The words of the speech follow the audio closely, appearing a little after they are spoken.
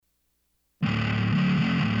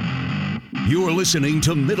You're listening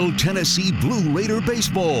to Middle Tennessee Blue Raider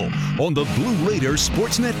Baseball on the Blue Raider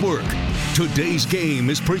Sports Network. Today's game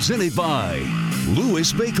is presented by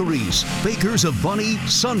Lewis Bakeries, bakers of Bunny,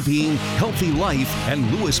 Sunbeam, Healthy Life,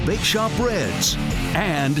 and Lewis Bake Shop Breads.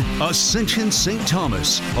 And Ascension St.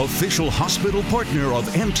 Thomas, official hospital partner of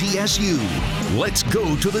MTSU. Let's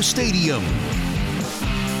go to the stadium.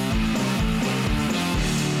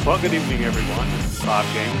 Well, good evening, everyone. Bob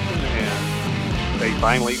Jameson, and say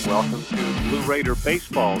finally welcome to Blue Raider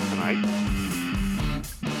Baseball tonight.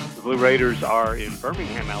 The Blue Raiders are in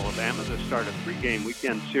Birmingham, Alabama to start a three-game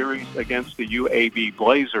weekend series against the UAB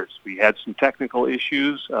Blazers. We had some technical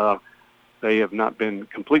issues. They have not been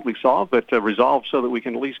completely solved, but resolved so that we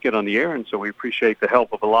can at least get on the air, and so we appreciate the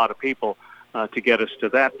help of a lot of people to get us to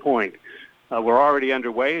that point. We're already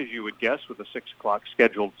underway, as you would guess, with a 6 o'clock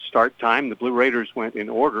scheduled start time. The Blue Raiders went in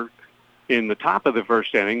order. In the top of the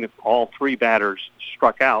first inning, all three batters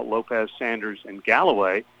struck out, Lopez, Sanders, and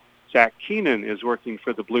Galloway. Zach Keenan is working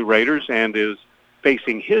for the Blue Raiders and is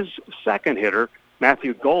facing his second hitter,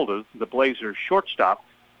 Matthew Golda, the Blazers shortstop.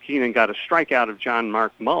 Keenan got a strikeout of John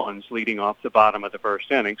Mark Mullins leading off the bottom of the first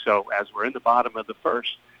inning. So as we're in the bottom of the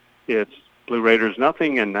first, it's Blue Raiders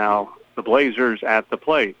nothing, and now the Blazers at the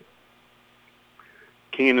plate.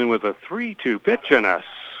 Keenan with a 3-2 pitch and a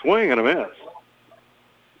swing and a miss.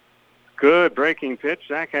 Good breaking pitch.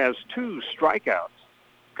 Zach has two strikeouts.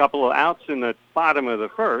 A couple of outs in the bottom of the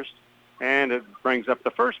first, and it brings up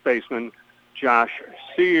the first baseman, Josh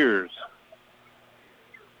Sears.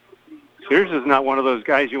 Sears is not one of those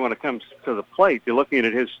guys you want to come to the plate. You're looking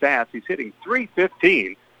at his stats. He's hitting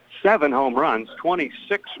 .315, 7 home runs,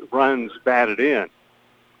 26 runs batted in.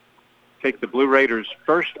 Take the Blue Raiders'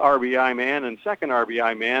 first RBI man and second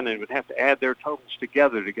RBI man, and would have to add their totals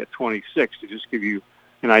together to get 26 to just give you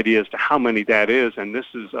an idea as to how many that is, and this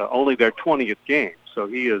is only their 20th game. So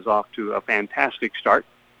he is off to a fantastic start.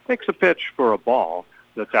 Takes a pitch for a ball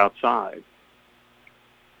that's outside.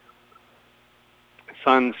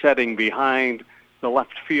 Sun setting behind the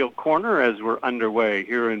left field corner as we're underway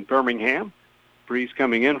here in Birmingham. Breeze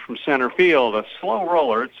coming in from center field. A slow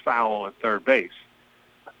roller. It's foul at third base.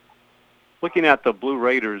 Looking at the Blue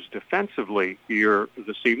Raiders defensively here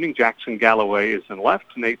this evening, Jackson Galloway is in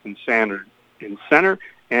left, Nathan Sanders in center,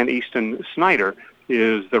 and Easton Snyder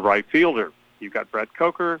is the right fielder. You've got Brett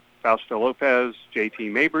Coker, Fausto Lopez, J.T.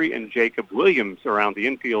 Mabry, and Jacob Williams around the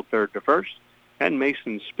infield third to first, and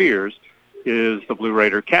Mason Spears is the Blue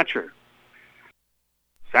Raider catcher.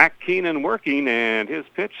 Zach Keenan working, and his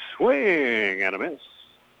pitch swing and a miss.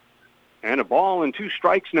 And a ball and 2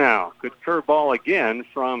 strikes now. Good curveball again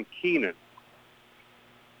from Keenan.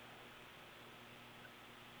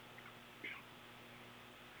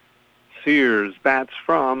 Sears bats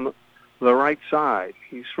from the right side.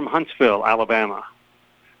 He's from Huntsville, Alabama.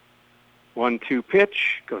 1-2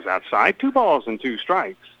 pitch, goes outside, 2 balls and 2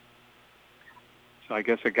 strikes. So I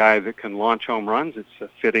guess a guy that can launch home runs. It's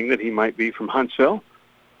fitting that he might be from Huntsville.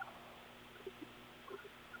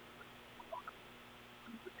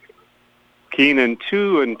 Keenan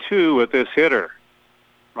 2-2 with this hitter.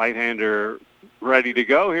 Right-hander ready to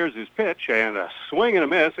go. Here's his pitch, and a swing and a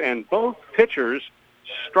miss, and both pitchers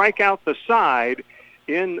strike out the side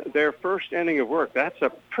in their first inning of work. That's a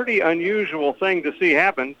pretty unusual thing to see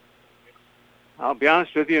happen. I'll be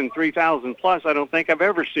honest with you, in 3,000 plus, I don't think I've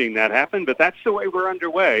ever seen that happen, but that's the way we're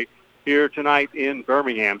underway here tonight in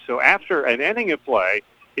Birmingham. So after an inning of play,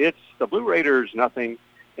 it's the Blue Raiders nothing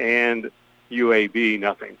and UAB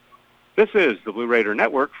nothing. This is the Blue Raider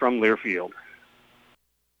Network from Learfield.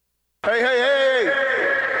 Hey!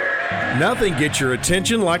 Nothing gets your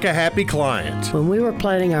attention like a happy client. When we were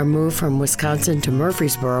planning our move from Wisconsin to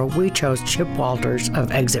Murfreesboro, we chose Chip Walters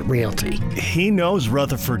of Exit Realty. He knows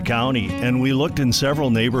Rutherford County, and we looked in several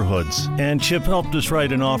neighborhoods. And Chip helped us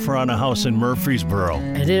write an offer on a house in Murfreesboro.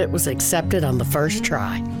 And it was accepted on the first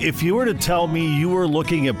try. If you were to tell me you were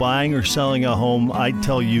looking at buying or selling a home, I'd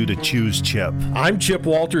tell you to choose Chip. I'm Chip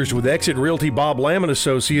Walters with Exit Realty Bob Lamb &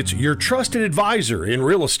 Associates, your trusted advisor in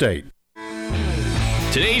real estate.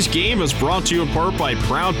 Today's game is brought to you in part by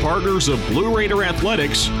proud partners of Blue Raider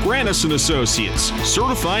Athletics, Granis & Associates,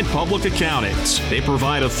 certified public accountants. They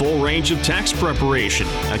provide a full range of tax preparation,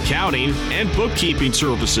 accounting, and bookkeeping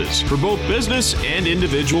services for both business and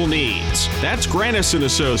individual needs. That's Granis &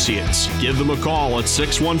 Associates. Give them a call at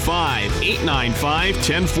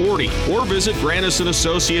 615-895-1040 or visit Granis &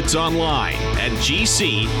 Associates online at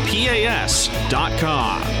gcpas.com.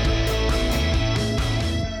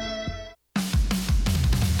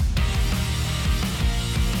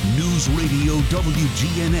 News Radio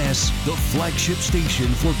WGNS, the flagship station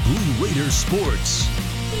for Blue Raider sports.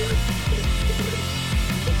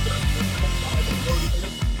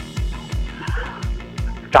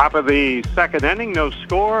 Top of the second inning, no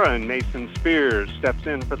score, and Mason Spears steps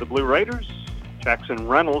in for the Blue Raiders. Jackson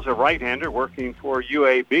Reynolds, a right-hander working for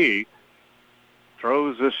UAB,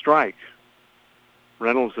 throws a strike.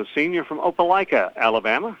 Reynolds, a senior from Opelika,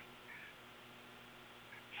 Alabama.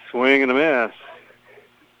 Swing and a miss.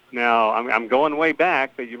 Now, I'm going way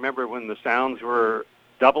back, but you remember when the Sounds were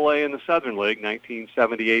AA in the Southern League,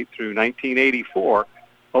 1978 through 1984.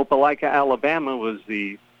 Opelika, Alabama was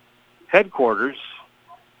the headquarters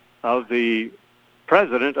of the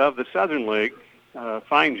president of the Southern League, a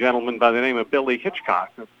fine gentleman by the name of Billy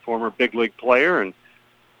Hitchcock, a former big league player and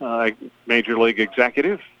major league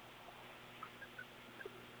executive.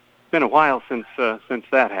 It's been a while since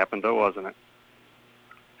that happened, though, wasn't it?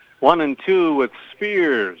 1-2 with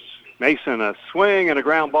Spears. Mason, a swing and a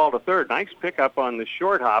ground ball to third. Nice pickup on the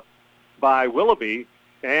short hop by Willoughby,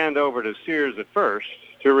 and over to Sears at first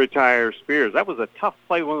to retire Spears. That was a tough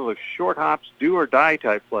play, one of those short hops, do-or-die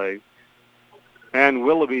type plays. And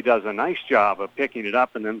Willoughby does a nice job of picking it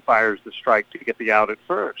up and then fires the strike to get the out at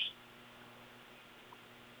first.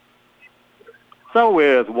 So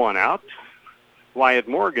with one out, Wyatt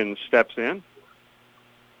Morgan steps in.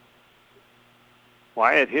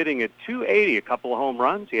 Wyatt hitting at .280, a couple of home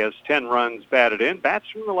runs. He has 10 runs batted in. Bats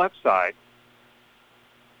from the left side.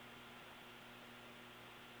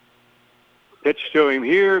 Pitch to him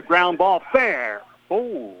here. Ground ball fair.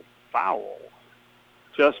 Oh, foul.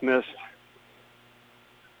 Just missed.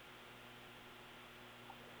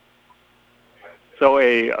 So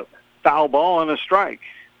a foul ball and a strike.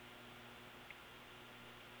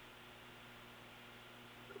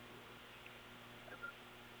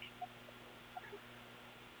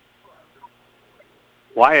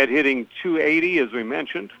 Wyatt hitting .280, as we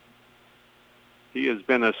mentioned. He has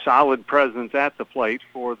been a solid presence at the plate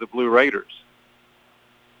for the Blue Raiders.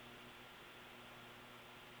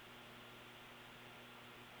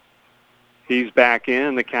 He's back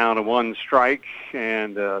in, the count of one strike,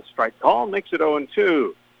 and a strike call makes it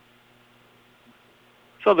 0-2.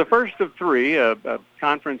 So the first of three, a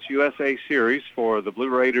Conference USA series for the Blue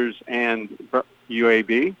Raiders and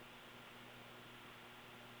UAB.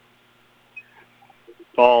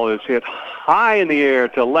 Ball is hit high in the air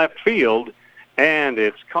to left field, and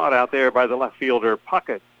it's caught out there by the left fielder,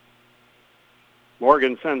 Puckett.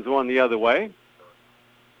 Morgan sends one the other way.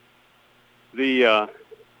 The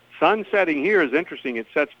sun setting here is interesting. It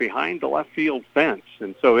sets behind the left field fence,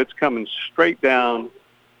 and so it's coming straight down,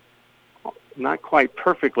 not quite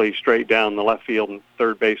perfectly straight down the left field and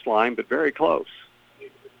third base line, but very close.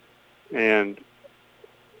 And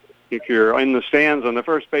if you're in the stands on the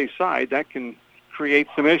first base side, that can create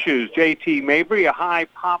some issues. J.T. Mabry, a high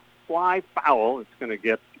pop fly foul. It's going to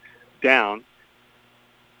get down.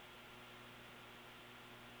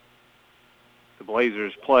 The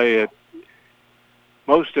Blazers play at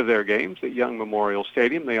most of their games at Young Memorial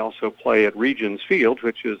Stadium. They also play at Regions Field,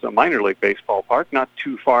 which is a minor league baseball park, not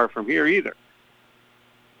too far from here either.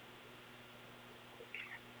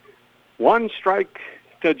 One strike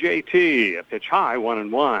to J.T., a pitch high,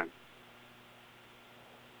 1-1.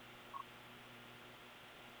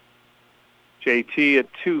 J.T. at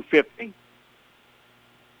 .250.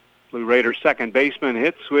 Blue Raiders second baseman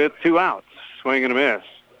hits with 2 outs. Swing and a miss.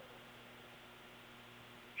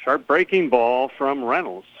 Sharp breaking ball from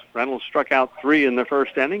Reynolds. Reynolds struck out 3 in the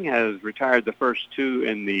first inning, has retired the first 2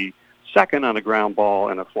 in the second on a ground ball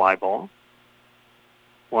and a fly ball.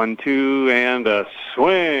 1-2 and a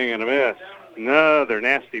swing and a miss. Another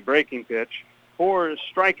nasty breaking pitch. 4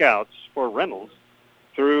 strikeouts for Reynolds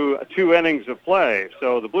through 2 innings of play.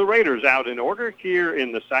 So the Blue Raiders out in order here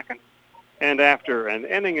in the second. And after an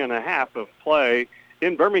inning and a half of play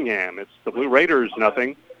in Birmingham, it's the Blue Raiders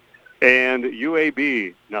 0 and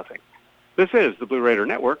UAB 0. This is the Blue Raider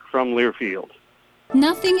Network from Learfield.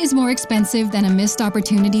 Nothing is more expensive than a missed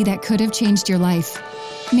opportunity that could have changed your life.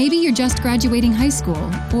 Maybe you're just graduating high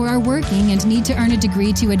school or are working and need to earn a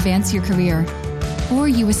degree to advance your career. Or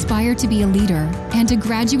you aspire to be a leader, and a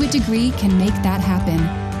graduate degree can make that happen.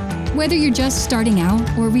 Whether you're just starting out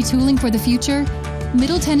or retooling for the future,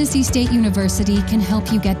 Middle Tennessee State University can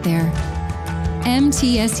help you get there.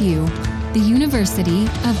 MTSU, the University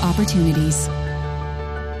of Opportunities.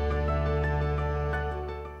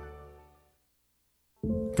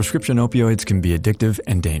 Prescription opioids can be addictive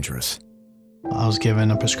and dangerous. I was given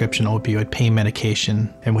a prescription opioid pain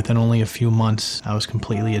medication, and within only a few months, I was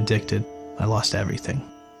completely addicted. I lost everything.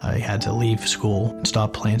 I had to leave school and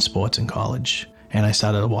stop playing sports in college, and I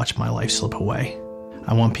started to watch my life slip away.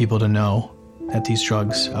 I want people to know that these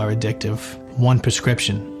drugs are addictive. One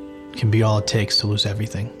prescription can be all it takes to lose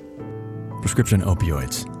everything. Prescription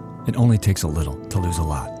opioids. It only takes a little to lose a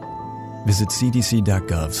lot. Visit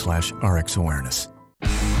cdc.gov/RxAwareness.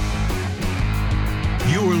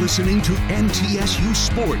 You're listening to MTSU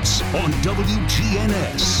Sports on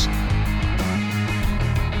WGNS.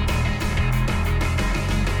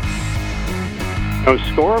 No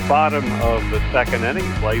score, bottom of the second inning.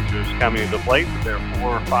 Blazers coming to the plate with their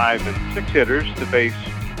 4, 5, and 6 hitters to face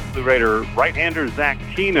Blue Raider right-hander Zach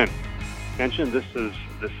Keenan. Mentioned this is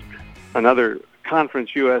another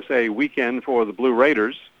Conference USA weekend for the Blue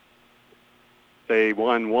Raiders. They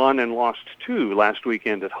won 1 and lost 2 last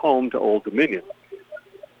weekend at home to Old Dominion.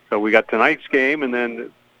 So we got tonight's game and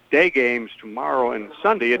then day games tomorrow and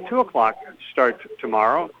Sunday at 2 o'clock start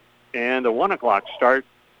tomorrow and a 1 o'clock start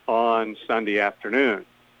on Sunday afternoon.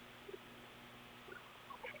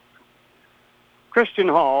 Christian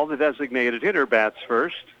Hall, the designated hitter, bats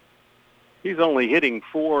first. He's only hitting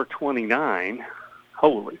 .429.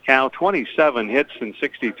 Holy cow, 27 hits and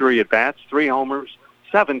 63 at-bats, 3 homers,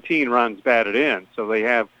 17 runs batted in. So they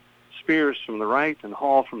have Spears from the right and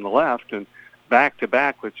Hall from the left, and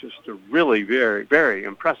back-to-back with just a really very, very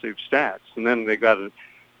impressive stats. And then they got a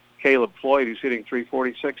Caleb Floyd who's hitting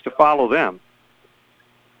 .346 to follow them.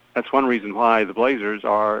 That's one reason why the Blazers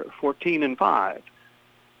are 14-5.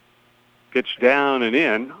 Pitch down and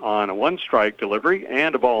in on a 1-strike delivery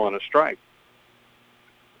and a ball and a strike.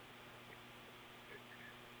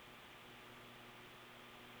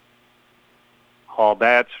 Hall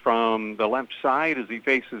bats from the left side as he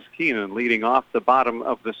faces Keenan, leading off the bottom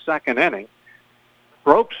of the second inning.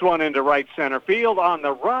 Ropes one into right center field. On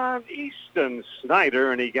the run, Easton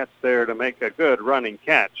Snyder, and he gets there to make a good running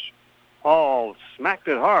catch. Hall smacked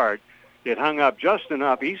it hard. It hung up just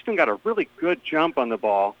enough. Easton got a really good jump on the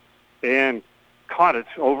ball and caught it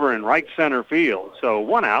over in right center field. So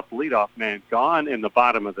 1 out, leadoff man gone in the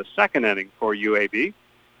bottom of the second inning for UAB.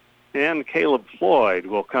 And Caleb Floyd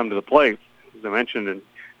will come to the plate. As I mentioned, in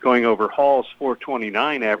going over Hall's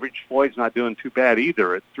 .429 average, Floyd's not doing too bad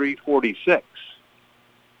either at .346.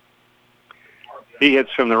 He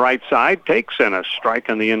hits from the right side, takes in a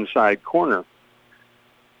strike on the inside corner.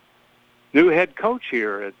 New head coach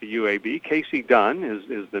here at the UAB, Casey Dunn,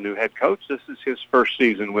 is the new head coach. This is his first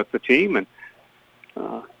season with the team, and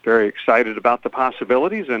very excited about the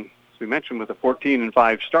possibilities. And as we mentioned, with a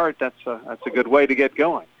 14-5 start, that's a good way to get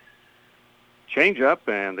going. Change up,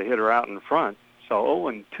 and the hitter out in front. So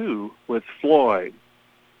 0-2 with Floyd.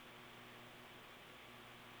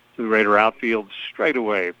 Blue Raider outfield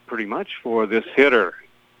straightaway pretty much for this hitter.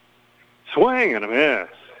 Swing and a miss.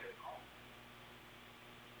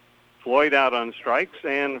 Floyd out on strikes,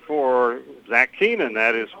 and for Zach Keenan,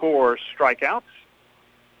 that is 4 strikeouts.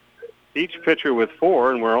 Each pitcher with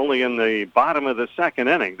 4, and we're only in the bottom of the second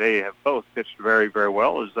inning. They have both pitched very, very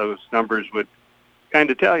well, as those numbers would kind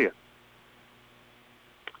of tell you.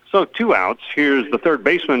 So 2 outs. Here's the third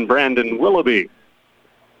baseman, Brandon Willoughby.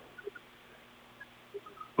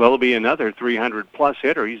 Willoughby, another 300-plus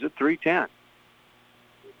hitter. He's at .310.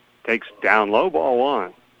 Takes down low, ball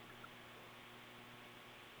 1.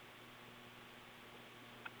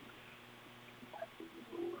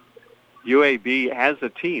 UAB as a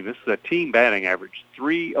team, this is a team batting average,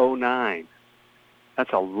 .309.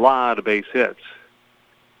 That's a lot of base hits.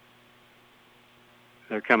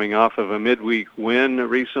 They're coming off of a midweek win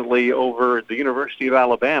recently over the University of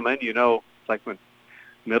Alabama. And, you know, it's like when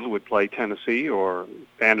Middle would play Tennessee or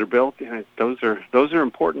Vanderbilt. Those are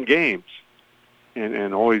important games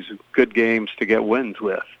and always good games to get wins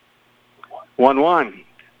with. 1-1.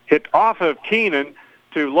 Hit off of Keenan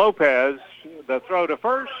to Lopez. The throw to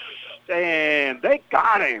first, and they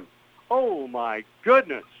got him. Oh, my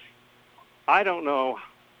goodness. I don't know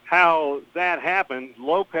how that happened.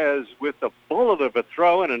 Lopez with the bullet of a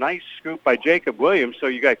throw and a nice scoop by Jacob Williams. So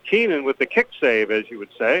you got Keenan with the kick save, as you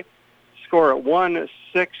would say. Score at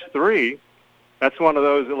 1-6-3. That's one of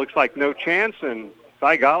those that looks like no chance, and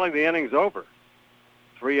by golly, the inning's over.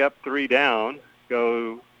 3 up, 3 down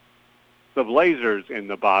go the Blazers in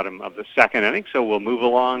the bottom of the second inning. So we'll move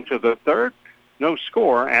along to the third. No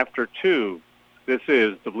score after 2. This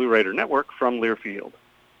is the Blue Raider Network from Learfield.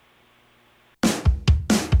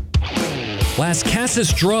 Las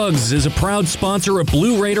Casas Drugs is a proud sponsor of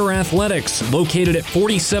Blue Raider Athletics, located at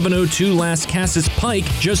 4702 Las Casas Pike,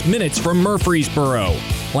 just minutes from Murfreesboro.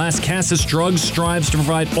 Las Casas Drugs strives to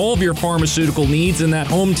provide all of your pharmaceutical needs in that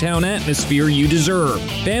hometown atmosphere you deserve.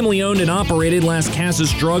 Family-owned and operated, Las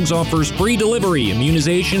Casas Drugs offers free delivery,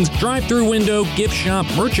 immunizations, drive-through window, gift shop,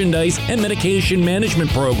 merchandise, and medication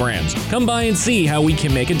management programs. Come by and see how we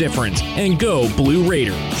can make a difference. And go Blue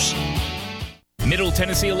Raiders! Middle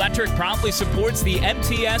Tennessee Electric proudly supports the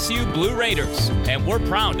MTSU Blue Raiders, and we're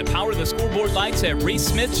proud to power the scoreboard lights at Reese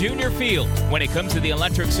Smith Jr. Field. When it comes to the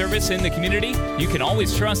electric service in the community, you can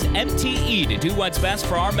always trust MTE to do what's best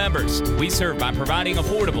for our members. We serve by providing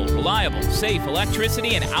affordable, reliable, safe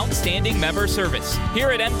electricity and outstanding member service. Here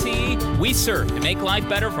at MTE, we serve to make life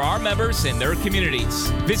better for our members and their communities.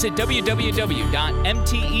 Visit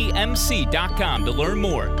www.mtemc.com to learn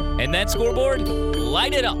more. And that scoreboard,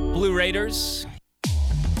 light it up, Blue Raiders.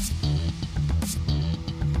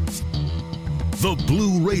 The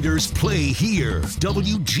Blue Raiders play here.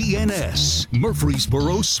 WGNS,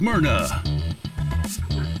 Murfreesboro, Smyrna.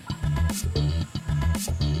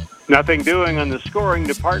 Nothing doing on the scoring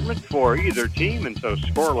department for either team, and so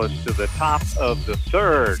scoreless to the top of the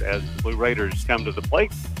third as the Blue Raiders come to the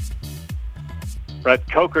plate.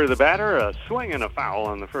 Brett Coker, the batter, a swing and a foul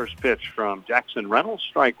on the first pitch from Jackson Reynolds,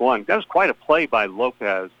 strike one. That was quite a play by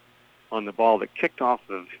Lopez on the ball that kicked off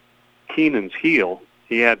of Keenan's heel.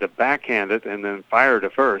 He had to backhand it and then fire to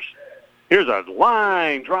first. Here's a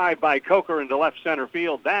line drive by Coker into left center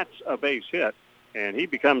field. That's a base hit, and he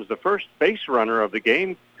becomes the first base runner of the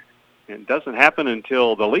game. It doesn't happen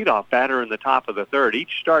until the leadoff batter in the top of the third.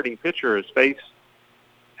 Each starting pitcher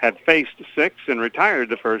had faced 6 and retired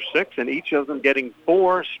the first 6, and each of them getting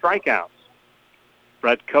 4 strikeouts.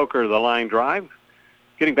 Brett Coker, the line drive.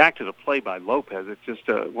 Getting back to the play by Lopez, it's just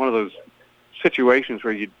one of those situations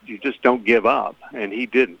where you just don't give up, and he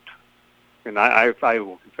didn't. And I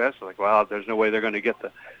will confess, wow, there's no way they're going to get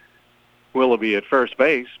the Willoughby at first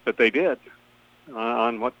base, but they did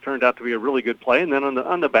on what turned out to be a really good play. And then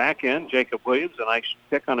on the back end, Jacob Williams, a nice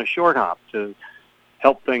pick on a short hop to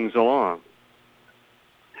help things along.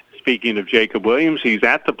 Speaking of Jacob Williams, he's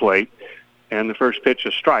at the plate, and the first pitch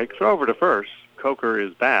is strike. Throw over to first. Coker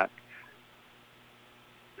is back.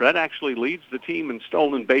 Brett actually leads the team in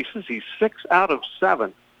stolen bases. He's 6 out of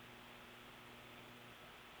 7.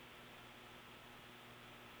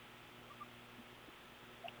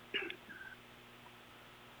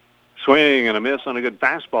 Swing and a miss on a good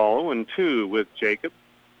fastball. 0-2 with Jacob.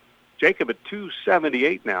 Jacob at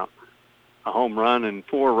 278 now. A home run and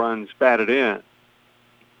 4 runs batted in.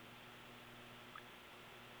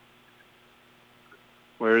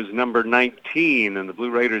 Whereas number 19 and the Blue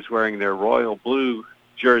Raiders wearing their royal blue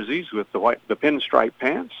jerseys with the pinstripe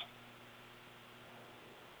pants.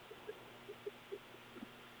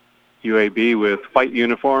 UAB with white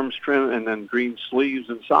uniforms trim and then green sleeves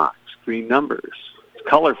and socks, green numbers. It's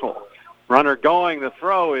colorful. Runner going, the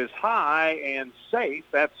throw is high and safe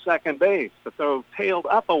at second base. The throw tailed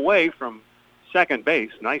up away from second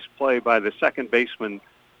base. Nice play by the second baseman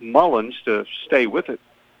Mullins to stay with it.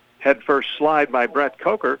 Head first slide by Brett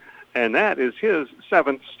Coker. And that is his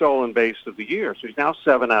 7th stolen base of the year. So he's now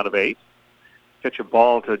 7 out of 8. Pitch a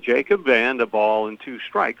ball to Jacob and a ball and 2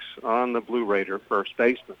 strikes on the Blue Raider first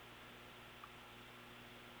baseman.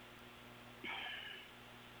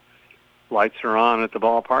 Lights are on at the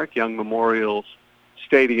ballpark, Young Memorial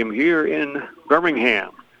Stadium here in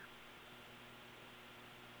Birmingham.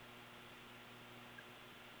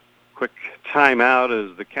 Quick timeout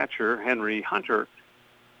as the catcher, Henry Hunter,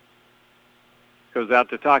 goes out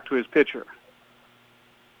to talk to his pitcher.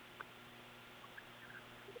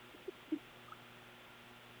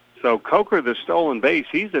 So Coker, the stolen base,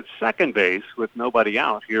 he's at second base with nobody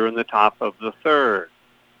out here in the top of the third.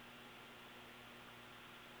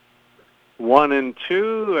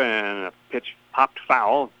 1-2, and a pitch popped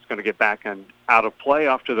foul. It's going to get back and out of play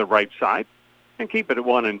off to the right side and keep it at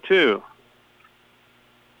 1-2.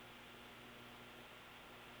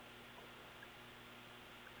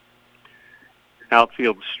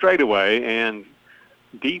 Outfield straightaway and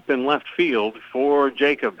deep in left field for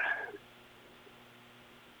Jacob.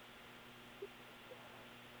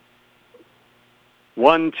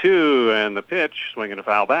 One, two, and the pitch, swinging a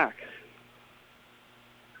foul back.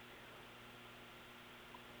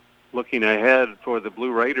 Looking ahead for the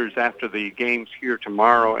Blue Raiders after the games here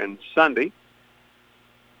tomorrow and Sunday.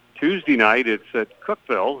 Tuesday night, it's at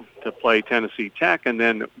Cookeville to play Tennessee Tech, and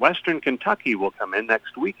then Western Kentucky will come in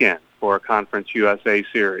next weekend for a Conference USA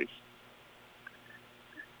series.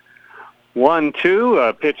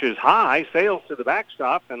 1-2, pitch is high, sails to the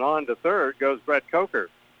backstop, and on to third goes Brett Coker.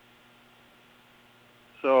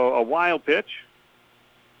 So a wild pitch,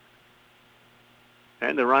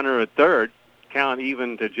 and the runner at third, count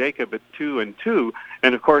even to Jacob at 2-2.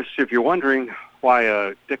 And of course, if you're wondering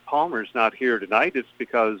why Dick Palmer's not here tonight, it's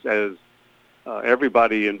because as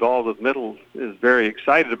everybody involved with Middle is very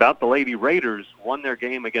excited about, the Lady Raiders won their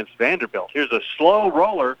game against Vanderbilt. Here's a slow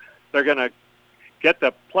roller. They're going to get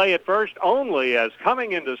the play at first only, as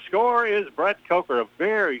coming in to score is Brett Coker, a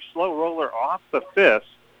very slow roller off the fist.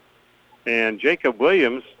 And Jacob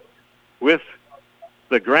Williams with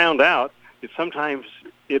the ground out. Sometimes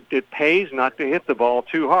it pays not to hit the ball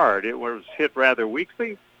too hard. It was hit rather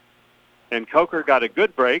weakly, and Coker got a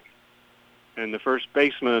good break, and the first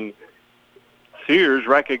baseman, Sears,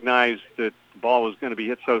 recognized that the ball was going to be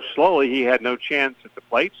hit so slowly he had no chance at the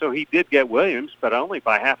plate, so he did get Williams, but only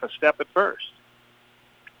by half a step at first.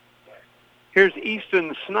 Here's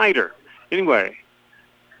Easton Snyder. Anyway,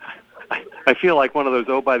 I feel like one of those,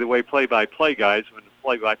 oh, by the way, play-by-play guys when the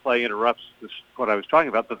play-by-play interrupts what I was talking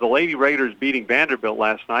about. But the Lady Raiders beating Vanderbilt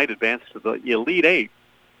last night advanced to the Elite Eight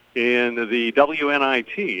in the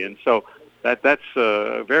WNIT. And so that's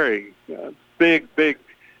a very big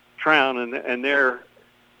crown, and they're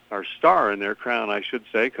our star in their crown, I should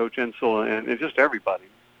say. Coach Insel and just everybody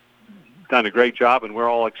done a great job, and we're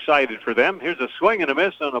all excited for them. Here's a swing and a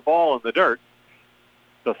miss on a ball in the dirt.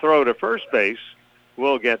 The throw to first base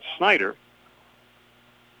will get Snyder.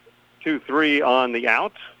 2-3 on the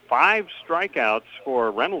out. 5 strikeouts for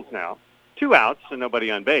Reynolds now. 2 outs and nobody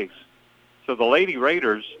on base. So the Lady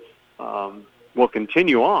Raiders will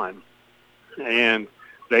continue on, and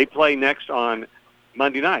they play next on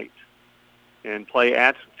Monday night and play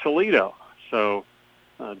at Toledo. So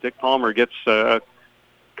Dick Palmer gets a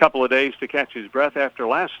couple of days to catch his breath after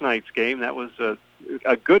last night's game. That was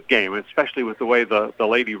a good game, especially with the way the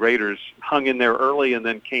Lady Raiders hung in there early and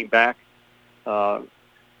then came back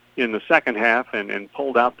in the second half and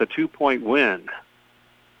pulled out the 2-point win.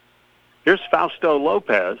 Here's Fausto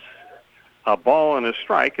Lopez, a ball and a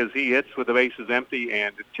strike as he hits with the bases empty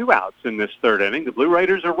and 2 outs in this third inning. The Blue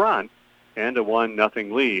Raiders a run and a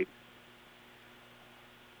 1-0 lead.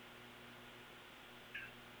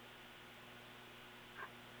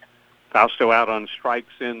 Fausto out on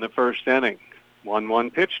strikes in the first inning.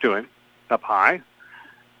 1-1 pitch to him, up high.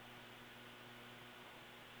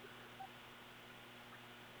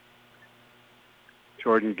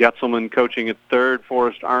 Jordan Getzelman coaching at third,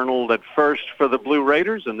 Forrest Arnold at first for the Blue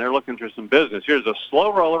Raiders, and they're looking for some business. Here's a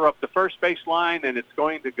slow roller up the first base line, and it's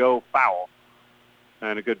going to go foul.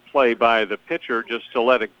 And a good play by the pitcher just to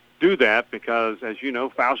let it do that because, as you know,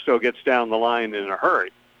 Fausto gets down the line in a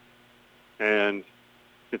hurry. And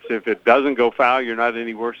if it doesn't go foul, you're not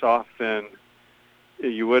any worse off than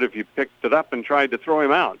you would if you picked it up and tried to throw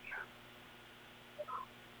him out.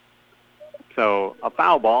 So a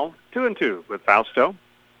foul ball, 2-2 with Fausto.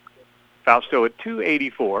 Fausto at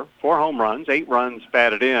 .284, 4 home runs, 8 runs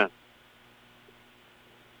batted in.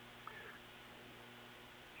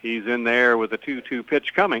 He's in there with a 2-2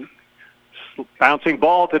 pitch coming. Bouncing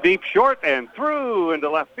ball to deep short and through into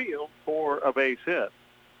left field for a base hit.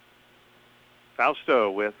 Fausto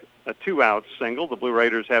with a 2-out single. The Blue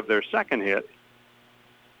Raiders have their second hit.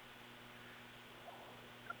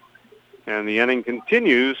 And the inning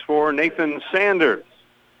continues for Nathan Sanders.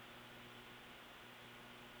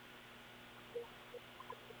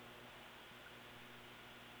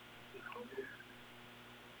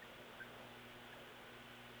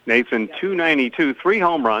 Nathan, .292, 3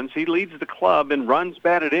 home runs. He leads the club in runs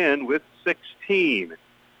batted in with 16.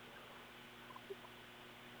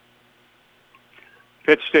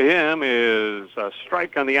 Pitch to him is a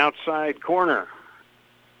strike on the outside corner.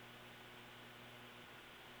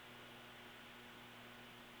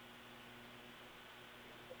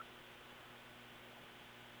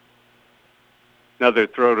 Another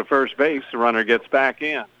throw to first base. The runner gets back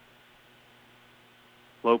in.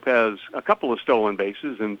 Lopez, a couple of stolen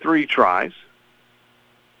bases in 3 tries.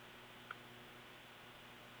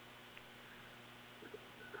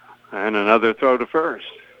 And another throw to first.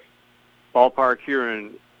 Ballpark here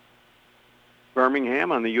in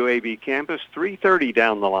Birmingham on the UAB campus, 330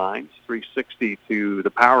 down the lines, 360 to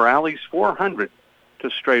the power alleys, 400 to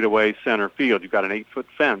straightaway center field. You've got an 8-foot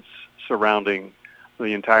fence surrounding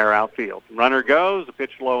the entire outfield. Runner goes, the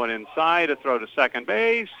pitch low and inside, a throw to second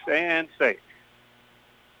base, and safe.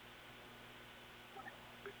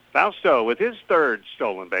 Fausto with his 3rd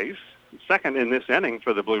stolen base, 2nd in this inning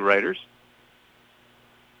for the Blue Raiders.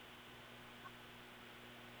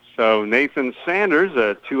 So Nathan Sanders,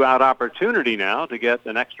 a 2-out opportunity now to get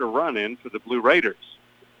an extra run in for the Blue Raiders.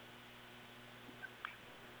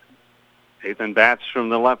 Nathan bats from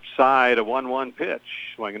the left side, a 1-1 pitch,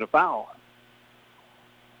 swinging a foul.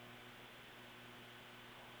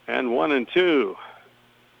 And 1-2.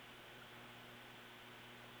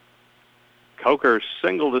 Coker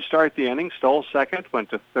singled to start the inning, stole second,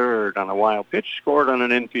 went to third on a wild pitch, scored on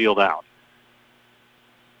an infield out.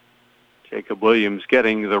 Jacob Williams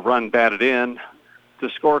getting the run batted in to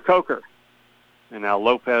score Coker. And now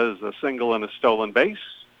Lopez, a single and a stolen base.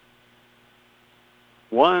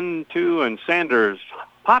 1-2, and Sanders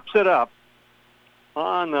pops it up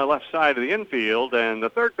on the left side of the infield, and the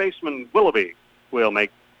third baseman, Willoughby, will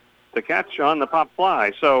make the catch on the pop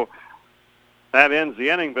fly. So that ends the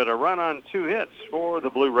inning, but a run on 2 hits for the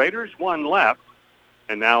Blue Raiders, 1 left.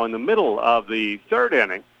 And now in the middle of the third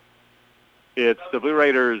inning, it's the Blue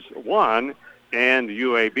Raiders 1 and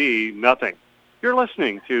UAB nothing. You're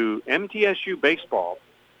listening to MTSU Baseball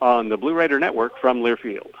on the Blue Raider Network from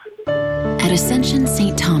Learfield. At Ascension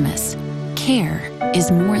St. Thomas, care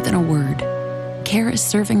is more than a word. Care is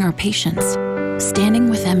serving our patients, standing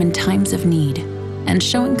with them in times of need, and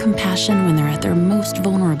showing compassion when they're at their most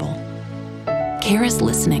vulnerable. Care is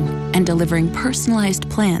listening and delivering personalized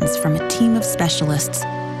plans from a team of specialists,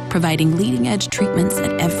 providing leading-edge treatments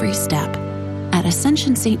at every step. At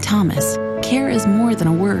Ascension St. Thomas, care is more than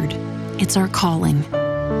a word. It's our calling.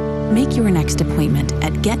 Make your next appointment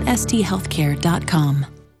at getsthealthcare.com.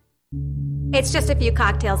 It's just a few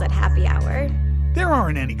cocktails at happy hour. There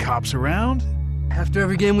aren't any cops around. After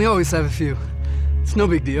every game, we always have a few. It's no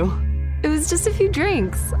big deal. It was just a few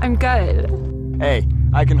drinks. I'm good. Hey,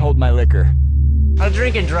 I can hold my liquor. I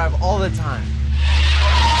drink and drive all the time.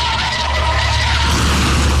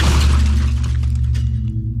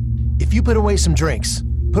 If you put away some drinks,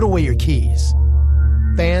 put away your keys.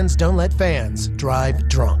 Fans don't let fans drive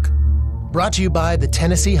drunk. Brought to you by the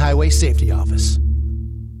Tennessee Highway Safety Office.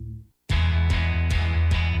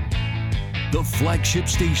 The flagship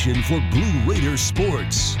station for Blue Raider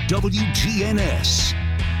sports, WGNS.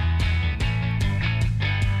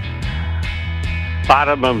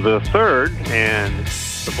 Bottom of the third, and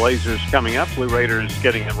the Blazers coming up. Blue Raiders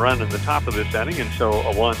getting a run in the top of this inning, and so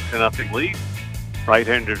a 1-0 lead.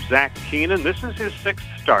 Right-hander Zach Keenan. This is his 6th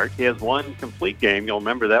start. He has 1 complete game. You'll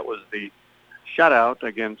remember that was the shutout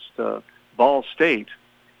against Ball State.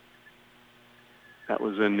 That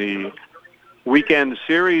was in the weekend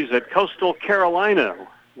series at Coastal Carolina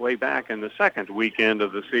way back in the second weekend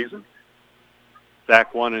of the season.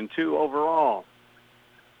 Zach 1-2 overall.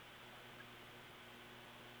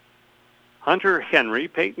 Hunter Henry,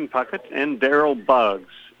 Peyton Puckett, and Darrell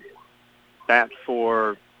Buggs bat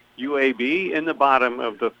for UAB in the bottom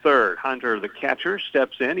of the third. Hunter, the catcher,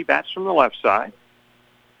 steps in. He bats from the left side.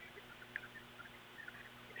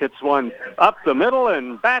 Hits one up the middle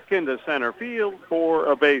and back into center field for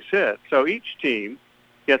a base hit. So each team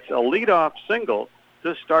gets a leadoff single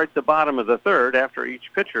to start the bottom of the third after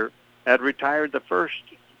each pitcher had retired the first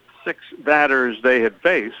 6 batters they had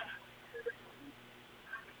faced.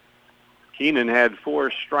 Keenan had 4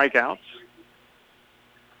 strikeouts.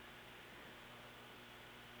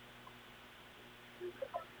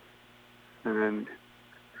 And then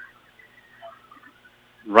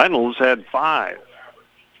Reynolds had 5.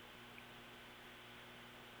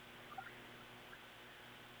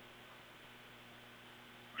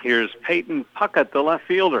 Here's Peyton Puckett, the left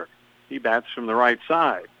fielder. He bats from the right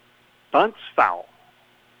side. Bunts, foul.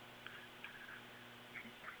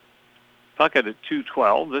 Puckett at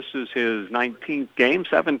 212. This is his 19th game,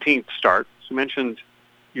 17th start. As I mentioned,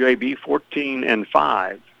 UAB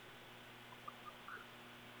 14-5.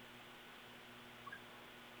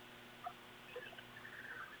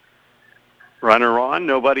 Runner on,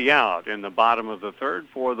 nobody out in the bottom of the third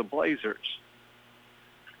for the Blazers.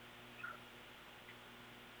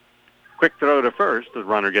 Quick throw to first. The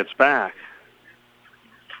runner gets back.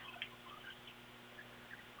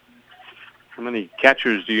 How many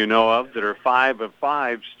catchers do you know of that are 5 of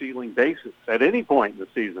 5 stealing bases at any point in the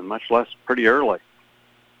season, much less pretty early?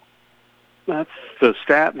 That's the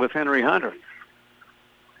stat with Henry Hunter.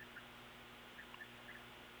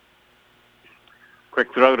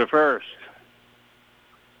 Quick throw to first.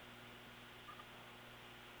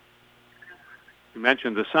 You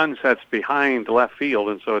mentioned the sun sets behind left field,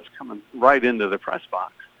 and so it's coming right into the press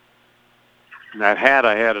box. And that hat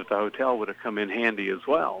I had at the hotel would have come in handy as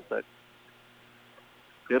well, but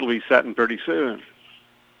it'll be setting pretty soon.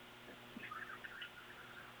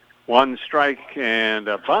 1 strike and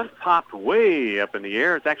a bunt popped way up in the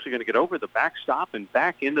air. It's actually going to get over the backstop and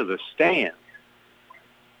back into the stand.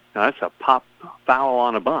 Now that's a pop foul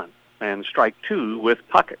on a bunt, and strike 2 with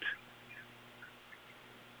Puckett.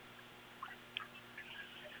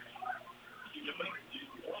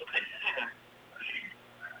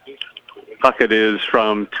 Puckett is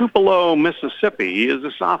from Tupelo, Mississippi. He is a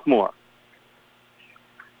sophomore.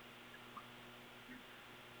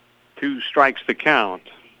 2 strikes to count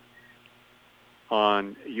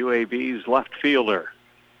on UAB's left fielder.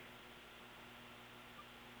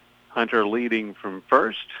 Hunter leading from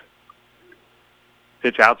first.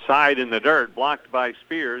 Pitch outside in the dirt, blocked by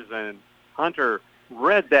Spears, and Hunter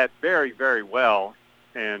read that very, very well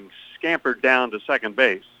and scampered down to second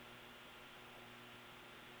base.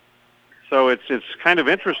 So it's kind of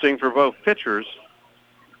interesting for both pitchers.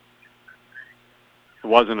 It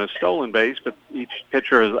wasn't a stolen base, but each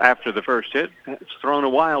pitcher, after the first hit, has thrown a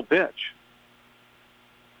wild pitch.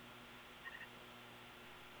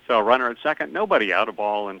 So runner at second, nobody out, a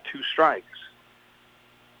ball and 2 strikes.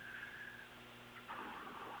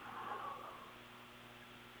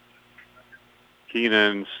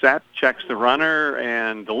 Keenan set, checks the runner,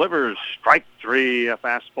 and delivers strike 3, a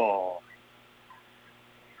fastball.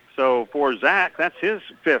 So for Zach, that's his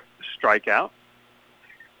 5th strikeout.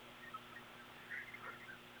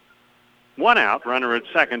 1 out, runner at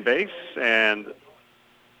second base, and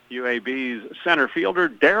UAB's center fielder,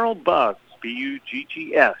 Daryl Buggs,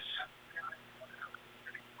 Buggs.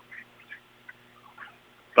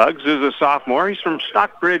 Buggs is a sophomore. He's from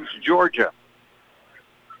Stockbridge, Georgia.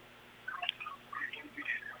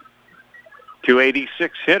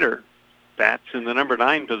 286 hitter, bats in the number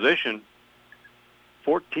 9 position.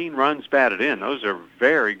 14 runs batted in. Those are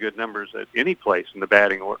very good numbers at any place in the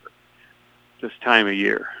batting order this time of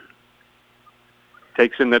year.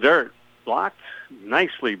 Takes in the dirt. Blocked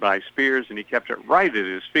nicely by Spears, and he kept it right at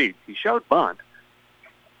his feet. He showed bunt,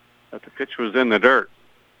 but the pitch was in the dirt.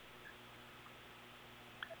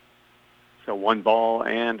 So 1 ball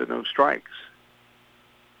and no strikes.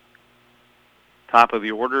 Top of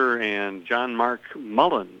the order, and John Mark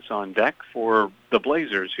Mullins on deck for the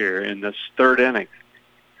Blazers here in this 3rd inning.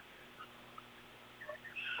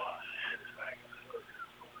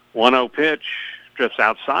 1-0 pitch, drifts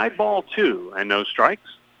outside, ball 2, and no strikes.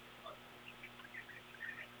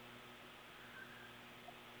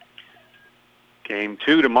 Game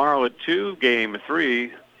 2 tomorrow at 2, game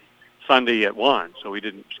 3 Sunday at 1, so we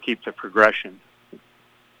didn't keep the progression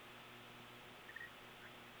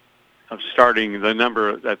of starting the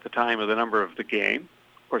number at the time of the number of the game.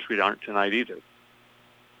 Of course, we aren't tonight either.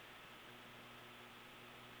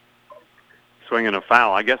 Swing and a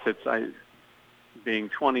foul. I guess it's being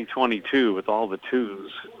 2022 with all the 2s.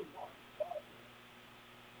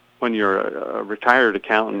 When you're a retired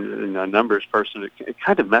accountant and a numbers person, it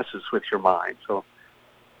kind of messes with your mind. So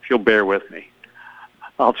if you'll bear with me,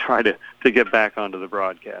 I'll try to get back onto the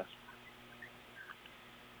broadcast.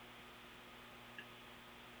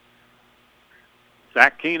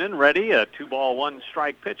 Zach Keenan ready, a 2-ball,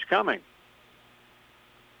 1-strike pitch coming.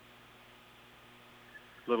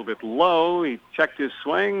 A little bit low, he checked his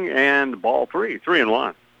swing, and ball 3,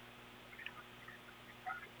 3-1.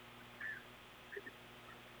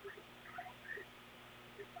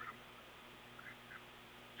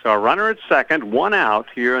 So a runner at second, 1 out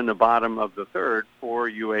here in the bottom of the 3rd for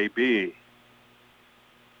UAB.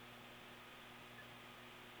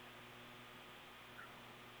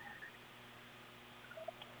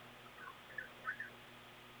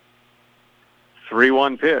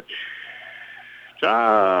 Three-one pitch. Just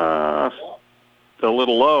a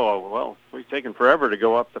little low. Well, we've taken forever to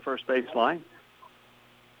go up the first base line.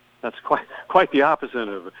 That's quite the opposite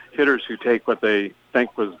of hitters who take what they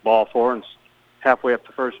think was ball 4 and halfway up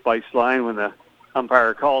the first base line when the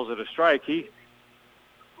umpire calls it a strike. He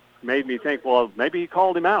made me think, well, maybe he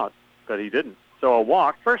called him out, but he didn't. So a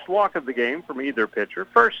walk, first walk of the game from either pitcher,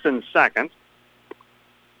 1st and 2nd.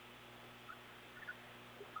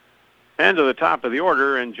 And to the top of the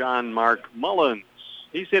order, and John Mark Mullins.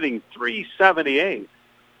 He's hitting .378.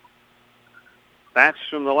 That's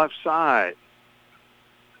from the left side.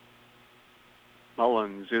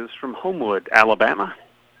 Mullins is from Homewood, Alabama.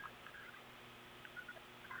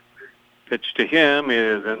 Pitch to him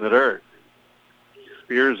is in the dirt.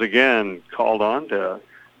 Spears again called on to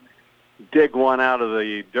dig one out of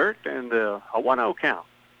the dirt, and a 1-0 count.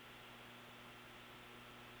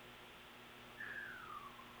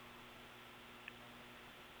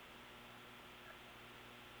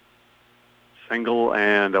 Single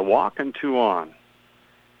and a walk and 2 on.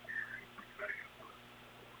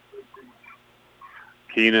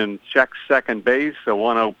 Keenan checks second base, a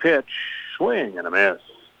 1-0 pitch, swing and a miss.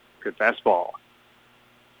 Good fastball.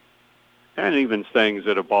 And evens things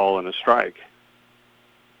at a ball and a strike.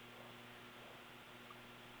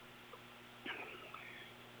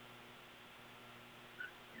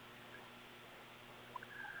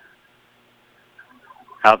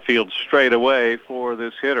 Outfield straight away for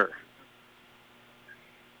this hitter.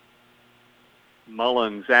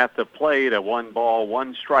 Mullins at the plate, a 1-ball,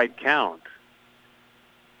 1-strike count.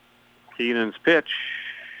 Keenan's pitch,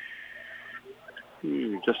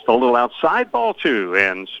 just a little outside, ball 2,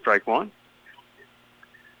 and strike 1.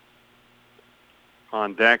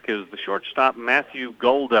 On deck is the shortstop, Matthew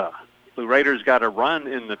Golda. Blue Raiders got a run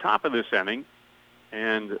in the top of this inning,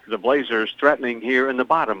 and the Blazers threatening here in the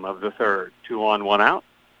bottom of the third. 2 on, 1 out.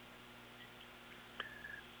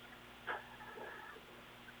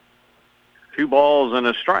 Two balls and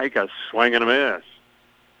a strike, a swing and a miss.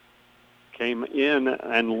 Came in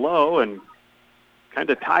and low and kind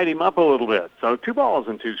of tied him up a little bit. So 2 balls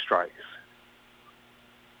and 2 strikes.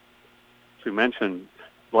 To mention,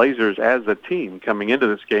 Blazers as a team coming into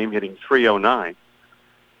this game hitting .309.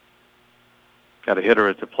 Got a hitter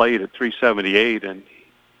at the plate at .378, and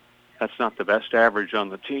that's not the best average on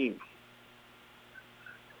the team.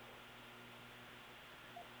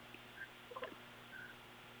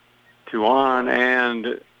 Two on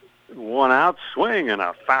and 1 out, swing and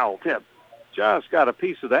a foul tip. Just got a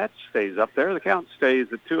piece of that, stays up there. The count stays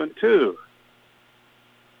at 2-2.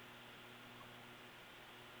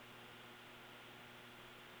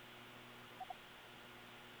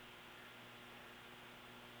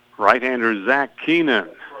 Right-hander Zach Keenan.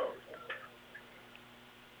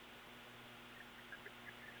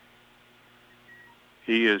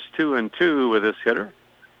 He is 2-2 with this hitter.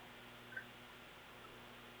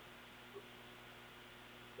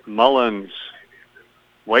 Mullins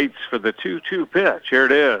waits for the 2-2 pitch. Here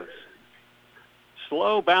it is.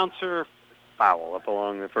 Slow bouncer, foul up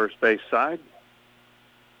along the first base side.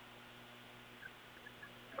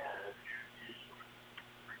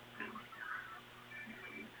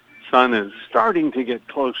 Sun is starting to get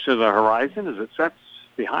close to the horizon as it sets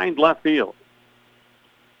behind left field.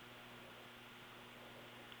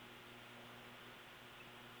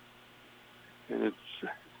 And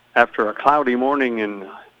it's after a cloudy morning in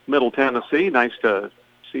Middle Tennessee. Nice to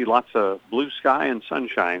see lots of blue sky and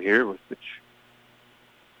sunshine here, with which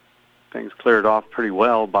things cleared off pretty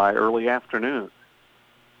well by early afternoon.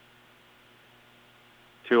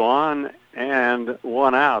 2 on and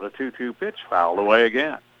 1 out. A 2-2 pitch fouled away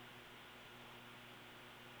again.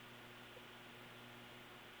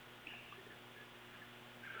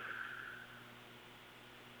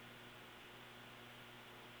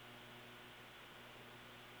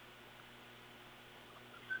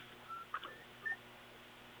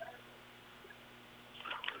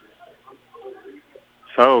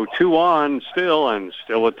 So 2 on still, and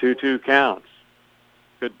still a 2-2 count.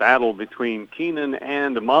 Good battle between Keenan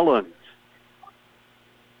and Mullins.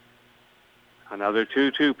 Another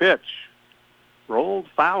 2-2 pitch. Rolled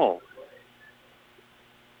foul.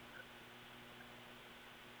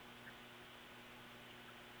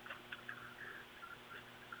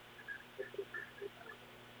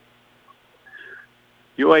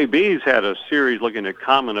 UAB's had a series looking at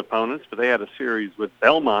common opponents, but they had a series with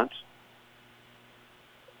Belmont.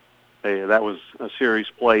 That was a series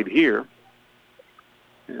played here.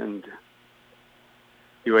 And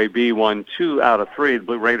UAB won 2 out of 3. The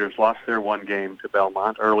Blue Raiders lost their 1 game to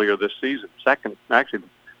Belmont earlier this season.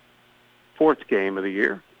 Fourth game of the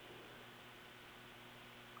year.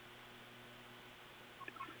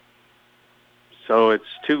 So it's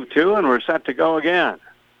 2-2, and we're set to go again.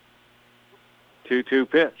 2-2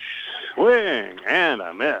 pitch. Swing and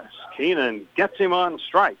a miss. Keenan gets him on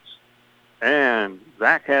strikes. And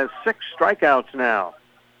Zach has 6 strikeouts now.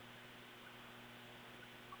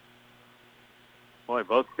 Boy,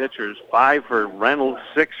 both pitchers, 5 for Reynolds,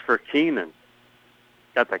 6 for Keenan.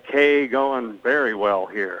 Got the K going very well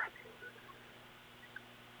here.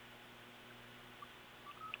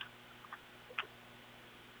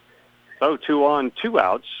 So 2 on, 2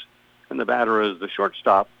 outs. And the batter is the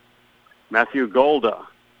shortstop, Matthew Golda.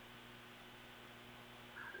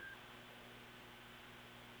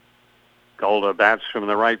 Golda bats from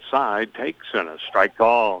the right side, takes and a strike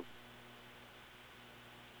call.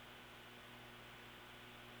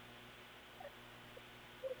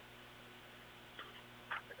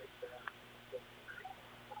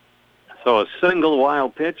 So a single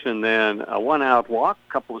wild pitch and then a 1-out walk,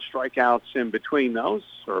 a couple of strikeouts in between those,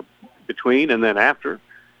 or between and then after.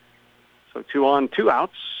 So 2 on, 2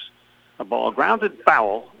 outs. A ball grounded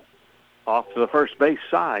foul off to the first base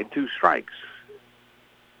side, 2 strikes.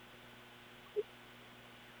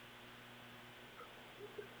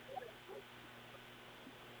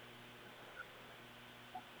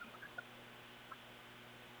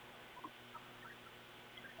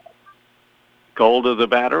 Golda, the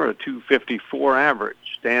batter, a .254 average,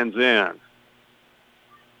 stands in.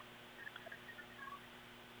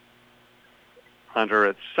 Hunter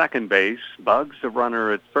at second base, Bugs the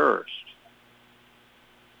runner at first.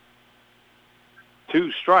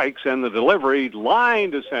 2 strikes, and the delivery line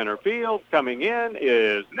to center field. Coming in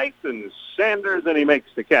is Nathan Sanders, and he makes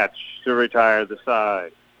the catch to retire the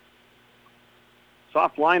side.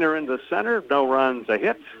 Soft liner in the center, no runs, a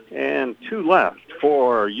hit, and 2 left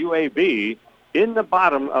for UAB in the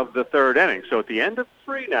bottom of the 3rd inning. So at the end of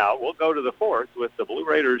 3 now, we'll go to the 4th with the Blue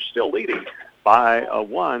Raiders still leading by a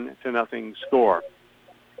 1-0 score.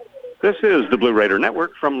 This is the Blue Raider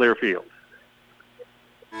Network from Learfield.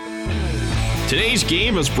 Today's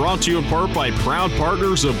game is brought to you in part by proud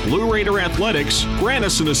partners of Blue Raider Athletics,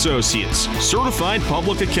 Grannis & Associates, certified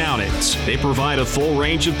public accountants. They provide a full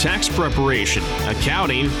range of tax preparation,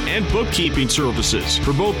 accounting, and bookkeeping services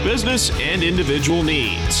for both business and individual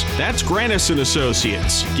needs. That's Grannis &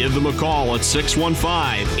 Associates. Give them a call at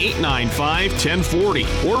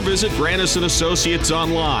 615-895-1040 or visit Grannis & Associates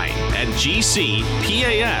online at gcpas.com.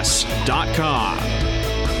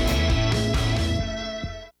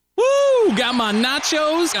 Woo! Got my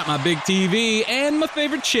nachos, got my big TV, and my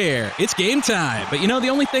favorite chair. It's game time. But you know, the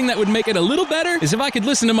only thing that would make it a little better is if I could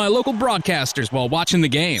listen to my local broadcasters while watching the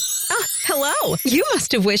game. Ah, hello. You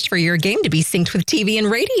must have wished for your game to be synced with TV and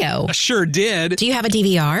radio. I sure did. Do you have a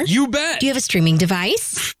DVR? You bet. Do you have a streaming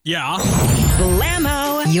device? Yeah.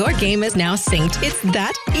 Blammo! Your game is now synced. It's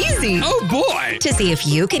that easy. Oh, boy. To see if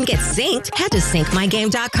you can get synced, head to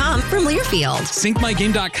syncmygame.com from Learfield.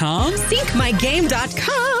 Syncmygame.com?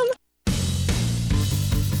 Syncmygame.com.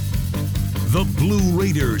 The Blue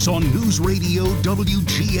Raiders on News Radio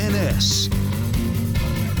WGNS.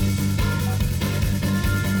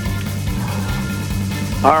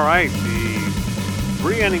 All right, the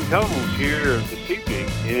 3-inning totals here this evening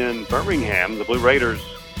in Birmingham. The Blue Raiders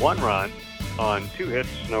 1 run on 2 hits,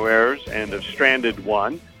 no errors, and have stranded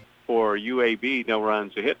 1. For UAB, no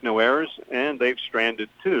runs, a hit, no errors, and they've stranded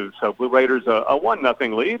 2. So Blue Raiders a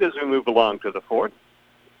 1-0 lead as we move along to the 4th.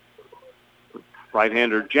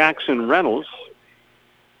 Right-hander Jackson Reynolds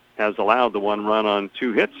has allowed the 1 run on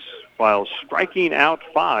 2 hits while striking out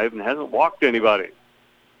 5 and hasn't walked anybody.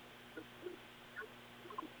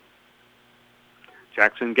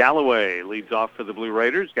 Jackson Galloway leads off for the Blue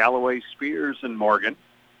Raiders. Galloway, Spears, and Morgan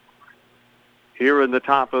here in the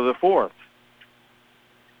top of the 4th.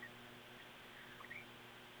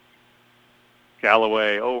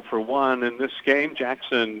 Galloway 0 for 1 in this game.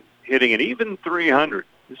 Jackson hitting an even .300.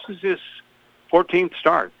 This is his 14th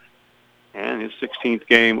start and his 16th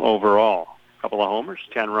game overall. A couple of homers,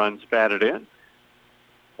 10 runs batted in.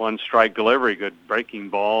 1 strike delivery, good breaking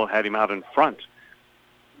ball, had him out in front.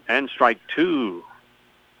 And strike 2.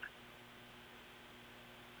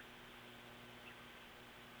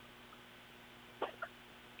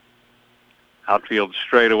 Outfield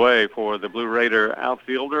straight away for the Blue Raider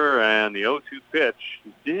outfielder, and the 0-2 pitch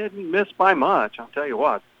didn't miss by much. I'll tell you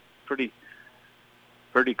what, pretty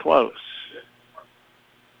close.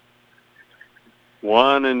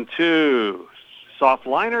 1-2. Soft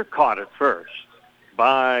liner caught it first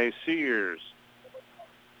by Sears.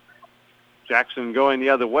 Jackson going the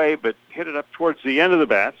other way, but hit it up towards the end of the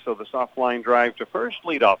bat, so the soft line drive to first,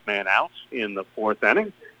 leadoff man out in the 4th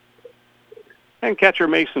inning. And catcher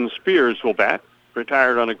Mason Spears will bat,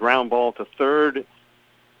 retired on a ground ball to 3rd.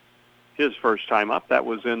 His first time up, that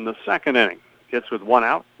was in the 2nd inning. Hits with 1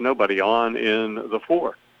 out, nobody on in the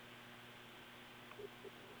 4th.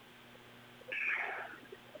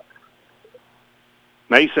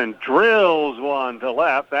 Mason drills 1 to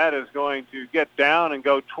left. That is going to get down and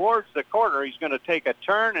go towards the corner. He's going to take a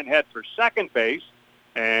turn and head for second base,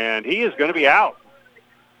 and he is going to be out.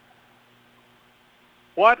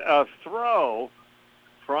 What a throw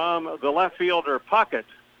from the left fielder Puckett.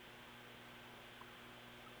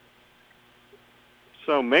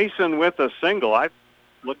 So Mason with a single. I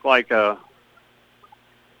looked like a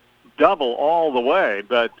double all the way,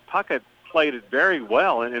 but Puckett played it very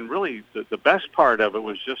well, and really the best part of it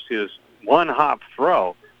was just his 1-hop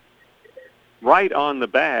throw right on the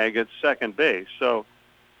bag at second base. So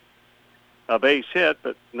a base hit,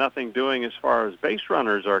 but nothing doing as far as base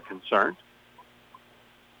runners are concerned.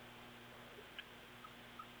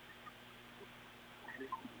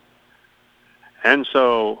 And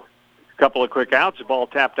so a couple of quick outs. The ball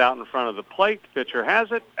tapped out in front of the plate. The pitcher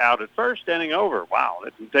has it. Out at first, inning over. Wow,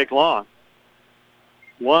 that didn't take long.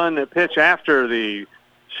 1 pitch after the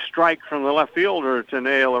strike from the left fielder to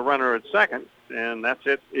nail a runner at second. And that's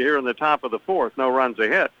it here in the top of the 4th. No runs a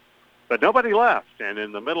hit. But nobody left. And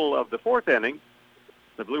in the middle of the 4th inning,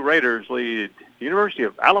 the Blue Raiders lead the University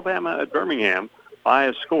of Alabama at Birmingham by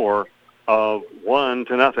a score of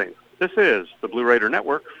 1-0. This is the Blue Raider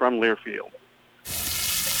Network from Learfield.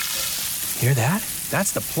 Hear that?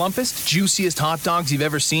 That's the plumpest, juiciest hot dogs you've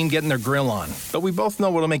ever seen getting their grill on. But we both know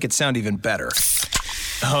what'll make it sound even better.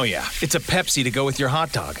 Oh, yeah. It's a Pepsi to go with your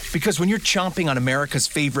hot dog. Because when you're chomping on America's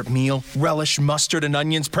favorite meal, relish, mustard, and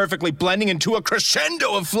onions perfectly blending into a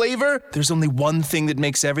crescendo of flavor, there's only one thing that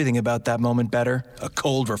makes everything about that moment better. A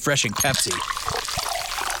cold, refreshing Pepsi.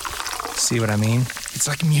 See what I mean? It's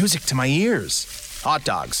like music to my ears. Hot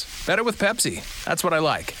dogs. Better with Pepsi. That's what I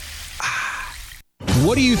like.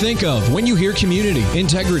 What do you think of when you hear community,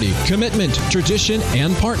 integrity, commitment, tradition,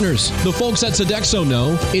 and partners? The folks at Sodexo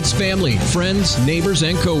know it's family, friends, neighbors,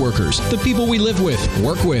 and coworkers. The people we live with,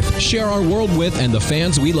 work with, share our world with, and the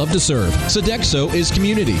fans we love to serve. Sodexo is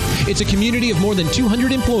community. It's a community of more than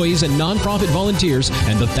 200 employees and nonprofit volunteers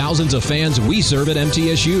and the thousands of fans we serve at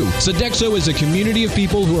MTSU. Sodexo is a community of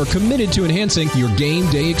people who are committed to enhancing your game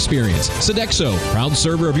day experience. Sodexo, proud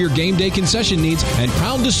server of your game day concession needs and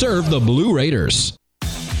proud to serve the Blue Raiders.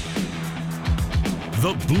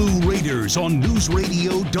 The Blue Raiders on News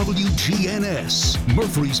Radio WGNS,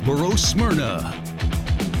 Murfreesboro, Smyrna.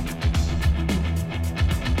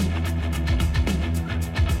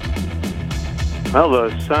 Well,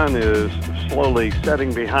 the sun is slowly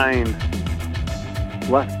setting behind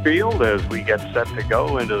left field as we get set to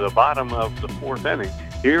go into the bottom of the fourth inning.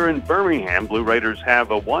 Here in Birmingham, Blue Raiders have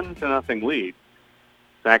a 1-0 lead.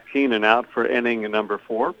 Zach Keenan out for inning number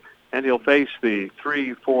 4, and he'll face the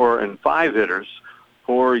 3, 4, and 5 hitters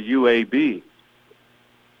for UAB. You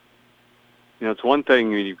know, it's one thing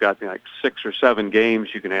when you've got like 6 or 7 games,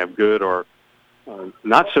 you can have good or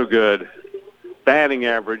not so good batting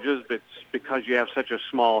averages, but it's because you have such a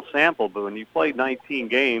small sample. But when you play 19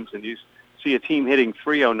 games and you see a team hitting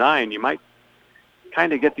 309, you might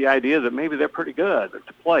kind of get the idea that maybe they're pretty good at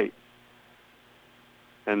the plate.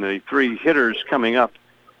 And the 3 hitters coming up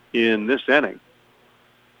in this inning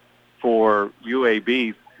for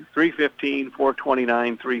UAB, 315,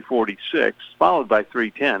 429, 346, followed by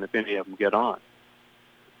 310 if any of them get on.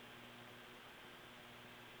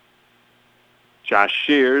 Josh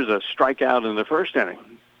Shears, a strikeout in the first inning.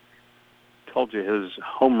 Told you his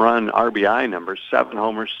home run RBI number, 7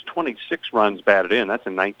 homers, 26 runs batted in. That's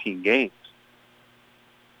in 19 games.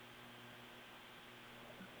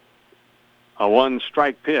 A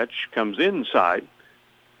 1-strike pitch comes inside.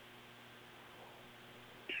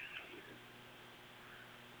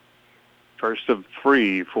 First of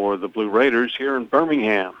 3 for the Blue Raiders here in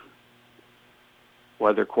Birmingham.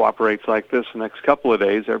 Weather cooperates like this the next couple of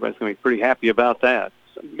days. Everybody's going to be pretty happy about that.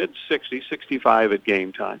 Mid-60s, 65 at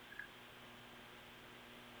game time.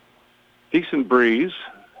 Decent breeze.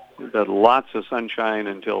 We've had lots of sunshine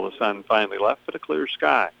until the sun finally left, but a clear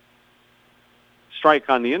sky. Strike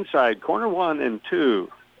on the inside corner, 1 and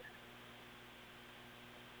 2.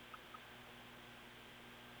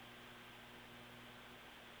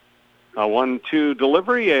 A 1-2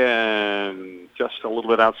 delivery and just a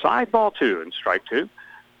little bit outside, ball 2 and strike 2.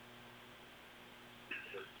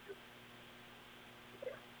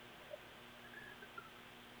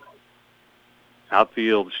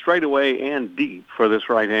 Outfield straightaway and deep for this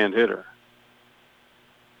right-hand hitter.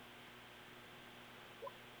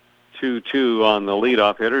 2-2 on the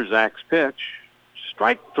leadoff hitter, Zach's pitch.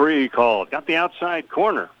 Strike 3 called. Got the outside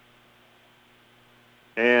corner.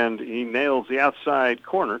 And he nails the outside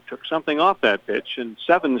corner, took something off that pitch, and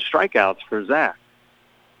 7 strikeouts for Zach.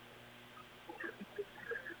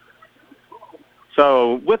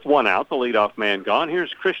 So with 1 out, the leadoff man gone,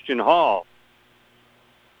 here's Christian Hall.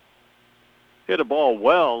 Hit a ball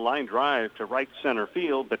well, line drive to right center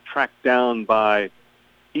field, but tracked down by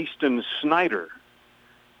Easton Snyder.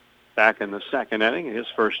 Back in the second inning, his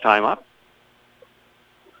first time up.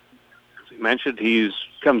 As I mentioned, he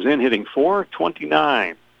comes in hitting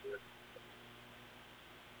 .429.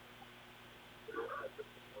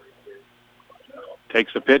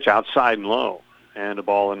 Takes the pitch outside and low, and a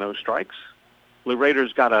ball and no strikes. Blue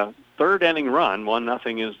Raiders got a third inning run.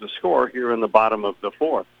 1-0 is the score here in the bottom of the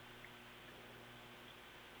fourth.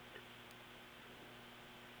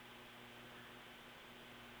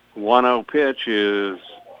 One-0 pitch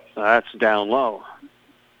that's down low.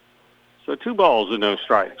 So 2 balls and no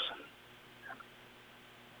strikes.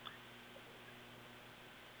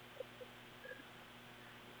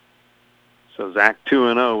 So Zach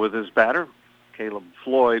 2-0 with his batter. Caleb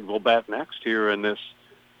Floyd will bat next here in this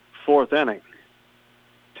fourth inning.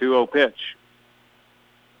 2-0 pitch.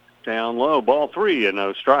 Down low, ball 3 and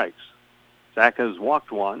no strikes. Zach has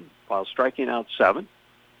walked 1 while striking out 7.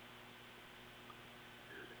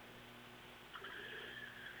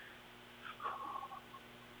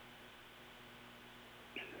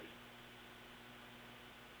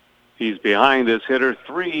 He's behind his hitter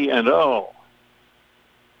 3-0.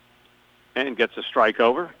 And gets a strike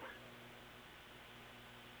over.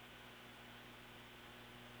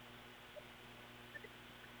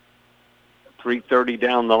 330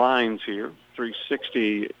 down the lines here.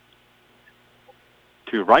 360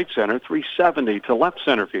 to right center, 370 to left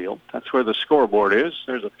center field. That's where the scoreboard is.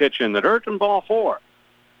 There's a pitch in the dirt and ball 4.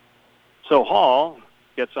 So Hall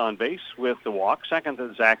gets on base with the walk, second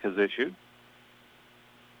that Zach has issued.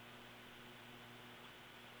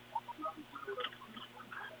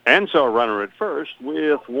 And so a runner at first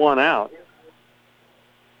with 1 out.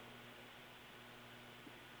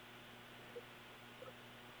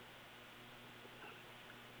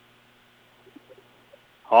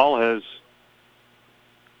 Hall has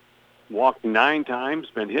walked 9 times,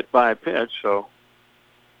 been hit by a pitch, so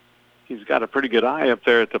he's got a pretty good eye up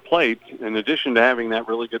there at the plate, in addition to having that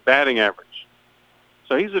really good batting average.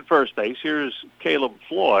 So he's at first base. Here's Caleb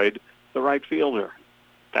Floyd, the right fielder.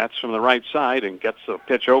 That's from the right side and gets the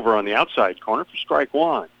pitch over on the outside corner for strike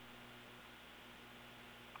 1.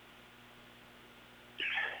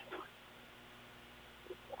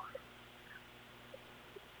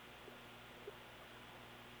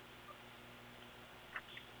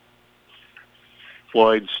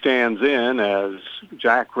 Floyd stands in as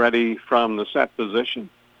Jack ready from the set position.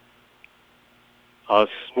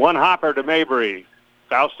 One hopper to Mabry.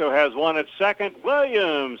 Fausto has 1 at second.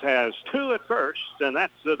 Williams has 2 at first, and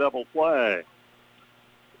that's a double play.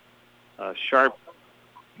 A sharp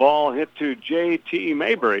ball hit to J.T.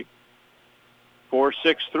 Mabry.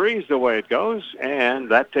 4-6-3 is the way it goes, and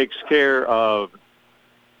that takes care of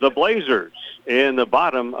the Blazers in the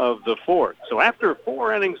bottom of the 4th. So after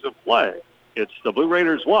 4 innings of play, it's the Blue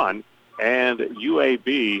Raiders 1 and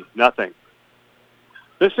UAB nothing.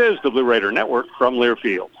 This is the Blue Raider Network from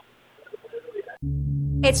Learfield.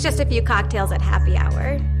 It's just a few cocktails at happy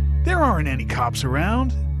hour. There aren't any cops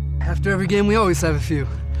around. After every game, we always have a few.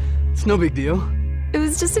 It's no big deal. It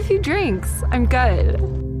was just a few drinks. I'm good.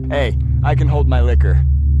 Hey, I can hold my liquor.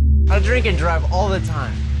 I drink and drive all the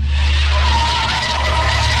time.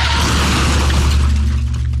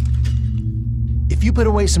 If you put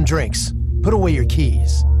away some drinks, put away your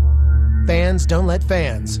keys. Fans don't let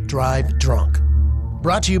fans drive drunk.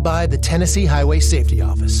 Brought to you by the Tennessee Highway Safety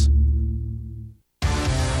Office.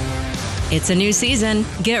 It's a new season.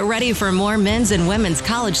 Get ready for more men's and women's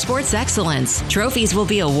college sports excellence. Trophies will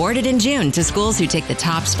be awarded in June to schools who take the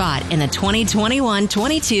top spot in the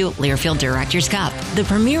 2021-22 Learfield Directors Cup. The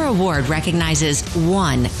premier award recognizes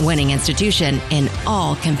one winning institution in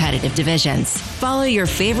all competitive divisions. Follow your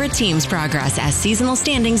favorite team's progress as seasonal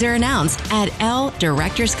standings are announced at L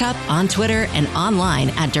Directors Cup on Twitter and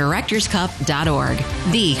online at directorscup.org.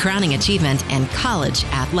 The crowning achievement in college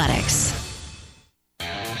athletics.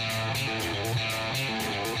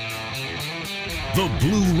 The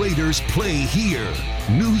Blue Raiders play here.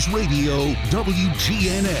 News Radio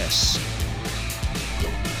WGNS.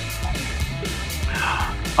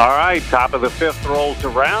 All right, top of the 5th rolls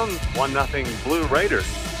around. 1-0 Blue Raiders.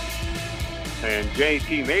 And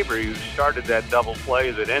J.T. Mabry, who started that double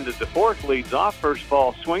play that ended the 4th, leads off. First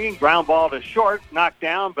ball swinging, ground ball to short, knocked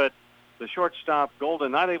down, but the shortstop,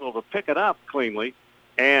 Golden, not able to pick it up cleanly,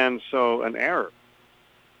 and so an error.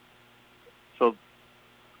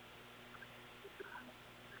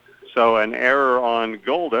 So an error on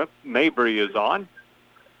Golda. Mabry is on.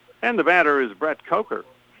 And the batter is Brett Coker.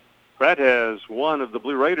 Brett has one of the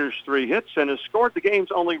Blue Raiders' 3 hits and has scored the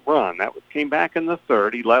game's only run. That came back in the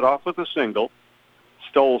 3rd. He led off with a single,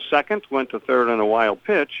 stole second, went to 3rd on a wild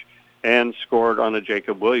pitch, and scored on a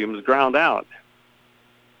Jacob Williams ground out.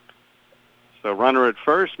 So runner at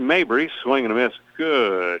first, Mabry, swing and a miss.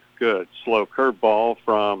 Good slow curveball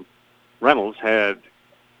from Reynolds. Had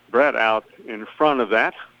Brett out in front of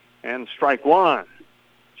that. And strike 1.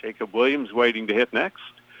 Jacob Williams waiting to hit next.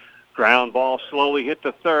 Ground ball slowly hit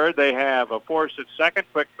to 3rd. They have a force at second.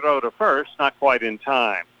 Quick throw to first. Not quite in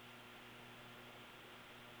time.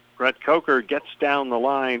 Brett Coker gets down the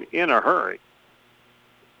line in a hurry.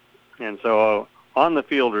 And so on the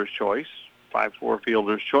fielder's choice, 5-4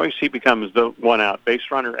 fielder's choice, he becomes the 1-out base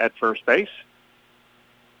runner at first base.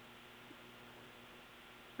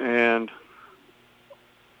 And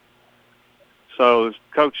so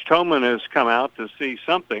Coach Toman has come out to see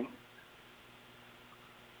something.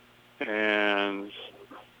 And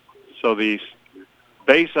so the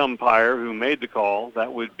base umpire who made the call,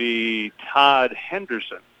 that would be Todd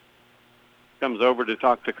Henderson, comes over to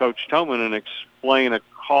talk to Coach Toman and explain a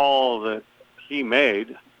call that he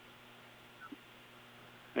made.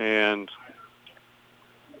 And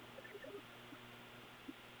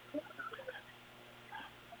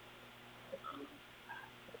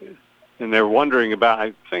they're wondering about,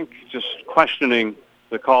 I think, just questioning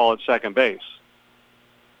the call at second base.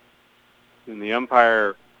 And the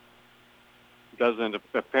umpire doesn't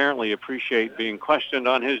apparently appreciate being questioned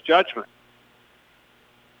on his judgment.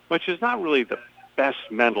 which is not really the best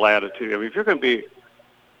mental attitude. I mean, if you're going to be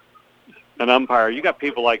an umpire, you got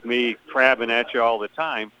people like me crabbing at you all the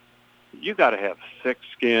time. You got to have thick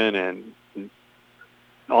skin and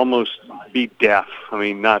almost be deaf. I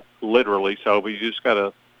mean, not literally so, but you just got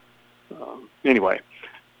to. Anyway,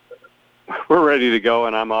 we're ready to go,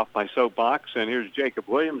 and I'm off my soapbox. And here's Jacob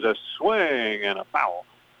Williams, a swing and a foul,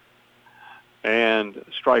 and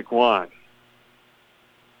strike one.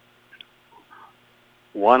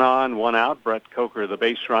 1 on, 1 out. Brett Coker, the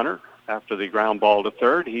base runner, after the ground ball to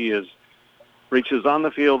third. He reaches on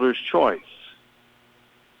the fielder's choice.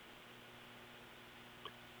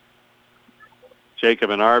 Jacob,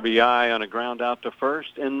 an RBI on a ground out to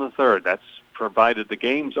first in the third. That's provided the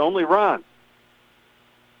game's only run.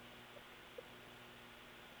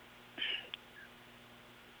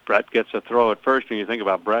 Brett gets a throw at first. When you think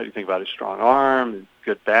about Brett, you think about his strong arm,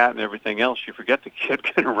 good bat, and everything else. You forget the kid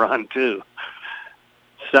can run, too.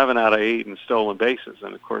 7 out of 8 in stolen bases.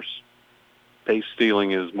 And, of course, base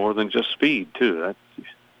stealing is more than just speed, too.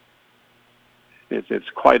 It's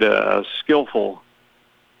quite a skillful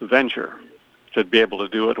venture to be able to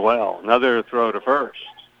do it well. Another throw to first.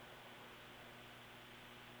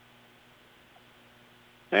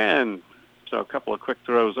 And so a couple of quick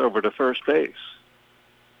throws over to first base.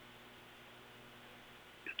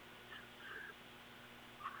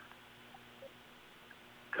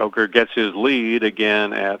 Coker gets his lead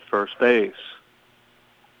again at first base.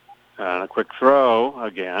 And a quick throw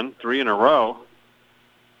again, 3 in a row.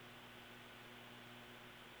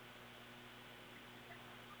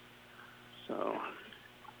 So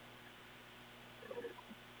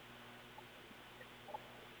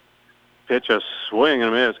pitch, a swing and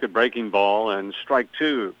a miss, good breaking ball, and strike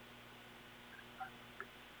 2.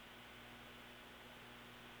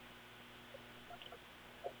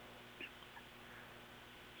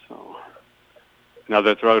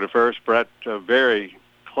 Another throw to first. Brett very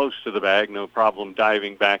close to the bag, no problem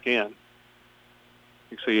diving back in.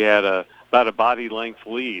 So he had about a body length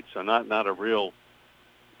lead, so not a real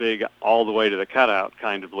big all the way to the cutout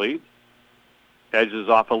kind of lead. Edges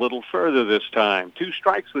off a little further this time. 2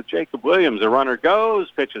 strikes with Jacob Williams. The runner goes,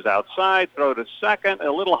 pitches outside, throw to second, a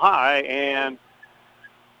little high, and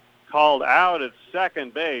called out at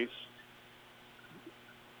second base.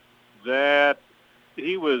 That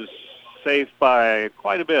he was safe by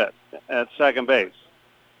quite a bit at second base.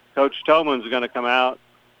 Coach Tolman's going to come out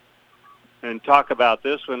and talk about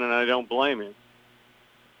this one, and I don't blame him.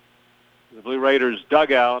 The Blue Raiders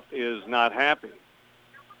dugout is not happy.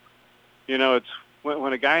 You know, it's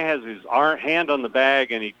when a guy has his hand on the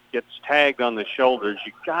bag and he gets tagged on the shoulders,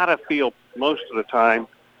 you got to feel most of the time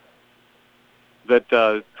that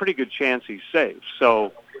pretty good chance he's safe.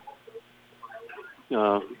 So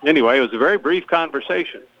anyway, it was a very brief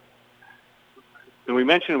conversation. And we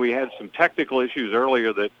mentioned we had some technical issues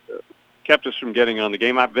earlier that kept us from getting on the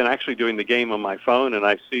game. I've been actually doing the game on my phone, and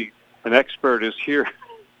I see an expert is here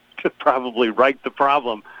to probably right the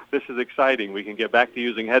problem. This is exciting. We can get back to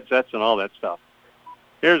using headsets and all that stuff.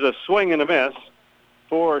 Here's a swing and a miss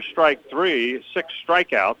for strike 3, 6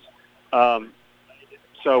 strikeouts.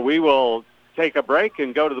 So we will take a break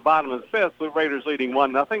and go to the bottom of the 5th. Blue Raiders leading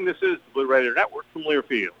 1-0. This is the Blue Raider Network from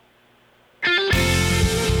Learfield.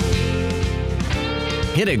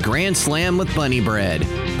 Hit a grand slam with Bunny Bread.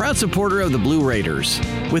 Proud supporter of the Blue Raiders.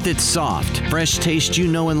 With its soft, fresh taste you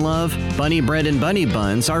know and love, Bunny Bread and Bunny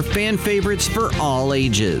Buns are fan favorites for all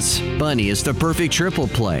ages. Bunny is the perfect triple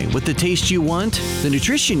play with the taste you want, the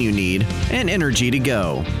nutrition you need, and energy to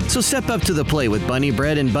go. So step up to the plate with Bunny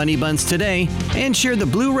Bread and Bunny Buns today and cheer the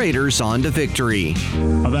Blue Raiders on to victory.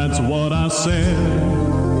 That's what I said.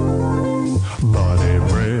 Bunny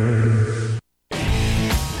Bread.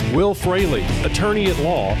 Will Fraley, attorney at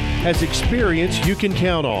law, has experience you can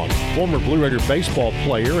count on. Former Blue Raider baseball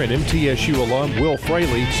player and MTSU alum Will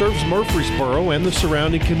Fraley serves Murfreesboro and the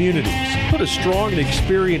surrounding communities. Put a strong and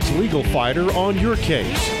experienced legal fighter on your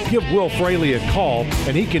case. Give Will Fraley a call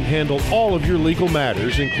and he can handle all of your legal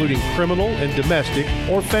matters, including criminal and domestic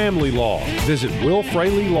or family law. Visit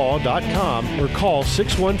willfraleylaw.com or call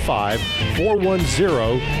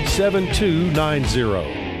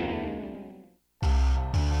 615-410-7290.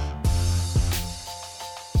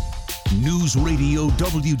 News Radio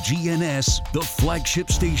WGNS, the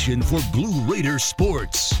flagship station for Blue Raider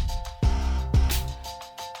sports.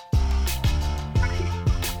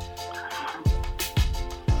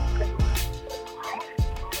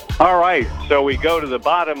 All right, so we go to the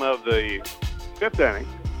bottom of the 5th inning,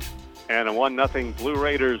 and a 1-0 Blue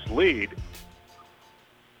Raiders lead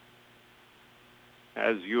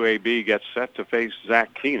as UAB gets set to face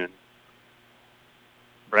Zach Keenan.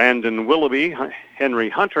 Brandon Willoughby, Henry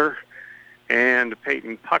Hunter, and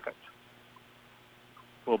Peyton Puckett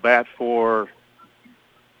will bat for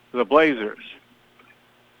the Blazers.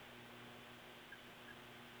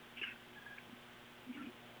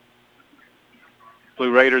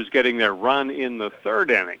 Blue Raiders getting their run in the third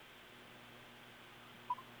inning.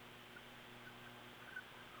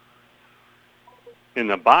 In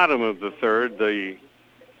the bottom of the third, the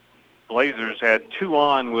Blazers had 2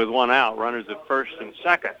 on with 1 out, runners at first and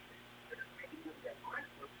second.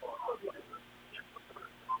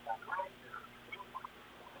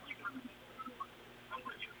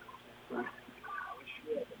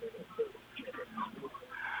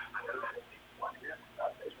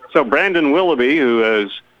 So Brandon Willoughby, who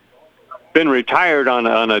has been retired on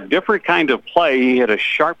a different kind of play, he had a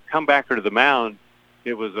sharp comebacker to the mound.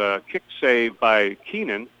 It was a kick save by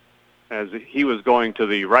Keenan as he was going to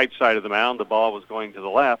the right side of the mound. The ball was going to the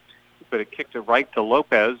left, but it kicked it right to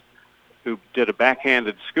Lopez, who did a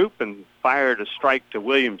backhanded scoop and fired a strike to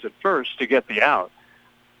Williams at first to get the out.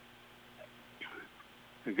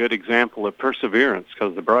 A good example of perseverance,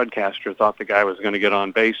 because the broadcaster thought the guy was going to get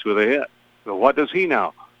on base with a hit. But what does he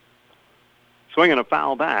know? Swinging a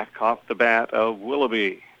foul back off the bat of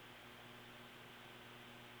Willoughby.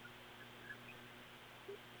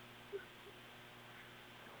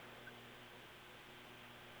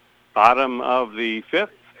 Bottom of the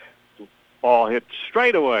fifth. Ball hit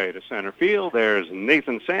straight away to center field. There's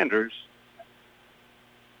Nathan Sanders.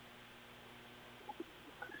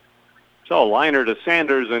 So a liner to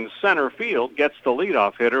Sanders in center field gets the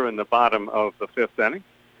leadoff hitter in the bottom of the fifth inning.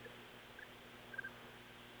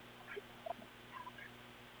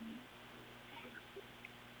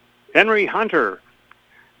 Henry Hunter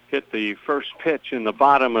hit the first pitch in the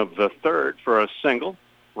bottom of the third for a single,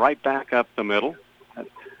 right back up the middle.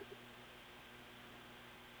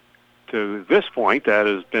 To this point, that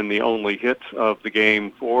has been the only hit of the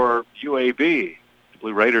game for UAB. The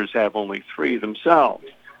Blue Raiders have only 3 themselves.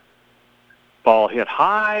 Ball hit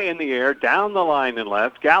high in the air, down the line and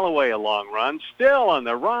left. Galloway a long run, still on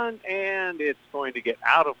the run, and it's going to get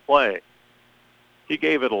out of play. He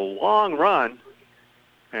gave it a long run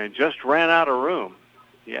and just ran out of room.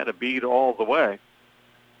 He had a beat all the way.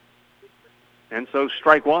 And so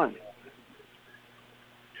strike one.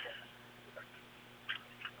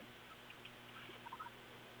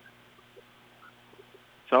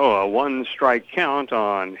 So a 1-strike count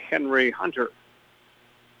on Henry Hunter.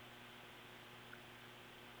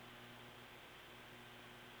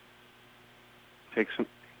 Takes some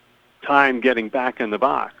time getting back in the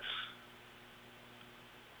box.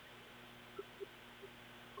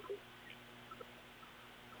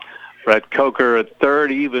 Brett Coker at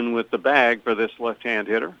third, even with the bag for this left-hand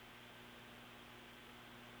hitter.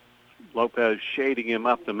 Lopez shading him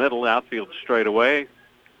up the middle, outfield straight away.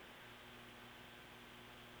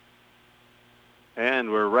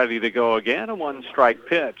 And we're ready to go again, a 1-strike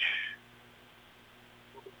pitch.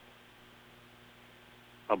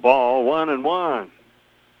 A ball, 1-1.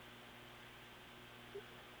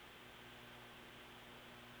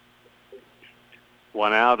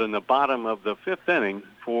 One out in the bottom of the fifth inning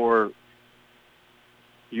for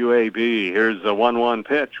UAB. Here's a 1-1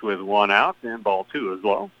 pitch with 1 out, and ball 2 is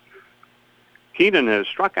low. Keenan has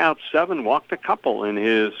struck out 7, walked a couple in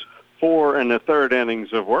his 4 1/3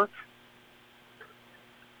 innings of work.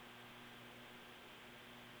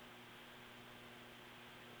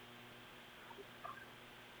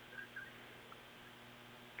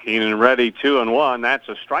 Keenan ready, 2-1. That's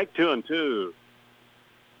a strike, 2-2.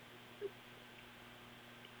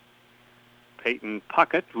 Peyton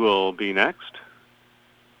Puckett will be next.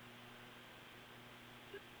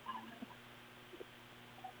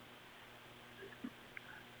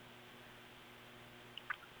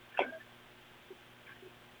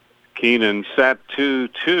 Keenan set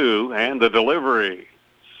 2-2, and the delivery.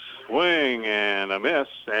 Swing and a miss,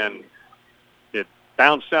 and it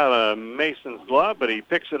bounced out of Mason's glove, but he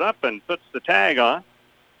picks it up and puts the tag on.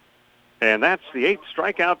 And that's the 8th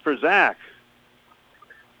strikeout for Zach.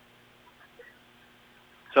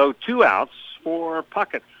 So 2 outs for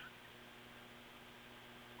Puckett.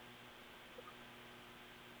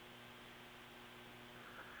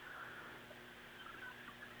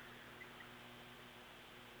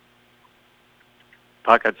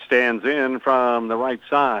 Puckett stands in from the right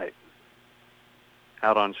side.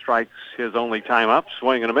 Out on strikes, his only time up.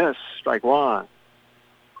 Swing and a miss. Strike 1.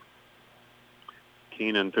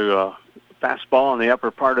 Keenan threw a fastball in the upper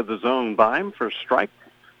part of the zone by him for strike.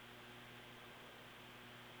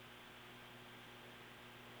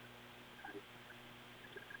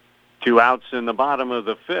 Two outs in the bottom of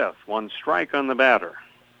the fifth. 1 strike on the batter.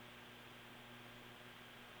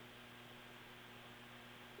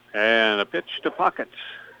 And a pitch to Puckett.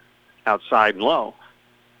 Outside and low.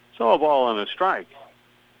 So a ball and a strike.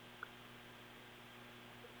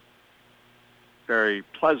 Very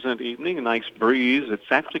pleasant evening, a nice breeze.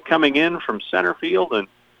 It's actually coming in from center field and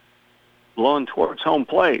blowing towards home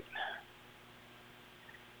plate.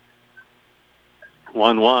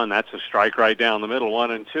 1-1, that's a strike right down the middle,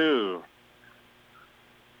 1-2.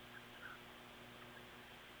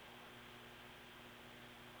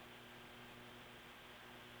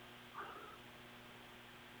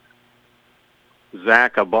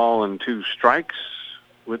 Zach, a ball and 2 strikes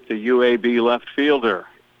with the UAB left fielder.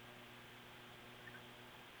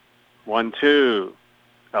 1-2,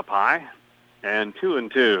 up high, and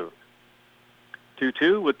 2-2.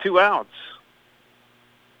 2-2 with 2 outs.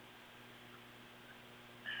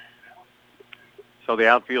 So the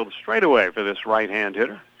outfield straightaway for this right-hand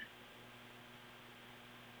hitter.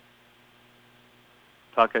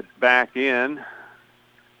 Puckett back in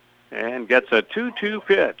and gets a 2-2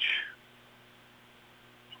 pitch.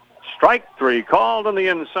 Strike 3 called on the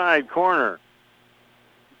inside corner.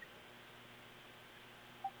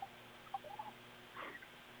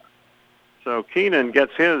 So Keenan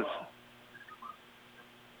gets his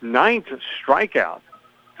 9th strikeout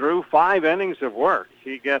through 5 innings of work.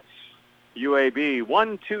 He gets UAB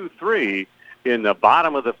 1-2-3 in the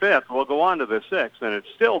bottom of the 5th. We'll go on to the 6th, and it's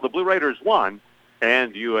still the Blue Raiders 1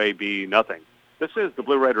 and UAB nothing. This is the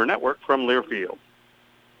Blue Raider Network from Learfield.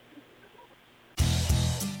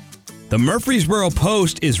 The Murfreesboro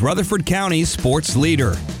Post is Rutherford County's sports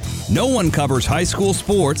leader. No one covers high school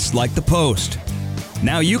sports like the Post.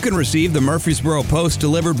 Now you can receive the Murfreesboro Post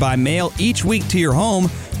delivered by mail each week to your home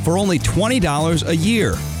for only $20 a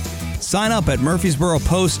year. Sign up at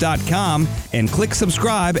murfreesboropost.com and click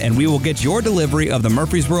subscribe, and we will get your delivery of the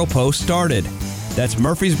Murfreesboro Post started. That's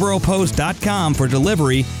murfreesboropost.com for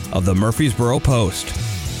delivery of the Murfreesboro Post.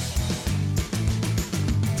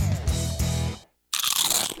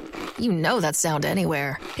 You know that sound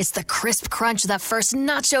anywhere. It's the crisp crunch of that first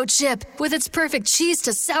nacho chip. With its perfect cheese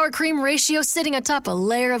to sour cream ratio sitting atop a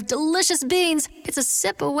layer of delicious beans, it's a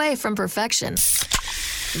sip away from perfection.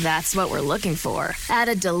 That's what we're looking for. Add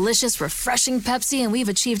a delicious, refreshing Pepsi and we've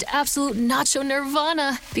achieved absolute nacho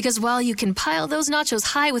nirvana. Because while you can pile those nachos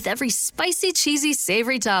high with every spicy, cheesy,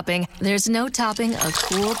 savory topping, there's no topping a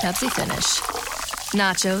cool Pepsi finish.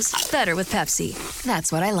 Nachos, better with Pepsi.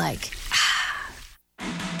 That's what I like.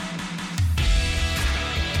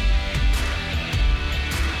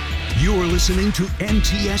 You're listening to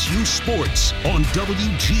MTSU Sports on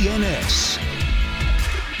WGNS.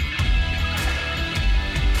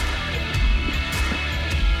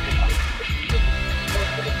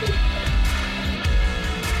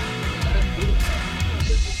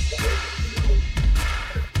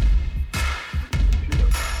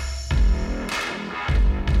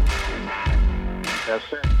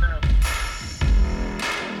 That's it.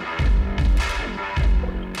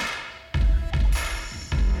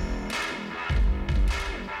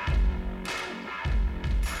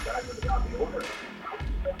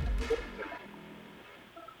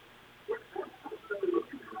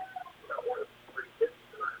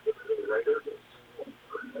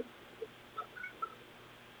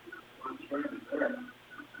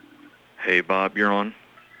 Hey, Bob, you're on.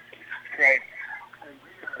 Great. We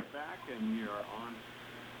are back and you're on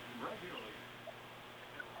regularly.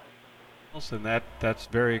 And that's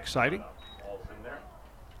very exciting.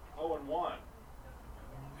 0-1.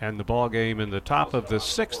 And the ball game in the top of the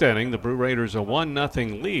 6th inning, the Blue Raiders a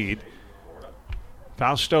 1-0 lead.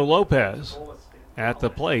 Fausto Lopez at the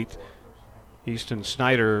plate. Easton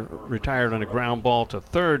Snyder retired on a ground ball to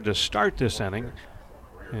third to start this inning.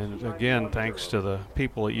 And again, thanks to the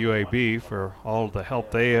people at UAB for all the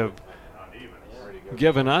help they have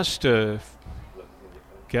given us to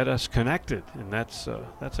get us connected, and that's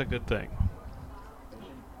a good thing.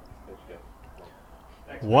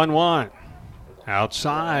 1-1.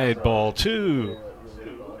 Outside, ball 2.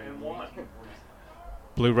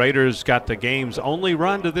 Blue Raiders got the game's only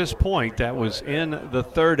run to this point. That was in the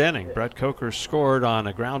 3rd inning. Brett Coker scored on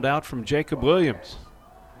a ground out from Jacob Williams.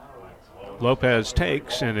 Lopez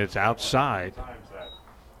takes, and it's outside.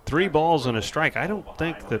 3 balls and a strike. I don't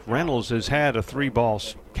think that Reynolds has had a 3-ball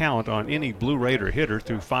count on any Blue Raider hitter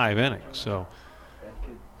through 5 innings. So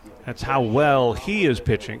that's how well he is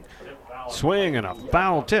pitching. Swing and a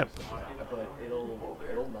foul tip.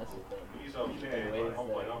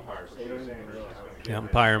 The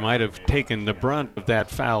umpire might have taken the brunt of that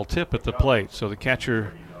foul tip at the plate. So the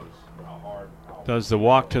catcher does the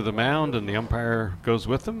walk to the mound, and the umpire goes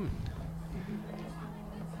with him.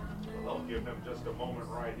 Give him just a moment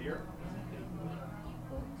right here.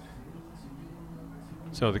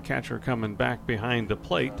 So the catcher coming back behind the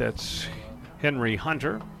plate, that's Henry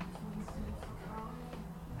Hunter.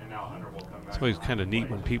 It's always kind of neat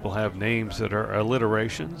when people have names that are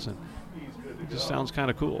alliterations, and it just sounds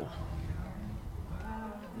kind of cool.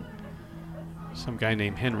 Some guy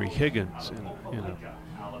named Henry Higgins in a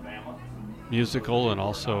musical and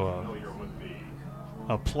also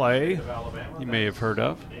a play you may have heard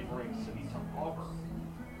of.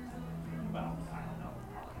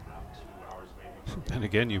 And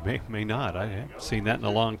again, you may not. I haven't seen that in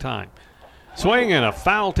a long time. Swing and a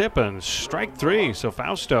foul tip and strike 3. So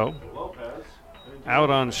Fausto out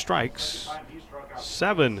on strikes.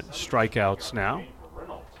 7 strikeouts now.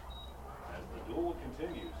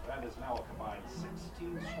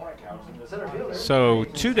 So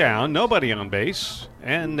 2 down, nobody on base,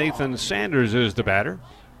 and Nathan Sanders is the batter.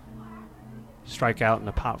 Strikeout and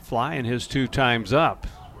a pop fly, and his 2 times up.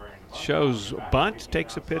 Shows bunt,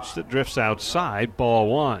 takes a pitch that drifts outside, ball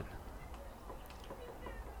 1.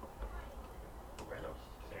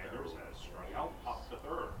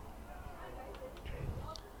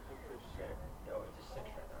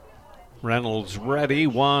 Reynolds ready,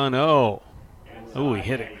 1-0. Oh, he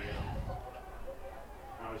hit it.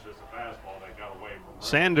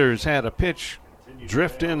 Sanders had a pitch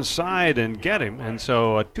drift inside and get him, and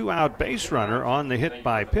so a 2-out base runner on the hit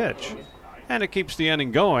by pitch. And it keeps the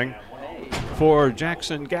inning going for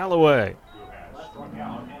Jackson Galloway.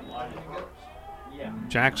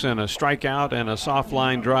 Jackson a strikeout and a soft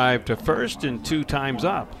line drive to first and 2 times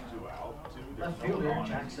up. Left fielder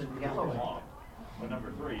Jackson Galloway.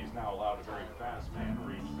 Number 3 is now allowed a very fast man to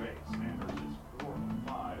reach base. Sanders is 4 of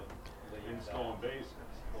 5 in stolen bases.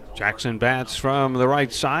 Jackson bats from the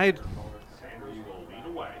right side.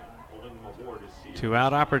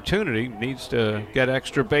 2-out opportunity. Needs to get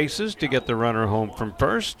extra bases to get the runner home from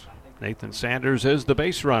first. Nathan Sanders is the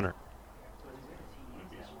base runner.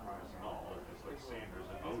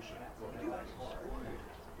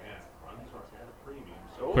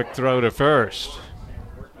 Quick throw to first.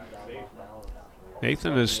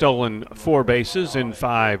 Nathan has stolen 4 bases in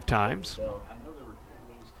 5 times.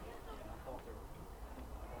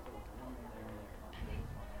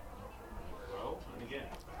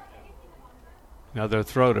 Another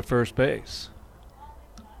throw to first base.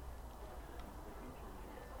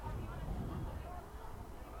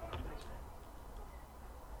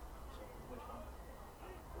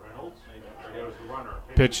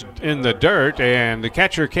 Pitch in the dirt, and the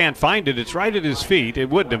catcher can't find it. It's right at his feet. It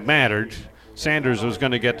wouldn't have mattered. Sanders was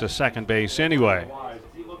going to get to second base anyway.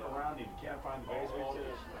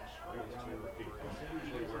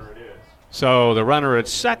 So the runner at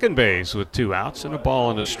second base with 2 outs and a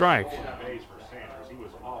ball and a strike.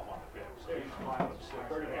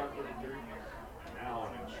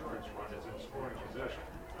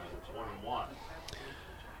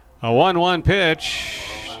 A 1-1 pitch.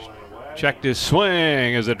 Checked his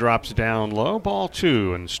swing as it drops down low. Ball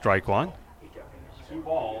 2 and strike 1. 2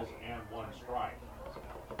 balls and 1 strike.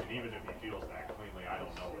 And even if he feels that cleanly, I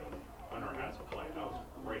don't know if Hunter has a play. That was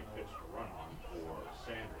a great pitch to run on for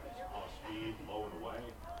Sanders. Off speed, low and away.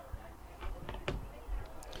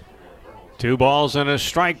 2 balls and a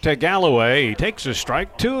strike to Galloway. He takes a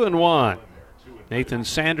strike, 2-1. Nathan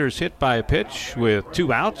Sanders hit by a pitch with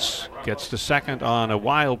 2 outs. Gets to second on a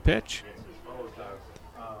wild pitch.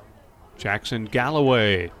 Jackson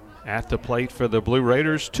Galloway at the plate for the Blue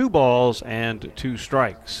Raiders. 2 balls and 2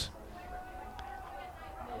 strikes.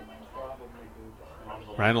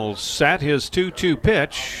 Reynolds set his 2-2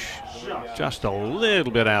 pitch. Just a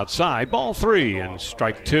little bit outside. Ball 3 and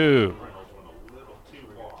strike 2.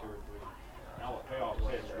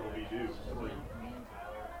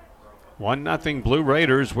 One nothing Blue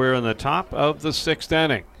Raiders. We're in the top of the 6th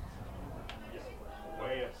inning.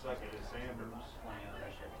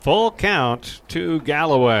 Full count to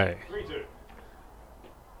Galloway.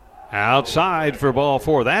 Outside for ball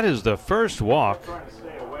 4. That is the first walk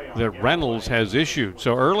that Reynolds has issued.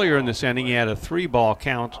 So earlier in this inning, he had a 3-ball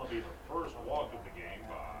count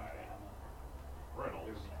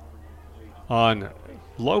on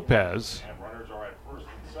Lopez.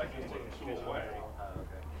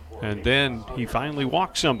 And then he finally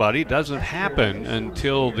walked somebody. Doesn't happen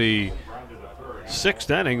until the 6th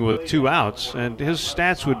inning with 2 outs, and his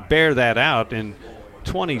stats would bear that out. In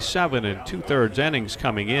 27 2/3 innings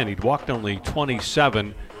coming in, he'd walked only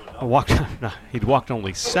 27. He'd walked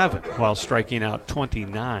only 7 while striking out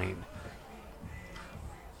 29.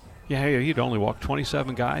 Yeah, he'd only walked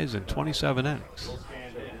 27 guys in 27 innings.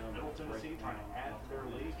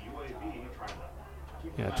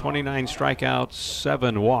 Yeah, 29 strikeouts,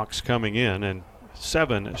 7 walks coming in, and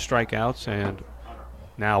 7 strikeouts and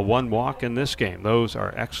Now 1 walk in this game. Those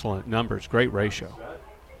are excellent numbers. Great ratio.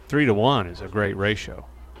 3-1 is a great ratio.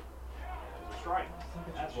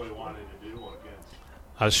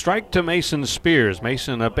 A strike to Mason Spears.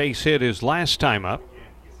 Mason a base hit his last time up.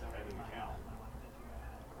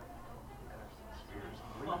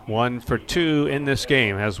 1 for 2 in this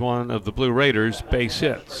game. Has one of the Blue Raiders base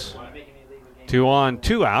hits. 2 on,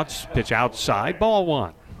 2 outs. Pitch outside. Ball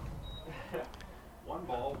 1. 1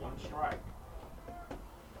 ball, 1 strike.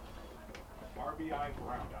 RBI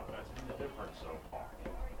ground out. That's been the difference so far.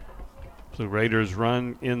 Blue Raiders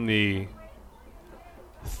run in the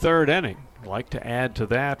 3rd inning. Like to add to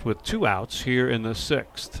that with 2 outs here in the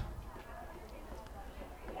 6th.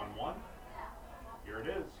 1-1. Here it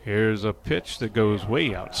is. Here's a pitch that goes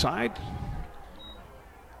way outside.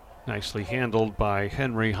 Nicely handled by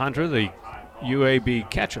Henry Hunter, the UAB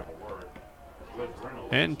catcher.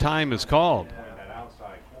 And time is called. That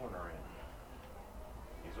outside corner.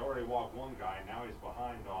 He's already walked 1 guy. Now he's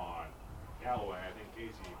behind on Galloway. I think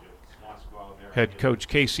Casey just wants to go out there. Head coach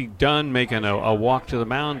Casey Dunn making a walk to the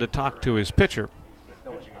mound to talk to his pitcher.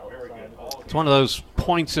 It's one of those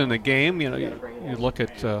points in the game. You look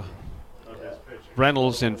at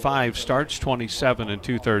Reynolds in 5 starts, 27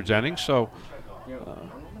 2/3 innings. So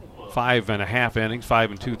 5.5 innings,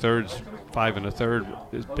 5 2/3, 5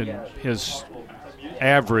 1/3 has been his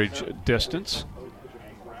average distance.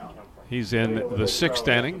 He's in the 6th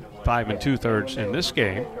inning, 5 2/3 in this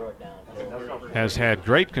game. Has had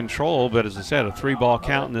great control, but as I said, a 3-ball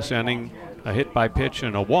count in this inning, a hit by pitch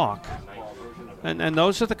and a walk. And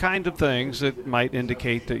those are the kind of things that might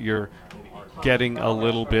indicate that you're getting a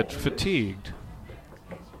little bit fatigued.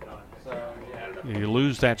 You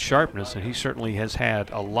lose that sharpness, and he certainly has had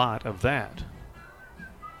a lot of that.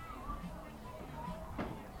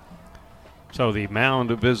 So the mound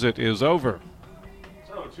visit is over.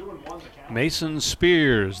 Mason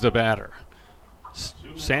Spears, the batter.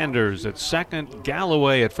 Sanders at second,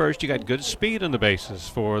 Galloway at first. You got good speed on the bases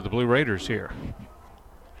for the Blue Raiders here.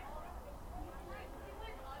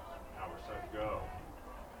 Now we're set to go.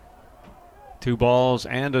 2 balls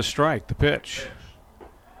and a strike. The pitch.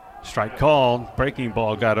 Strike called. Breaking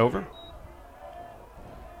ball got over.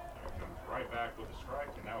 Right back with a strike,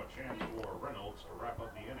 and now a chance for Reynolds to wrap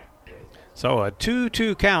up the inning. So a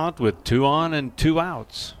 2-2 count with 2 on and 2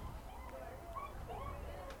 outs.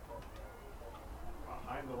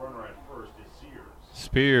 Behind the runner at first is Sears.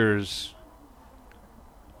 Spears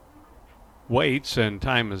waits, and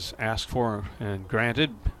time is asked for and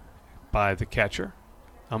granted by the catcher.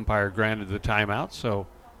 Umpire granted the timeout, so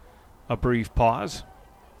a brief pause.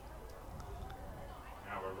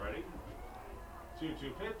 Now we're ready.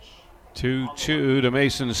 2-2 pitch. 2-2 to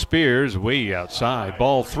Mason Spears, way outside.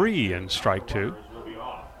 Ball 3 and strike 2.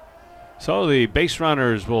 So the base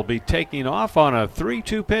runners will be taking off on a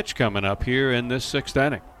 3-2 pitch coming up here in this 6th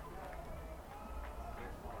inning.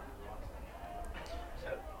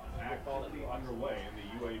 Actively underway in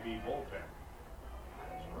the UAB bullpen.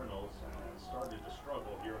 Reynolds has started to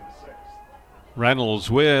struggle here in the 6th.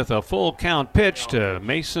 Reynolds with a full count pitch to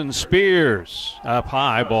Mason Spears. Up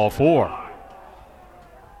high, ball 4.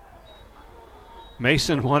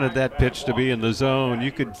 Mason wanted that pitch to be in the zone.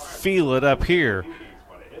 You could feel it up here.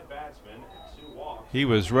 He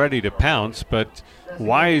was ready to pounce, but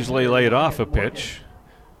wisely laid off a pitch.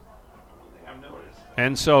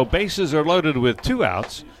 And so bases are loaded with 2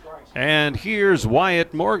 outs. And here's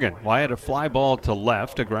Wyatt Morgan. Wyatt, a fly ball to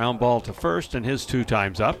left, a ground ball to first, and his 2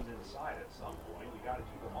 times up.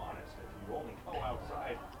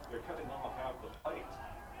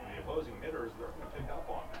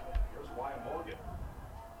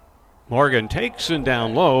 Morgan takes and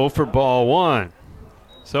down low for ball 1.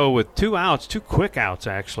 So with 2 outs, 2 quick outs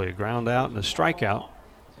actually, a ground out and a strikeout.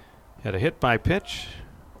 Had a hit by pitch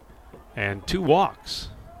and 2 walks.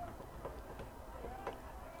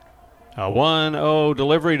 A 1-0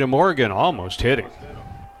 delivery to Morgan, almost hit him.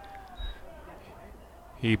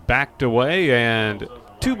 He backed away and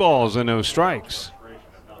 2 balls and no strikes.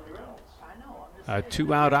 A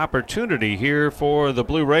 2-out opportunity here for the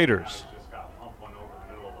Blue Raiders.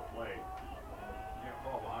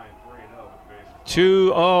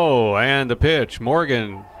 2-0 and the pitch.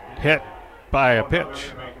 Morgan hit by a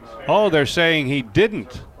pitch. Oh, they're saying he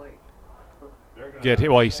didn't get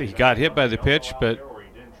hit. Well, he got hit by the pitch, but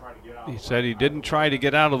he said he didn't try to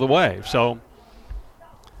get out of the way. So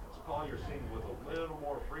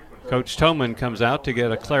Coach Toman comes out to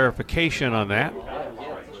get a clarification on that.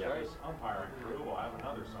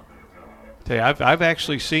 I've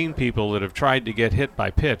actually seen people that have tried to get hit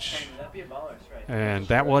by pitch, and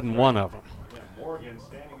that wasn't one of them.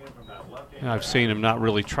 I've seen him not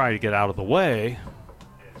really try to get out of the way.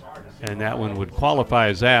 and that one would qualify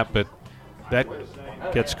as that, but that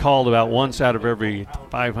gets called about once out of every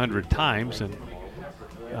 500 times, and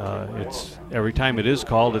it's every time it is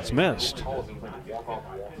called, it's missed.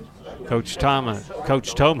 Coach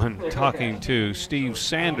Toman talking to Steve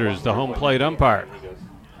Sanders, the home plate umpire.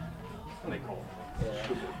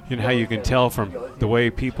 You know how you can tell from the way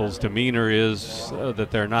people's demeanor is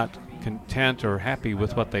that they're not content or happy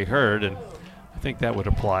with what they heard, and I think that would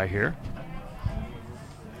apply here.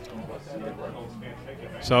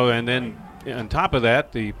 So, and then on top of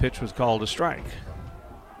that, the pitch was called a strike.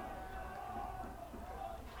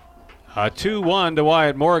 2-1 to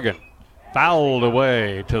Wyatt Morgan. Fouled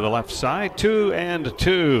away to the left side,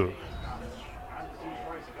 2-2.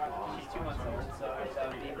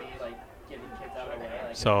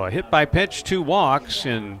 So a hit by pitch, 2 walks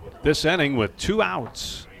in this inning with 2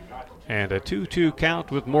 outs. And a 2-2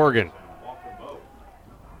 count with Morgan.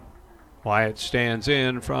 Wyatt stands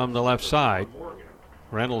in from the left side.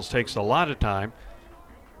 Reynolds takes a lot of time,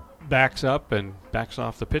 backs up and backs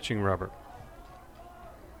off the pitching rubber.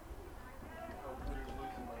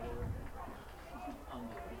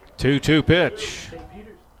 Two-two pitch.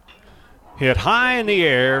 Hit high in the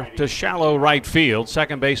air to shallow right field.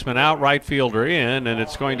 Second baseman out, right fielder in, and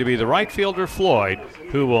it's going to be the right fielder, Floyd,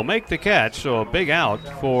 who will make the catch. So a big out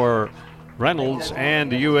for Reynolds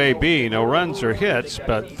and the UAB. No runs or hits,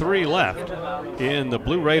 but 3 left in the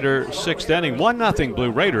Blue Raider 6th inning. 1-0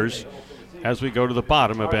 Blue Raiders as we go to the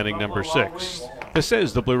bottom of inning number 6. This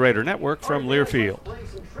is the Blue Raider Network from Learfield.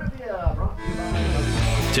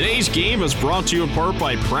 Today's game is brought to you in part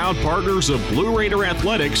by proud partners of Blue Raider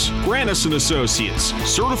Athletics, Granis & Associates,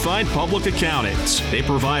 certified public accountants. They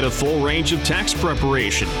provide a full range of tax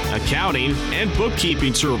preparation, accounting, and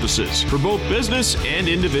bookkeeping services for both business and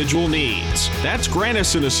individual needs. That's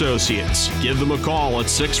Granis & Associates. Give them a call at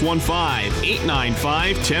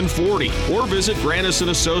 615-895-1040 or visit Granis &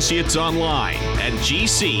 Associates online at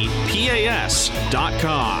gcpas.com.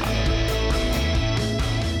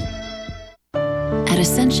 At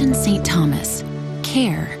Ascension St. Thomas,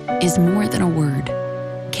 care is more than a word.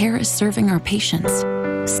 Care is serving our patients,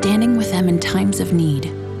 standing with them in times of need,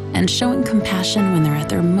 and showing compassion when they're at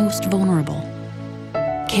their most vulnerable.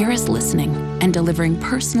 Care is listening and delivering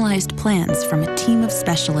personalized plans from a team of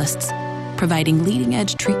specialists, providing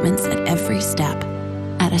leading-edge treatments at every step.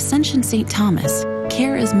 At Ascension St. Thomas,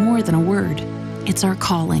 care is more than a word. It's our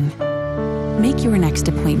calling. Make your next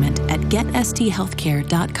appointment at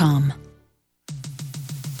getsthealthcare.com.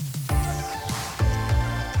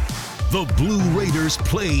 The Blue Raiders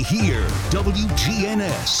play here.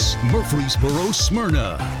 WGNS, Murfreesboro,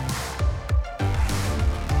 Smyrna.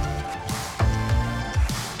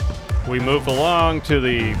 We move along to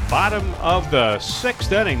the bottom of the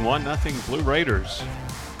 6th inning. 1-0 Blue Raiders.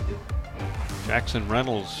 Jackson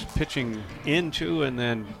Reynolds pitching into and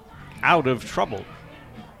then out of trouble.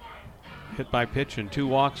 Hit by pitch and 2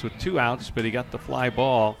 walks with 2 outs, but he got the fly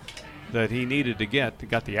ball that he needed to get,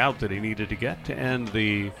 got the out that he needed to get to end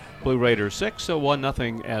the Blue Raiders 6. So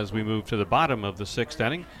 1-0 as we move to the bottom of the 6th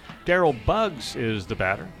inning. Darrell Buggs is the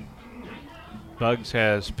batter. Buggs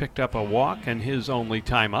has picked up a walk and his only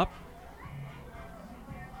time up.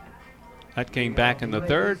 That came back in the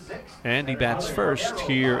 3rd, and he bats first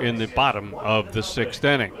here in the bottom of the 6th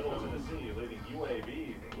inning.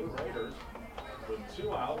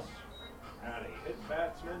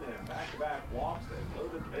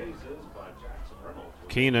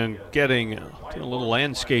 Keenan getting a little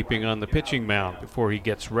landscaping on the pitching mound before he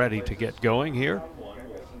gets ready to get going here.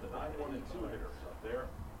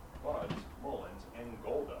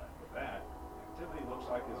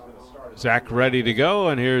 Zach ready to go,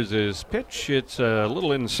 and here's his pitch. It's a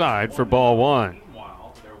little inside for ball 1.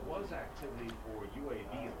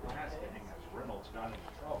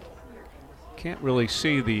 Can't really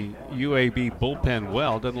see the UAB bullpen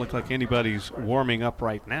well. Doesn't look like anybody's warming up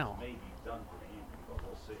right now.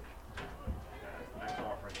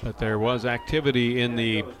 But there was activity in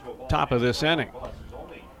the top of this inning.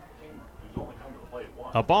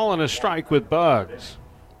 A ball and a strike with Buggs.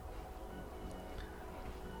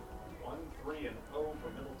 1-3-0 for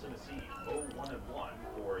Middle Tennessee. 0-1-1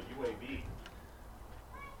 for UAB.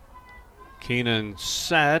 Keenan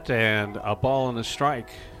set and a ball and a strike.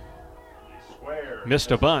 Missed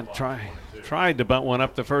a bunt. Tried to bunt one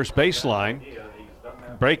up the first baseline.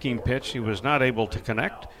 Breaking pitch. He was not able to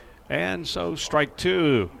connect. And so strike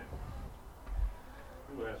 2.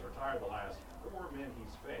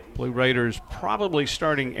 Blue Raiders probably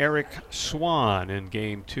starting Eric Swan in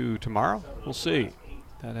game 2 tomorrow. We'll see.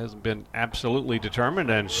 That hasn't been absolutely determined.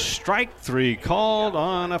 And strike 3 called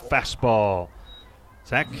on a fastball.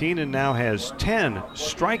 Zach Keenan now has 10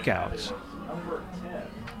 strikeouts.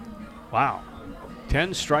 Wow.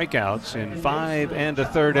 10 strikeouts in 5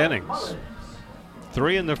 1/3 innings.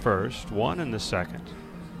 3 in the first, 1 in the second,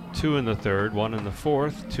 2 in the third, 1 in the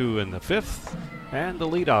fourth, 2 in the fifth, and the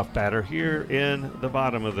leadoff batter here in the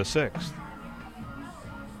bottom of the sixth.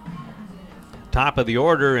 Top of the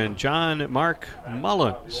order in John Mark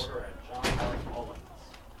Mullins.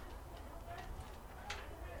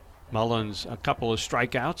 Mullins, a couple of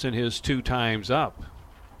strikeouts in his 2 times up.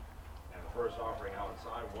 And the first offering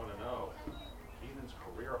outside, 1-0. Keenan's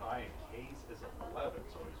career high in Ks is 11,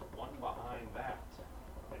 so he's 1 behind that.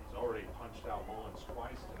 And he's already punched out Mullins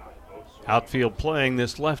twice tonight. Outfield playing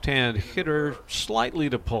this left-hand hitter slightly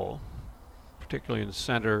to pull, particularly in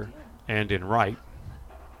center and in right.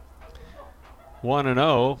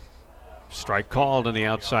 1-0. Strike called in the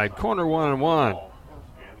outside corner, 1-1.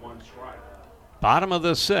 Bottom of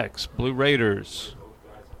the sixth, Blue Raiders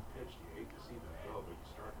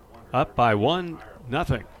up by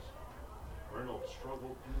 1-0.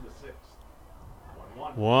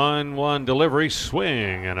 1-1 delivery,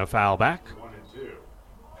 swing, and a foul back.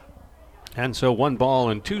 And so 1 ball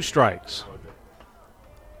and 2 strikes.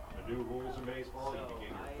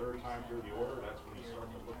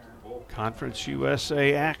 Conference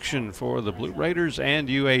USA action for the Blue Raiders and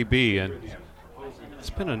UAB. And it's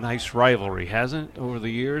been a nice rivalry, hasn't it, over the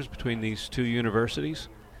years between these two universities?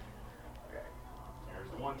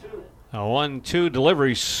 A 1-2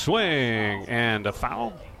 delivery, swing, and a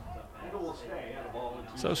foul.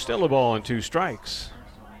 So still a ball and 2 strikes.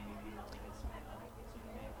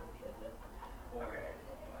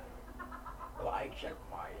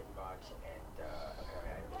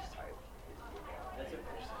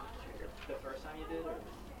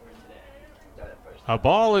 A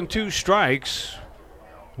ball and 2 strikes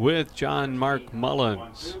with John Mark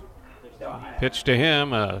Mullins. Pitch to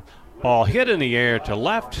him, a ball hit in the air to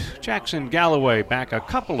left. Jackson Galloway back a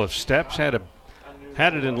couple of steps, had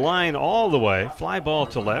it in line all the way. Fly ball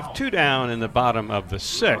to left, 2 down in the bottom of the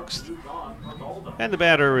 6th. And the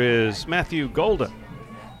batter is Matthew Golda.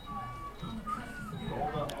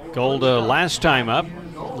 Golda last time up,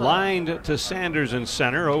 lined to Sanders in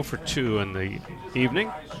center, 0 for 2 in the evening.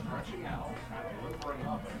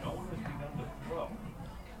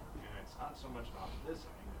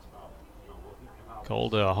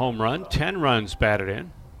 Golda a home run, 10 runs batted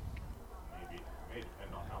in.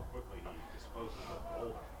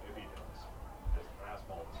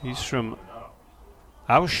 He's from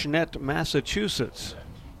Auschnet, Massachusetts,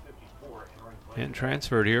 and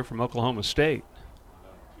transferred here from Oklahoma State.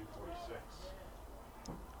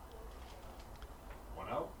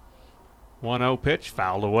 1-0 pitch,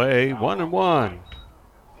 fouled away, 1-1.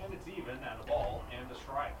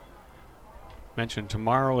 Mentioned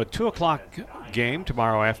tomorrow, a 2 o'clock game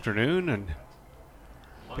tomorrow afternoon, and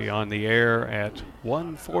be on the air at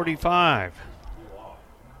 1:45.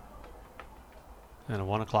 And a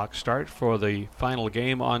 1 o'clock start for the final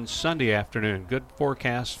game on Sunday afternoon. Good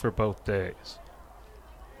forecast for both days.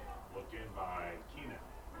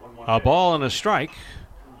 A ball and a strike.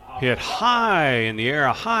 Hit high in the air,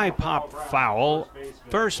 a high pop foul.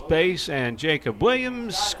 First base and Jacob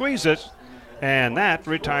Williams squeeze it, and that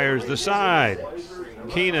retires the side.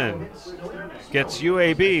 Keenan gets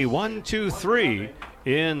UAB 1-2-3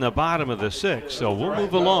 in the bottom of the 6th. So we'll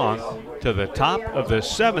move along to the top of the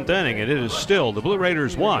 7th inning, and it is still the Blue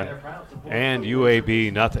Raiders 1 and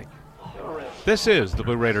UAB nothing. This is the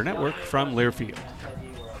Blue Raider Network from Learfield.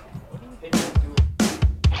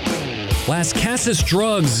 Las Casas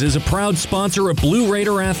Drugs is a proud sponsor of Blue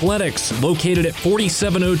Raider Athletics, located at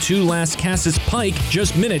 4702 Las Casas Pike,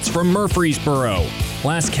 just minutes from Murfreesboro.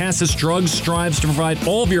 Las Casas Drugs strives to provide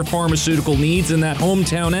all of your pharmaceutical needs in that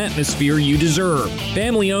hometown atmosphere you deserve.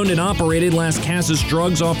 Family-owned and operated, Las Casas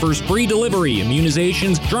Drugs offers free delivery,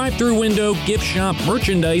 immunizations, drive-through window, gift shop,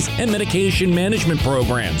 merchandise, and medication management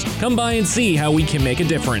programs. Come by and see how we can make a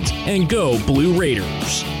difference. And go Blue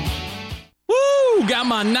Raiders! Got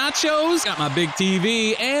my nachos, got my big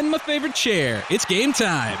TV, and my favorite chair. It's game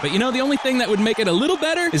time. But you know, the only thing that would make it a little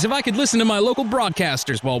better is if I could listen to my local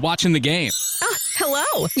broadcasters while watching the game.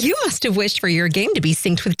 Hello. You must have wished for your game to be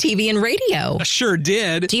synced with TV and radio. I sure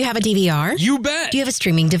did. Do you have a DVR? You bet. Do you have a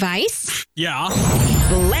streaming device? Yeah.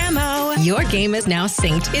 Blammo! Your game is now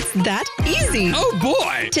synced. It's that easy. Oh,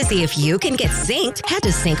 boy. To see if you can get synced, head to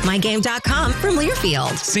syncmygame.com from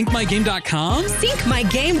Learfield. Syncmygame.com?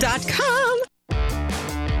 Syncmygame.com.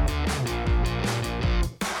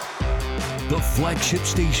 The flagship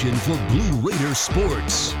station for Blue Raider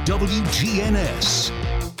sports, WGNS.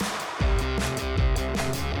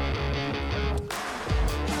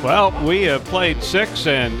 Well, we have played 6,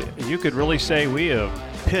 and you could really say we have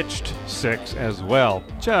pitched 6 as well.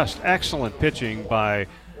 Just excellent pitching by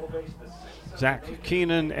Zach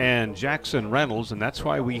Keenan and Jackson Reynolds, and that's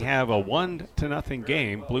why we have a 1-0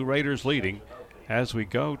 game. Blue Raiders leading as we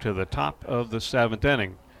go to the top of the 7th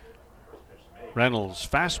inning. Reynolds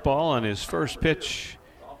fastball on his first pitch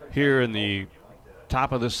here in the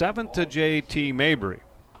top of the 7th to J.T. Mabry.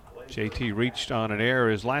 J.T. reached on an error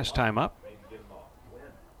his last time up.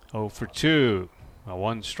 0 for 2. A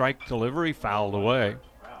 1-strike delivery fouled away.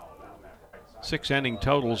 6 inning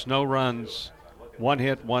totals, no runs, 1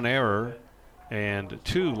 hit, 1 error, and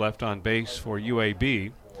 2 left on base for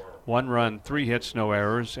UAB. 1 run, 3 hits, no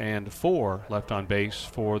errors, and 4 left on base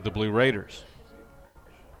for the Blue Raiders.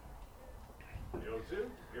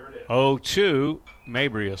 0-2,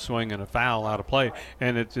 Mabry, a swing and a foul out of play.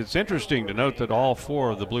 And it's interesting to note that all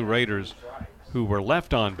 4 of the Blue Raiders who were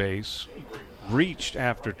left on base reached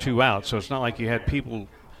after 2 outs. So it's not like you had people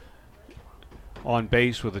on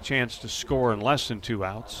base with a chance to score in less than 2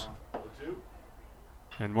 outs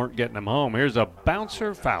and weren't getting them home. Here's a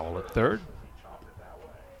bouncer, foul at third.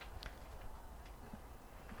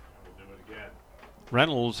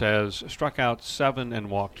 Reynolds has struck out 7 and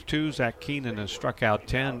walked 2. Zach Keenan has struck out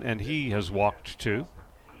 10 and he has walked 2.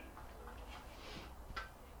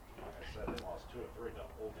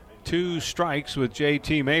 2 strikes with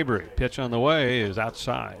J.T. Mabry. Pitch on the way is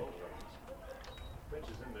outside.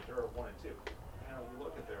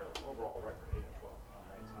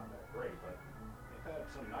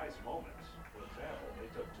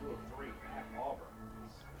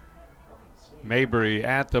 Mabry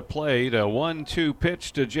at the plate, a 1-2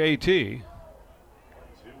 pitch to J.T.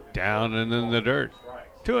 Down and in the dirt.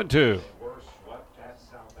 2-2.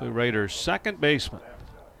 Blue Raiders' second baseman.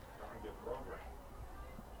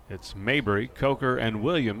 It's Mabry, Coker, and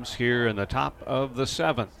Williams here in the top of the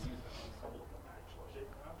 7th.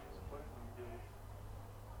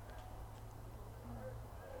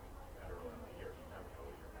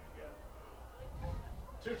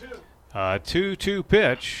 A 2-2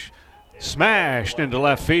 pitch. Smashed into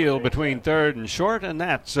left field between third and short, and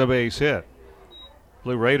that's a base hit.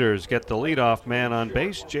 Blue Raiders get the leadoff man on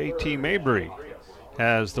base. J.T. Mabry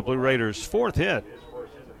has the Blue Raiders' 4th hit.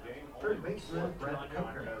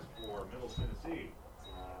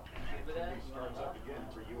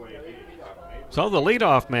 So the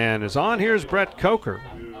leadoff man is on. Here's Brett Coker.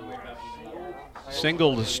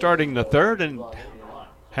 Singled starting the 3rd and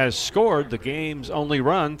has scored the game's only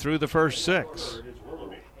run through the first 6.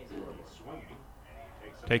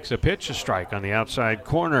 Takes a pitch, a strike on the outside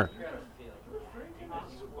corner.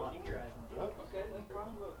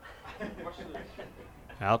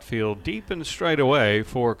 Outfield deep and straight away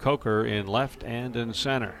for Coker in left and in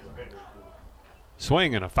center.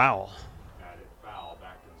 Swing and a foul.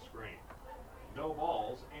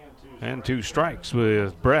 And 2 strikes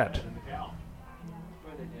with Brett.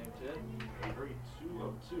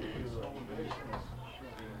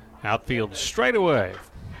 Outfield straight away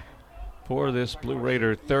for this Blue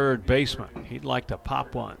Raider 3rd baseman. He'd like to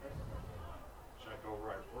pop one.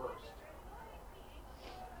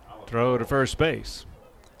 Throw to first base.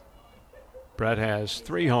 Brett has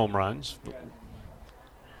 3 home runs.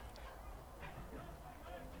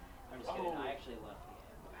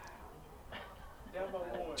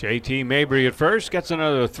 J.T. Mabry at first, gets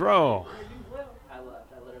another throw.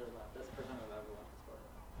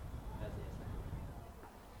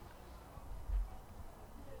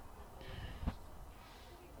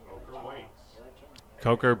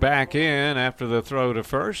 Coker back in after the throw to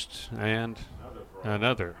first, and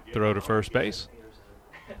another throw to first base.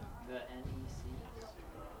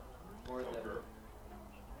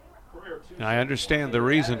 I understand the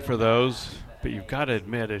reason for those, but you've got to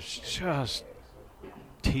admit it's just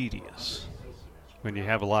tedious when you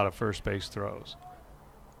have a lot of first base throws.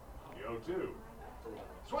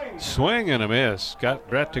 Swing and a miss. Got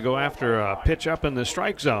Brett to go after a pitch up in the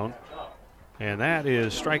strike zone. And that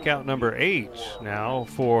is strikeout number 8 now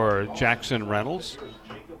for Jackson Reynolds.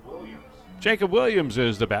 Jacob Williams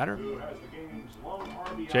is the batter.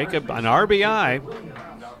 Jacob, an RBI,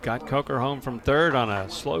 got Coker home from third on a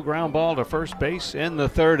slow ground ball to first base in the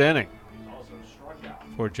 3rd inning.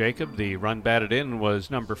 For Jacob, the run batted in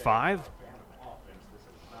was number 5.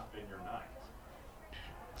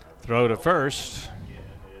 Throw to first,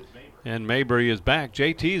 and Mabry is back.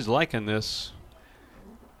 JT's liking this.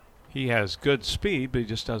 He has good speed, but he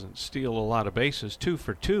just doesn't steal a lot of bases. 2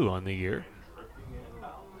 for 2 on the year.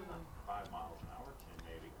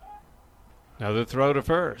 Another throw to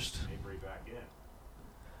first.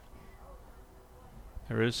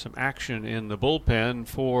 There is some action in the bullpen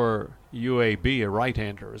for UAB, a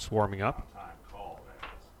right-hander, is warming up.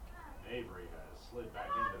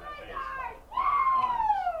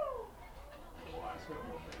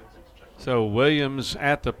 So Williams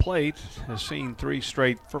at the plate has seen 3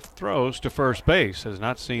 straight throws to first base, has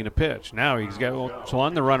not seen a pitch. Now he's got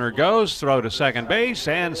one, the runner goes, throw to second base,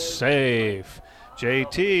 and safe.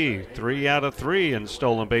 JT, 3 out of 3 in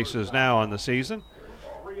stolen bases now on the season.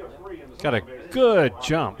 Got a good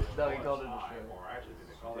jump.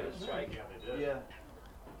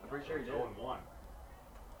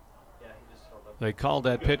 They called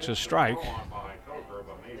that pitch a strike.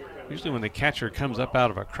 Usually when the catcher comes up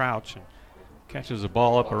out of a crouch and catches the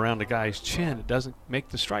ball up around the guy's chin, it doesn't make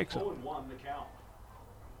the strike zone.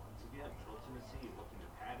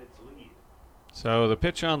 So the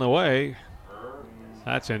pitch on the way,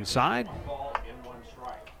 that's inside.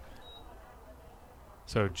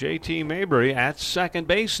 So JT Mabry at second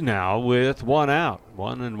base now with 1 out.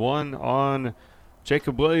 1-1 on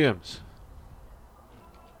Jacob Williams.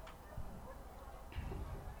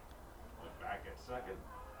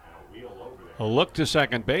 A look to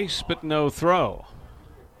second base, but no throw.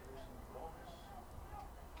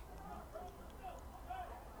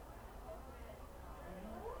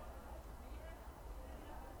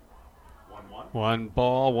 One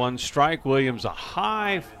ball, 1 strike. Williams, a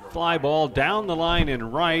high fly ball down the line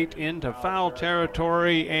and right into foul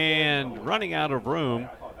territory, and running out of room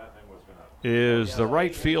is the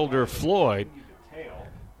right fielder Floyd.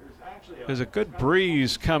 There's a good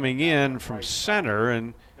breeze coming in from center,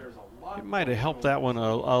 and it might have helped that one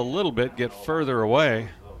a little bit get further away.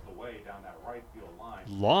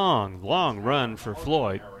 Long run for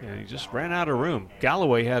Floyd, and he just ran out of room.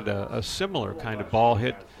 Galloway had a similar kind of ball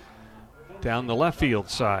hit down the left field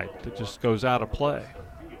side that just goes out of play.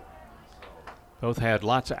 Both had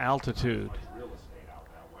lots of altitude.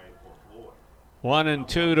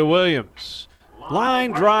 1-2 to Williams.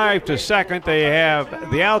 Line drive to second. They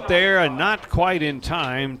have the out there and not quite in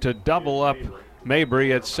time to double up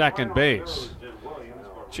Mabry at second base.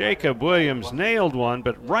 Jacob Williams nailed one,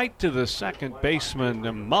 but right to the second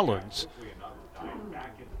baseman, Mullins.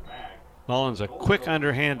 Mullins, a quick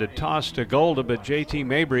underhanded toss to Golda, but JT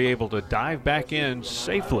Mabry able to dive back in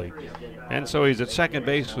safely. And so he's at second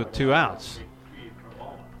base with 2 outs.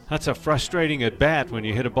 That's a frustrating at bat when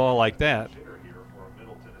you hit a ball like that.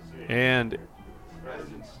 And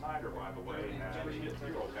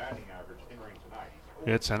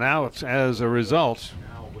it's an out as a result.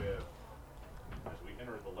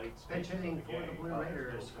 Bench hitting for the Blue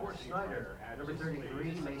Raiders, Fort Snyder, number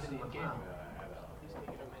 33, Mason McLeod.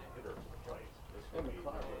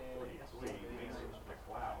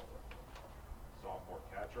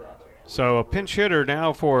 So a pinch hitter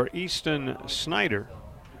now for Easton Snyder,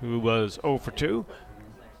 who was 0 for 2.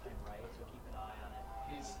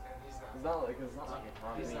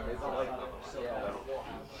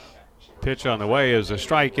 Pitch on the way is a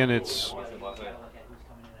strike, and it's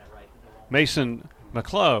Mason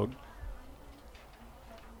McLeod.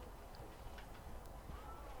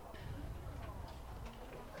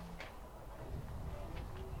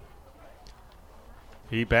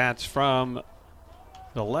 He bats from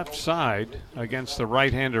the left side against the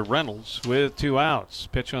right-hander Reynolds with 2 outs.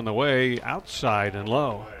 Pitch on the way, outside and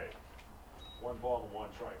low. 1 ball and 1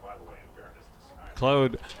 strike, by the way, in fairness to Snyder.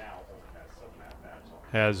 Claude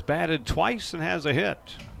has batted twice and has a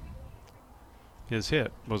hit. His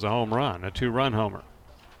hit was a home run, a 2-run homer.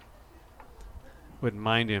 Wouldn't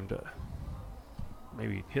mind him to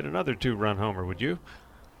maybe hit another 2-run homer, would you?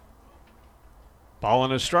 Ball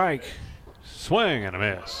and a strike. Swing and a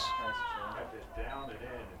miss.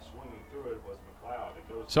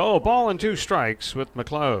 So a ball and 2 strikes with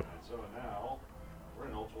McLeod. So now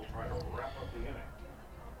Reynolds will try to wrap up the inning.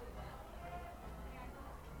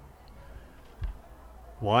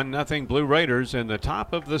 1-0 Blue Raiders in the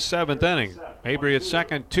top of the 7th inning. Mabry at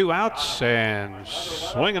second, 2 outs, and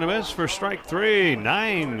swing and a miss for strike 3.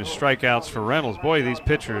 9 strikeouts for Reynolds. Boy, these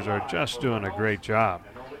pitchers are just doing a great job.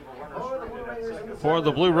 For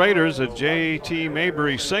the Blue Raiders, a JT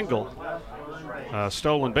Mabry single.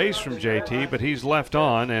 Stolen base from JT, but he's left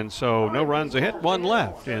on, and so no runs, a hit, 1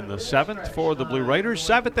 left in the 7th for the Blue Raiders.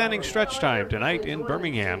 7th inning stretch time tonight in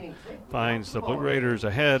Birmingham finds the Blue Raiders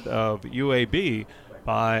ahead of UAB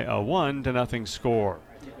by a 1-0 score.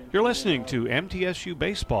 You're listening to MTSU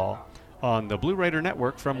Baseball on the Blue Raider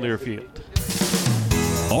Network from Learfield.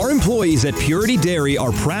 Our employees at Purity Dairy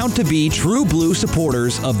are proud to be true blue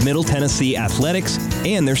supporters of Middle Tennessee athletics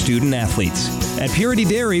and their student athletes. At Purity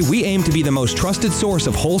Dairy, we aim to be the most trusted source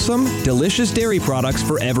of wholesome, delicious dairy products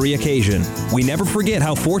for every occasion. We never forget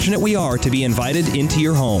how fortunate we are to be invited into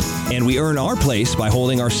your home, and we earn our place by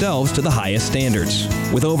holding ourselves to the highest standards.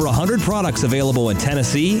 With over 100 products available in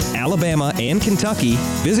Tennessee, Alabama, and Kentucky,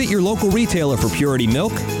 visit your local retailer for Purity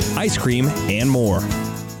milk, ice cream, and more.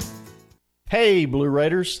 Hey, Blue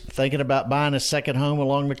Raiders, thinking about buying a second home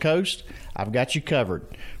along the coast? I've got you covered.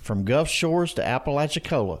 From Gulf Shores to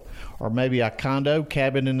Apalachicola, or maybe a condo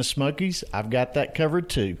cabin in the Smokies, I've got that covered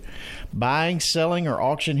too. Buying, selling, or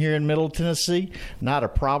auction here in Middle Tennessee, not a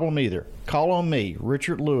problem either. Call on me,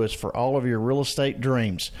 Richard Lewis, for all of your real estate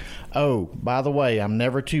dreams. Oh, by the way, I'm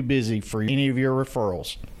never too busy for any of your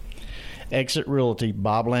referrals. Exit Realty,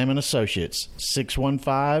 Bob Lamb and Associates,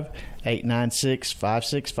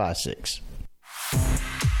 615-896-5656.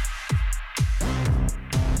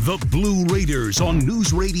 The Blue Raiders on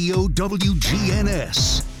News Radio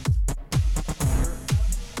WGNS.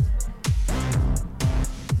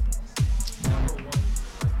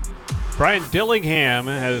 Brian Dillingham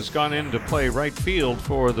has gone in to play right field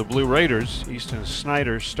for the Blue Raiders. Easton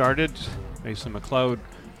Snyder started. Mason McLeod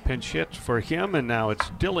pinch hit for him, and now it's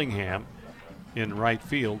Dillingham in right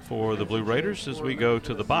field for the Blue Raiders as we go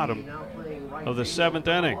to the bottom of the 7th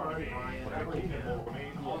inning.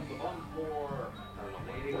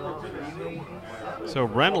 So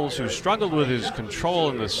Reynolds, who struggled with his control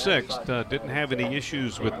in the 6th, didn't have any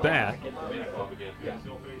issues with that.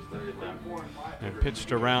 And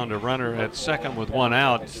pitched around a runner at second with one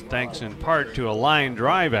out, thanks in part to a line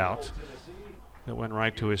drive out that went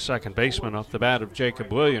right to his second baseman off the bat of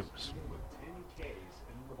Jacob Williams.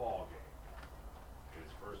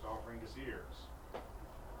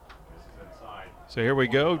 So here we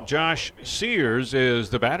go. Josh Sears is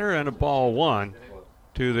the batter, and a ball one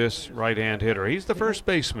to this right-hand hitter. He's the first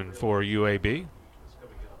baseman for UAB.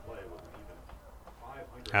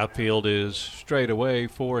 Outfield is straight away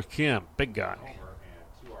for Kim, big guy.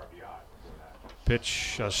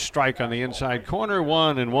 Pitch, a strike on the inside corner,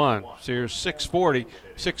 1-1. Sears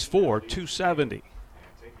 6'4", 270.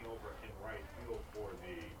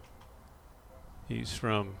 He's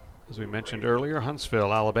from, as we mentioned earlier,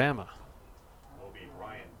 Huntsville, Alabama.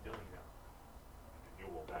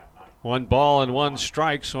 1 ball and 1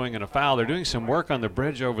 strike, swing and a foul. They're doing some work on the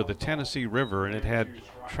bridge over the Tennessee River, and it had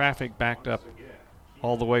traffic backed up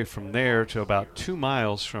all the way from there to about 2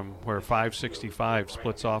 miles from where 565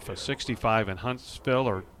 splits off of 65 in Huntsville,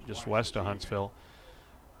 or just west of Huntsville.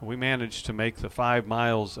 We managed to make the 5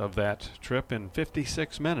 miles of that trip in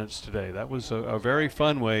 56 minutes today. That was a very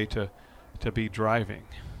fun way to be driving.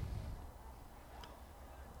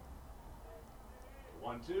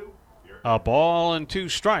 1-2. A ball and 2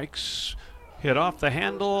 strikes. Hit off the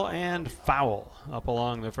handle and foul up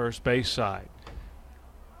along the first base side.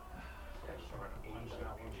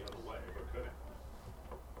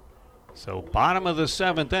 So bottom of the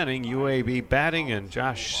 7th inning, UAB batting, and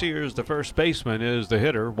Josh Sears, the first baseman, is the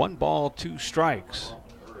hitter. 1 ball, 2 strikes.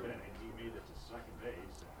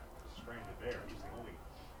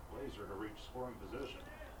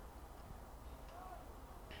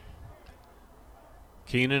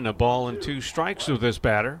 Keenan, a ball and 2 strikes with this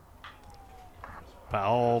batter.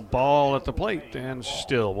 Foul ball at the plate, and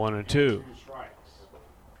still 1-2.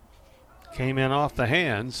 Came in off the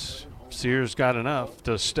hands. Sears got enough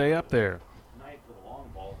to stay up there.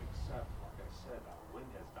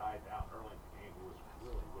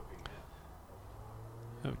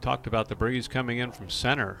 We talked about the breeze coming in from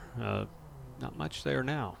center. Not much there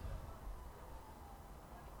now.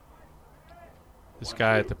 This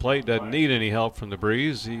guy at the plate doesn't need any help from the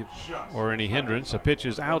breeze or any hindrance. A pitch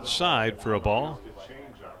is outside for a ball.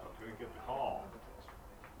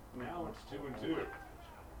 Now it's 2-2.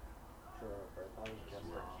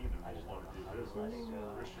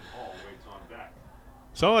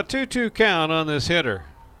 So a 2-2 count on this hitter.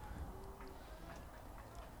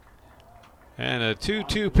 And a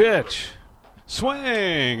 2-2 pitch.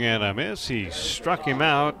 Swing and a miss. He struck him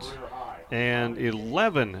out. And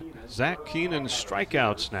 11 Zach Keenan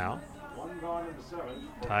strikeouts now.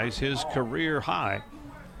 Ties his career high.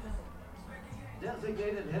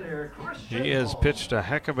 He has pitched a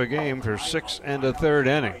heck of a game for 6 1/3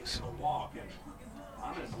 innings.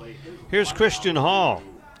 Here's Christian Hall.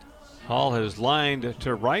 Hall has lined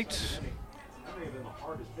to right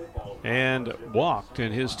and walked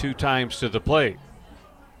in his 2 times to the plate.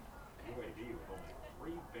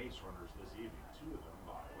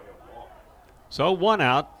 So 1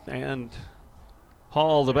 out, and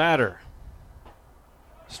Hall the batter.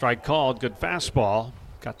 Strike called, good fastball.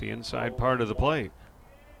 Got the inside part of the plate.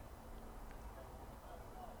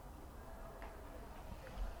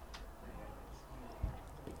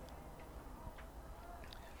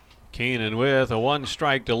 Keenan with a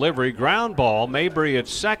one-strike delivery. Ground ball. Mabry at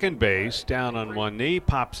second base. Down on one knee.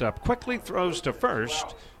 Pops up quickly. Throws to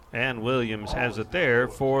first. And Williams has it there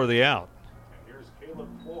for the out.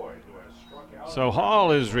 So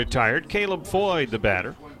Hall is retired. Caleb Floyd, the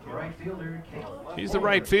batter. He's the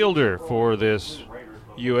right fielder for this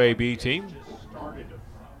UAB team.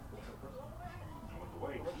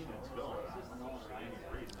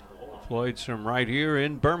 Floyd's from right here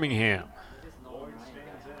in Birmingham.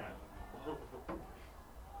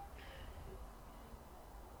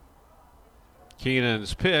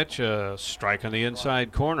 Keenan's pitch, a strike on the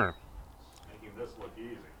inside corner. Making this look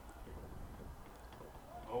easy.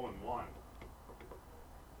 0-1.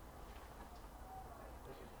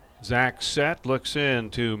 Zach Sett looks in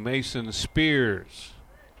to Mason Spears.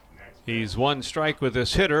 He's one strike with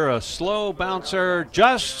this hitter, a slow bouncer,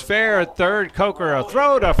 just fair at third. Coker a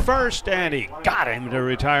throw to first, and he got him to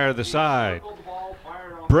retire the side.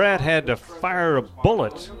 Brett had to fire a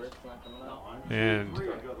bullet, and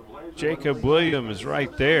Jacob Williams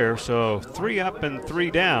right there. So 3 up and 3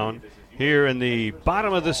 down here in the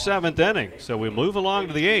bottom of the 7th inning. So we move along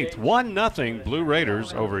to the 8th. 1-0 Blue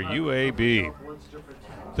Raiders over UAB.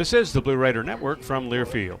 This is the Blue Raider Network from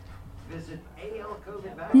Learfield.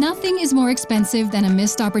 Nothing is more expensive than a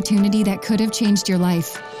missed opportunity that could have changed your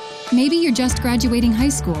life. Maybe you're just graduating high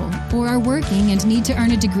school or are working and need to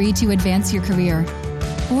earn a degree to advance your career.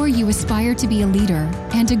 Or you aspire to be a leader,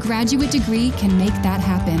 and a graduate degree can make that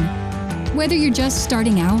happen. Whether you're just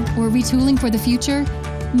starting out or retooling for the future,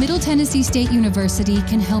 Middle Tennessee State University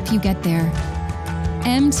can help you get there.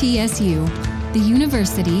 MTSU, the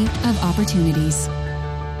University of Opportunities.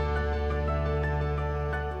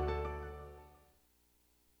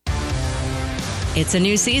 It's a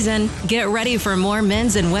new season. Get ready for more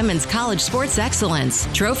men's and women's college sports excellence.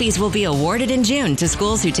 Trophies will be awarded in June to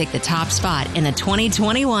schools who take the top spot in the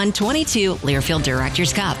 2021-22 Learfield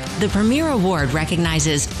Directors Cup. The premier award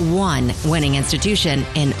recognizes one winning institution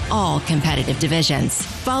in all competitive divisions.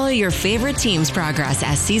 Follow your favorite team's progress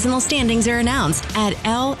as seasonal standings are announced at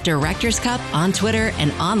L Directors Cup on Twitter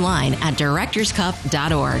and online at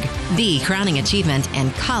directorscup.org. The crowning achievement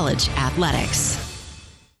in college athletics.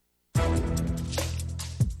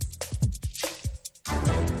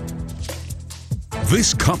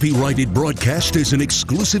 This copyrighted broadcast is an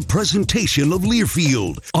exclusive presentation of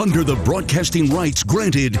Learfield under the broadcasting rights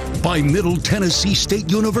granted by Middle Tennessee State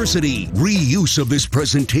University. Reuse of this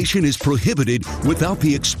presentation is prohibited without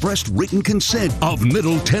the expressed written consent of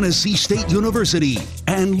Middle Tennessee State University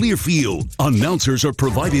and Learfield. Announcers are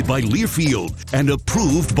provided by Learfield and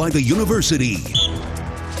approved by the university.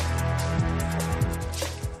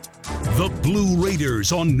 The Blue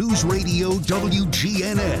Raiders on News Radio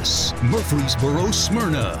WGNS, Murfreesboro,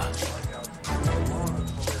 Smyrna.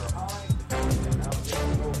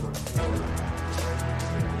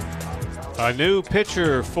 A new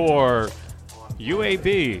pitcher for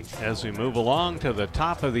UAB as we move along to the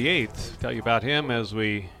top of the 8th. Tell you about him as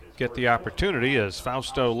we get the opportunity as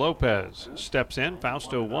Fausto Lopez steps in.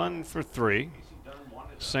 Fausto 1 for 3,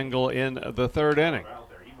 single in the 3rd inning.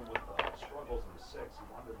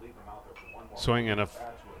 Swinging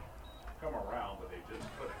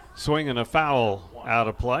a foul out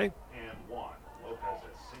of play.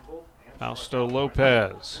 Fausto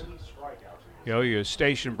Lopez. Go your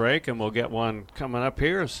station break, and we'll get one coming up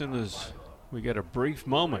here as soon as we get a brief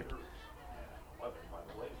moment.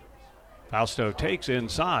 Fausto takes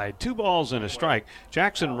inside. 2 balls and a strike.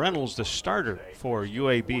 Jackson Reynolds, the starter for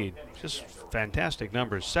UAB. Just fantastic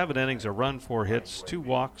numbers. 7 innings, a run, 4 hits, 2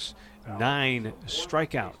 walks, 9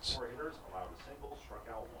 strikeouts.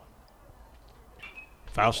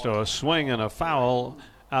 Fausto, a swing and a foul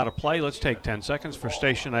out of play. Let's take 10 seconds for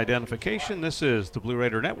station identification. This is the Blue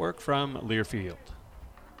Raider Network from Learfield.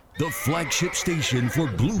 The flagship station for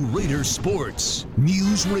Blue Raider sports.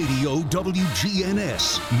 News Radio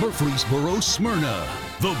WGNS, Murfreesboro, Smyrna.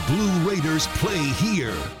 The Blue Raiders play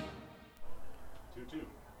here.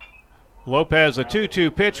 Lopez, a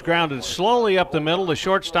 2-2 pitch, grounded slowly up the middle. The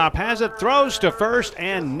shortstop has it, throws to first,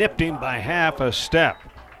 and nipped him by half a step.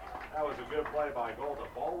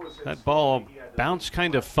 That ball bounced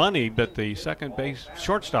kind of funny, but the second base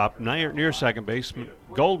shortstop, near second baseman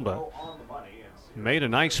Goldba, made a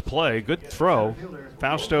nice play. Good throw.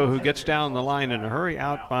 Fausto, who gets down the line in a hurry,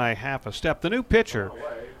 out by half a step. The new pitcher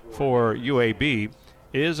for UAB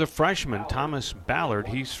is a freshman, Thomas Ballard.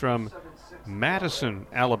 He's from Madison,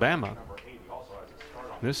 Alabama.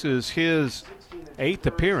 This is his 8th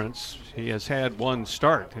appearance. He has had 1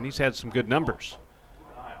 start, and he's had some good numbers.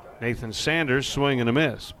 Nathan Sanders, swing and a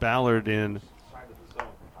miss. Ballard in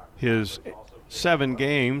his 7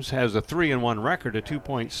 games, has a 3-1 record, a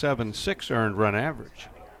 2.76 earned run average.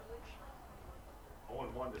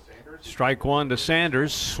 Strike one to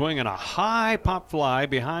Sanders, swinging a high pop fly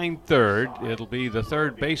behind third. It'll be the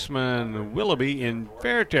third baseman, Willoughby, in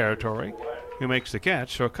fair territory, who makes the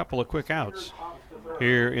catch. So a couple of quick outs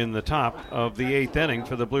here in the top of the 8th inning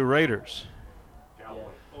for the Blue Raiders.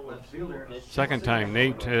 Second time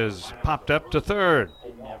Nate has popped up to third.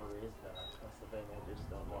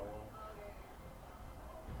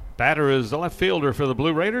 Batter is the left fielder for the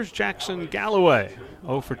Blue Raiders, Jackson Galloway.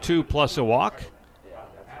 0 for 2 plus a walk.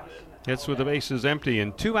 Hits with the bases empty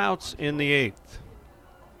and 2 outs in the 8th.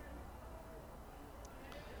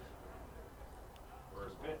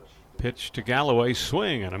 Pitch to Galloway,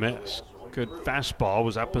 swing and a miss. Good fastball,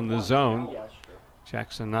 was up in the zone.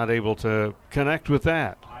 Jackson not able to connect with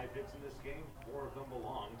that. 5 hits in this game, 4 of them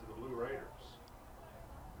belong to the Blue Raiders.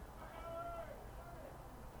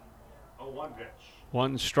 0-1 pitch.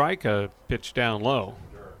 1 strike, a pitch down low.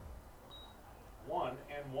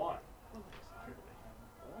 1-1.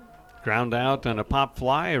 Ground out and a pop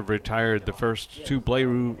fly have retired the first 2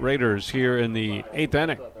 Blue Raiders here in the 8th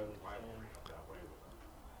inning.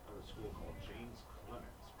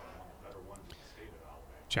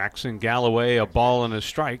 Jackson Galloway, a ball and a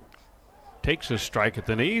strike. Takes a strike at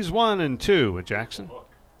the knees. 1-2 with Jackson.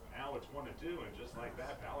 Now it's 1-2, and just like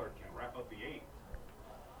that, Ballard can wrap up the 8th.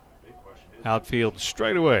 Big question is, Outfield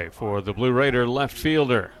straightaway for the Blue Raider left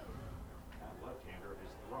fielder.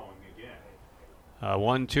 A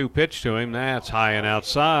 1-2 pitch to him. That's high and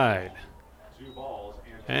outside. 2 balls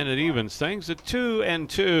and it evens things at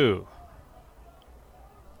 2-2.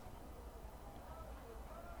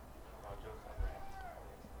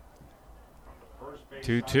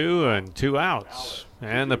 2-2 and 2 outs.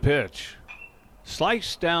 And the pitch.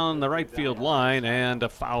 Sliced down the right field line and a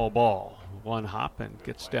foul ball. 1 hop and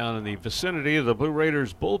gets down in the vicinity of the Blue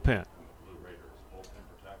Raiders bullpen.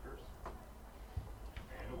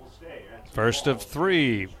 First of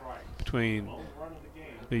 3 between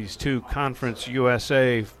these 2 Conference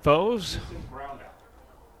USA foes.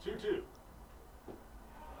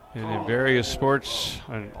 And in various sports,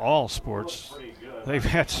 and all sports, they've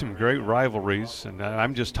had some great rivalries. And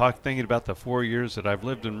I'm just thinking about the 4 years that I've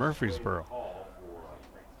lived in Murfreesboro.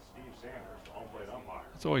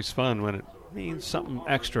 It's always fun when it means something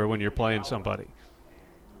extra when you're playing somebody.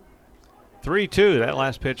 3-2, that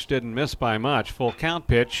last pitch didn't miss by much. Full count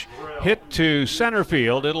pitch, hit to center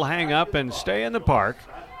field. It'll hang up and stay in the park.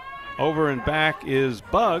 Over and back is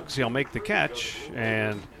Bugs. He'll make the catch.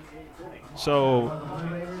 And so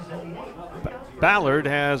Ballard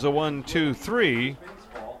has a 1-2-3,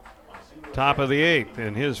 top of the 8th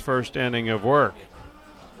in his first inning of work.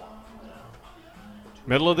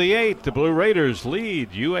 Middle of the 8th, the Blue Raiders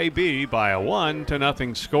lead UAB by a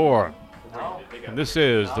 1-0 score. And this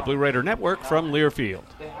is the Blue Raider Network from Learfield.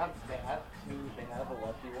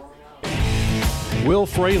 Will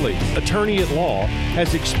Fraley, attorney at law,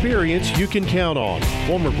 has experience you can count on.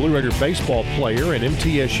 Former Blue Raider baseball player and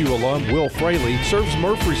MTSU alum Will Fraley serves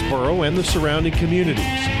Murfreesboro and the surrounding communities.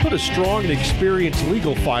 Put a strong and experienced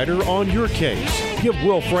legal fighter on your case. Give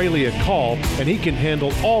Will Fraley a call and he can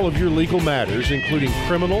handle all of your legal matters, including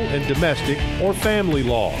criminal and domestic or family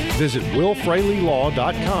law. Visit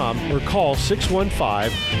willfraleylaw.com or call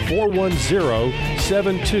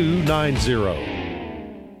 615-410-7290.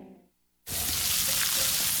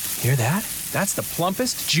 Hear that? That's the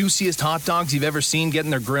plumpest, juiciest hot dogs you've ever seen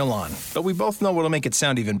getting their grill on. But we both know what'll make it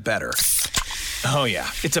sound even better. Oh yeah,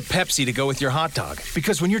 it's a Pepsi to go with your hot dog.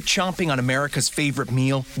 Because when you're chomping on America's favorite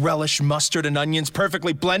meal, relish, mustard, and onions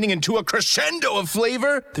perfectly blending into a crescendo of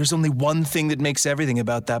flavor, there's only one thing that makes everything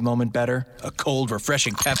about that moment better: a cold,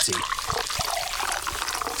 refreshing Pepsi.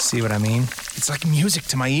 See what I mean? It's like music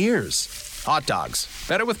to my ears. Hot dogs,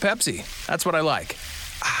 better with Pepsi. That's what I like.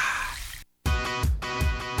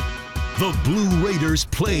 The Blue Raiders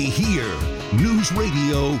play here. News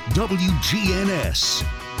Radio WGNS.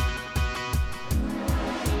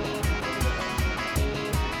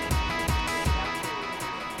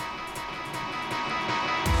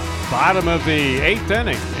 Bottom of the 8th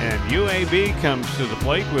inning, and UAB comes to the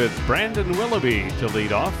plate with Brandon Willoughby to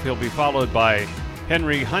lead off. He'll be followed by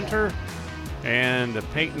Henry Hunter and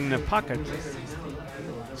Peyton Puckett.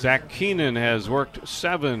 Zach Keenan has worked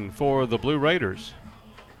 7 for the Blue Raiders.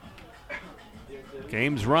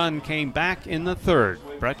 Game's run came back in the 3rd.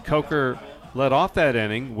 Brett Coker led off that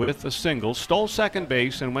inning with a single, stole second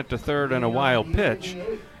base, and went to 3rd on a wild pitch.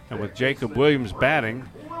 And with Jacob Williams batting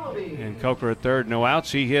and Coker at 3rd, no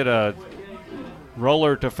outs, he hit a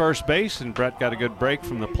roller to first base, and Brett got a good break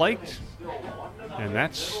from the plate. And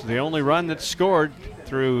that's the only run that's scored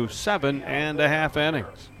through 7.5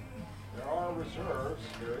 innings. There are reserves.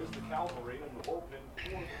 There is the cavalry in the bullpen for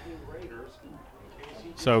the Blue Raiders.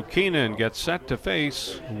 So Keenan gets set to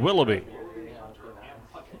face Willoughby.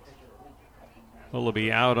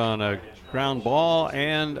 Willoughby out on a ground ball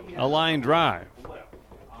and a line drive.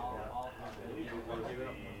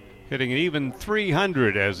 Hitting an even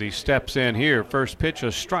 300 as he steps in here. First pitch,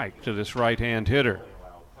 a strike to this right-hand hitter.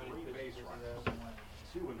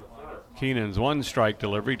 Keenan's one strike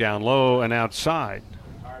delivery down low and outside.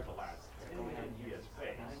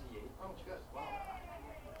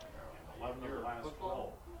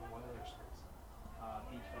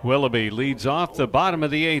 Willoughby leads off the bottom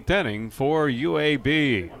of the 8th inning for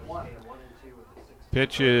UAB.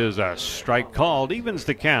 Pitch is a strike called, evens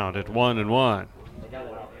the count at 1-1.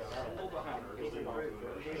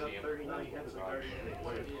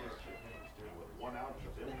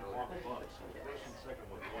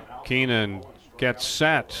 Keenan gets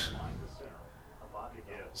set.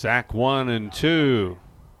 Zach 1-2.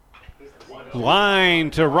 Line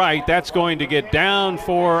to right. That's going to get down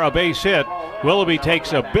for a base hit. Willoughby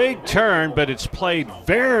takes a big turn, but it's played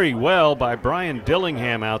very well by Brian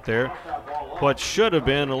Dillingham out there. What should have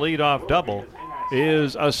been a leadoff double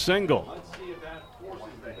is a single.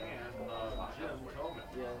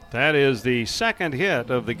 That is the second hit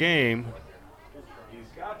of the game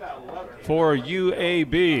for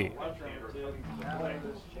UAB.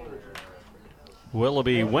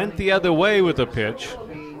 Willoughby went the other way with the pitch.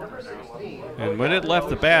 And when it left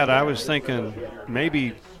the bat, I was thinking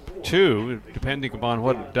maybe 2, depending upon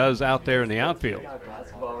what it does out there in the outfield.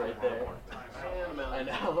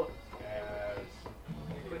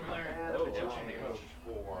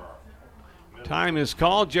 Time is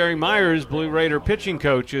called. Jerry Myers, Blue Raider pitching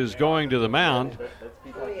coach, is going to the mound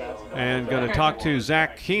and going to talk to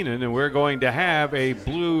Zach Keenan, and we're going to have a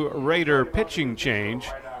Blue Raider pitching change.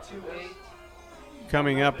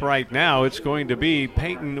 Coming up right now, it's going to be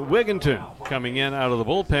Peyton Wigginton coming in out of the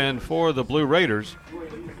bullpen for the Blue Raiders.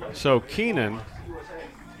 So Keenan,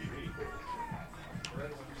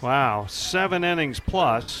 wow, 7 innings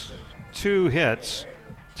plus, 2 hits,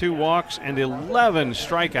 2 walks, and 11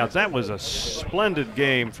 strikeouts. That was a splendid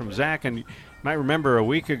game from Zach. And you might remember a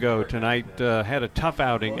week ago tonight had a tough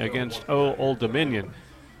outing against Old Dominion.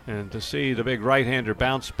 And to see the big right-hander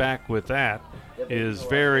bounce back with that is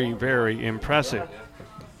very, very impressive.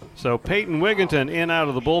 So Peyton Wigginton in out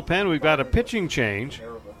of the bullpen. We've got a pitching change,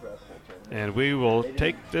 and we will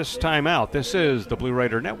take this time out. This is the Blue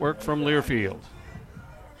Raider Network from Learfield.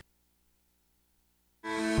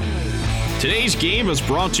 Today's game is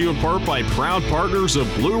brought to you in part by proud partners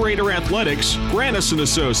of Blue Raider Athletics, Grannis &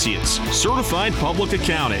 Associates, certified public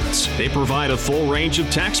accountants. They provide a full range of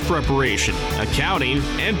tax preparation, accounting,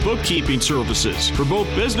 and bookkeeping services for both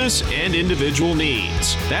business and individual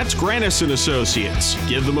needs. That's Grannis & Associates.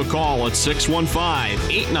 Give them a call at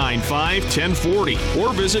 615-895-1040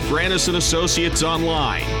 or visit Grannis & Associates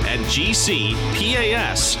online at gcpas.com.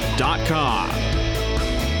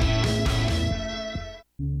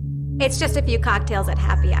 It's just a few cocktails at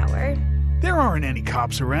happy hour. There aren't any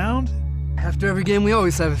cops around. After every game, we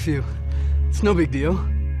always have a few. It's no big deal.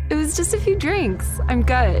 It was just a few drinks. I'm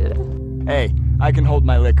good. Hey, I can hold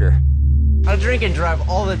my liquor. I drink and drive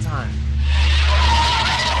all the time.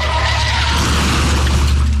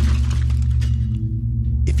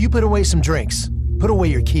 If you put away some drinks, put away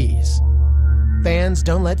your keys. Fans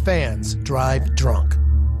don't let fans drive drunk.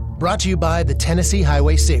 Brought to you by the Tennessee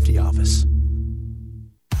Highway Safety Office.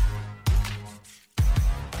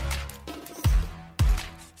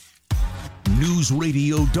 News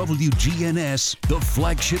Radio WGNS, the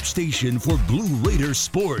flagship station for Blue Raider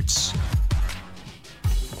sports.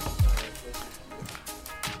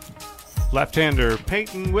 Left-hander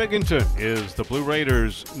Peyton Wigginton is the Blue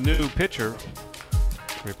Raiders' new pitcher,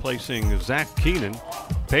 replacing Zach Keenan.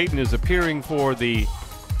 Peyton is appearing for the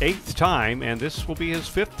 8th time, and this will be his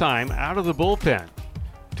 5th time out of the bullpen.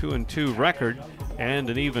 2-2 record and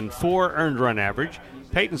an even 4 earned run average.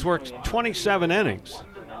 Peyton's worked 27 innings.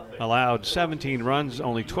 Allowed 17 runs,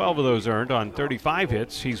 only 12 of those earned on 35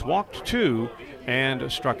 hits. He's walked 2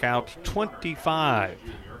 and struck out 25.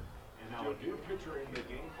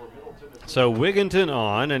 So Wigginton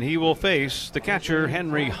on, and he will face the catcher,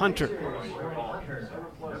 Henry Hunter.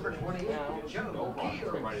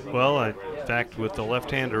 Well, in fact, with the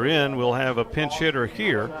left-hander in, we'll have a pinch hitter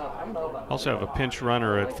here. Also have a pinch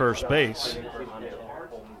runner at first base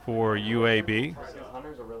for UAB.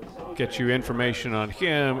 Get you information on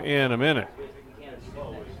him in a minute.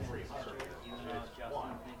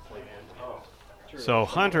 So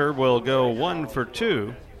Hunter will go 1 for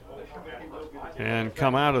 2 and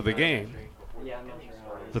come out of the game.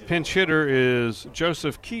 The pinch hitter is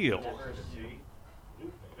Joseph Keel.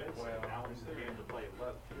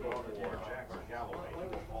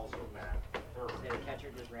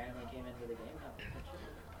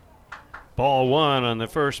 Ball one on the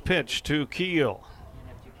first pitch to Keel.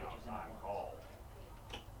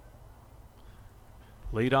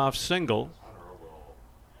 Leadoff single.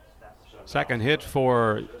 Second hit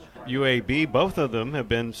for UAB. Both of them have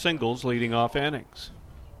been singles leading off innings.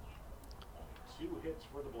 2 hits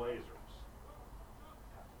for the Blazers.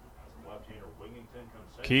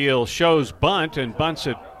 Keel shows bunt and bunts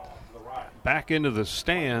it back into the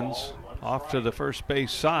stands off to the first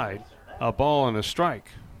base side. A ball and a strike.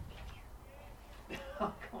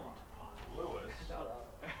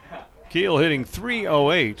 Keel hitting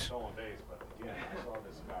 .308.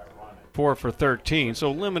 4 for 13,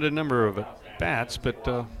 so limited number of bats, but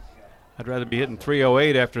I'd rather be hitting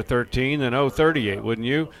 .308 after 13 than .038, wouldn't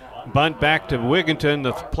you? Bunt back to Wigginton.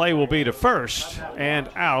 The play will be to first and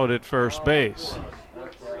out at first base.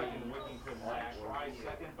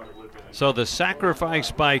 So the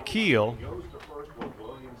sacrifice by Keel.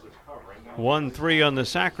 1-3 on the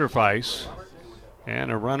sacrifice,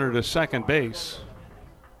 and a runner to second base.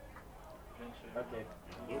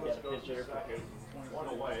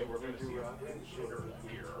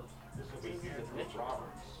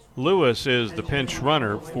 Lewis is the pinch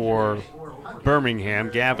runner for Birmingham,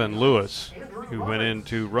 Gavin Lewis, who went in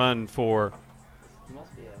to run for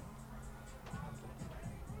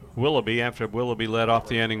Willoughby after Willoughby led off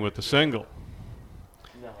the inning with the single.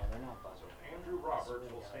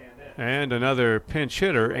 And another pinch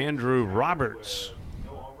hitter, Andrew Roberts,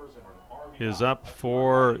 is up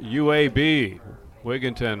for UAB.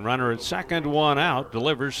 Wigginton, runner at second, 1 out,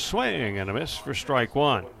 delivers swing and a miss for strike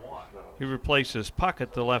one. He replaces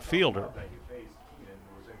Puckett, the left fielder.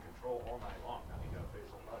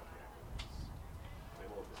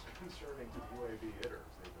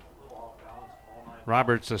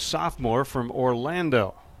 Roberts, a sophomore from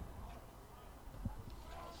Orlando.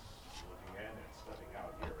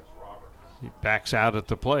 He backs out at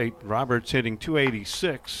the plate. Roberts hitting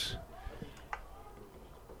 .286,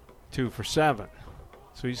 2 for 7.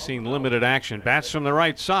 So he's seen limited action. Bats from the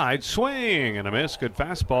right side, swing and a miss. Good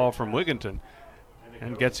fastball from Wigginton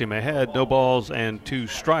and gets him ahead. No balls and 2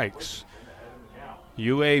 strikes.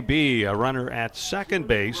 UAB, a runner at second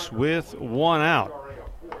base with 1 out.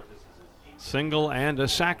 Single and a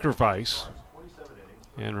sacrifice.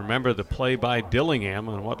 And remember the play by Dillingham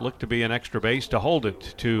on what looked to be an extra base to hold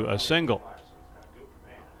it to a single.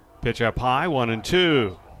 Pitch up high,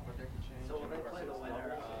 1-2.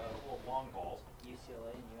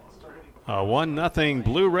 A 1-0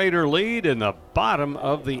 Blue Raider lead in the bottom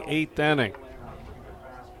of the 8th inning.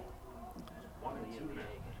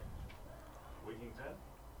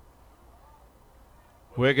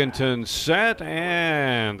 Wigginton set,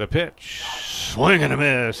 and the pitch. Swing and a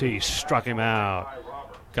miss. He struck him out.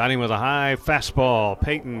 Got him with a high fastball.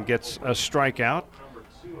 Payton gets a strikeout.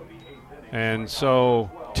 And so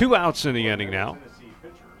 2 outs in the inning now.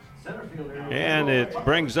 And it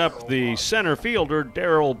brings up the center fielder,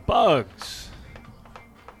 Darrell Buggs.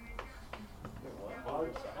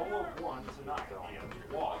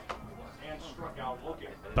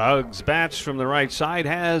 Buggs bats from the right side,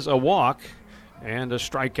 has a walk and a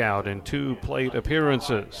strikeout in 2 plate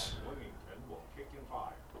appearances.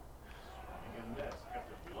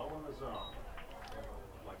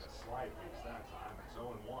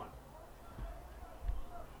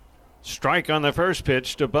 Strike on the first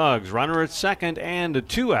pitch to Buggs. Runner at second and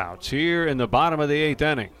 2 outs here in the bottom of the 8th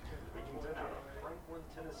inning.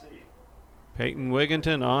 Peyton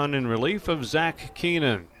Wigginton on in relief of Zach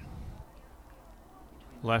Keenan.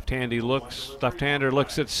 Left-hander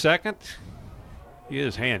looks at second. He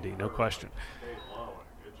is handy, no question.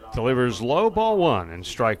 Delivers low, ball 1 and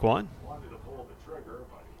strike 1.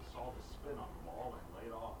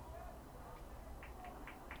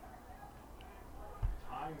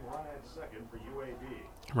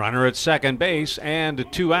 Runner at second base and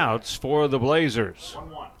 2 outs for the Blazers.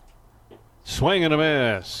 Swing and a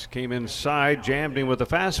miss. Came inside, jammed him with a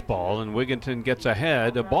fastball, and Wigginton gets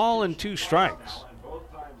ahead. A ball and 2 strikes.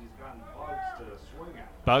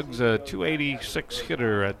 Buggs, a .286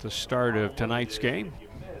 hitter at the start of tonight's game.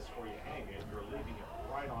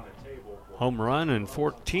 Home run and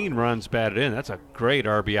 14 runs batted in. That's a great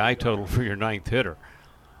RBI total for your 9th hitter.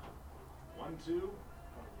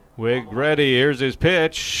 Wig ready. Here's his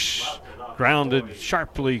pitch. Grounded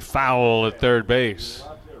sharply foul at third base.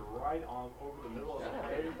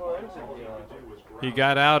 He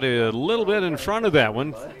got out a little bit in front of that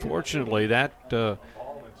one. Fortunately, that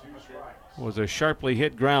was a sharply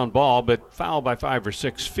hit ground ball, but fouled by 5 or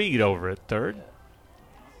 6 feet over at third.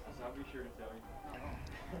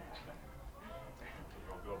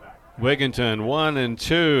 Wigginton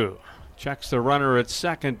 1-2. Checks the runner at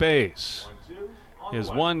second base. His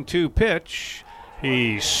 1-2 pitch.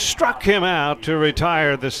 He struck him out to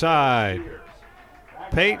retire the side.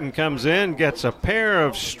 Payton comes in, gets a pair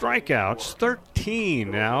of strikeouts,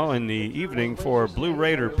 13 now in the evening for Blue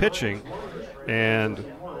Raider pitching. And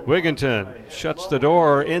Wigginton shuts the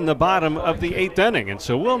door in the bottom of the 8th inning. And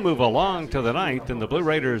so we'll move along to the 9th, and the Blue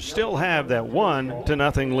Raiders still have that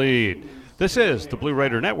 1-0 lead. This is the Blue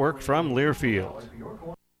Raider Network from Learfield.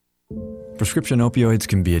 Prescription opioids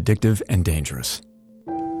can be addictive and dangerous.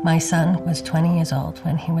 My son was 20 years old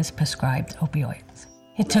when he was prescribed opioids.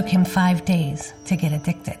 It took him 5 days to get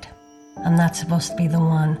addicted. I'm not supposed to be the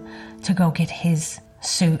one to go get his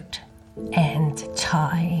suit and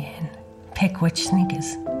tie and pick which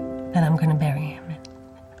sneakers that I'm going to bury him in.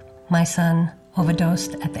 My son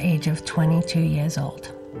overdosed at the age of 22 years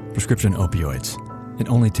old. Prescription opioids. It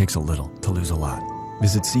only takes a little to lose a lot.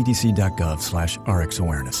 Visit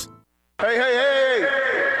cdc.gov/RxAwareness. Hey, hey, hey!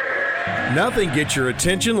 Nothing gets your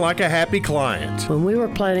attention like a happy client. When we were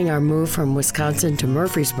planning our move from Wisconsin to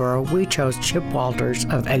Murfreesboro, we chose Chip Walters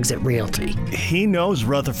of Exit Realty. He knows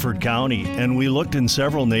Rutherford County, and we looked in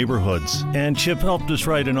several neighborhoods. And Chip helped us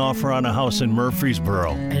write an offer on a house in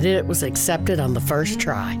Murfreesboro. And it was accepted on the first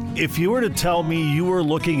try. If you were to tell me you were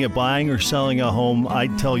looking at buying or selling a home,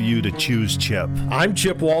 I'd tell you to choose Chip. I'm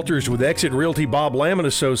Chip Walters with Exit Realty Bob Lamb &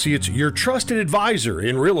 Associates, your trusted advisor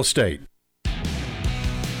in real estate.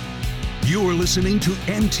 You're listening to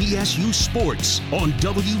MTSU Sports on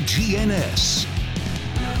WGNS.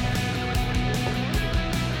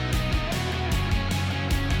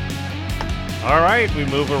 All right, we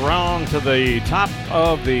move around to the top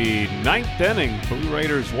of the 9th inning. Blue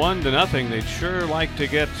Raiders 1-0. They'd sure like to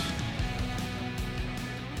get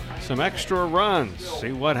some extra runs.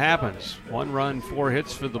 See what happens. 1 run, 4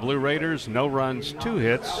 hits for the Blue Raiders. No runs, 2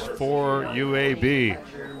 hits for UAB.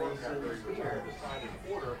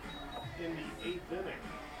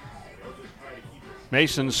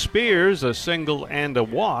 Mason Spears, a single and a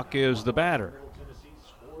walk, is the batter.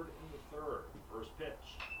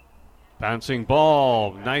 Bouncing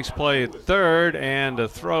ball, nice play at third, and a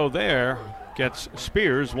throw there gets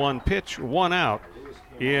Spears 1 pitch, 1 out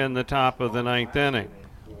in the top of the 9th inning.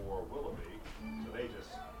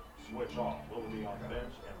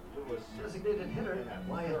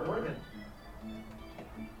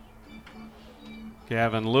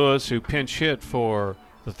 Gavin Lewis, who pinch hit for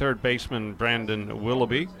the third baseman Brandon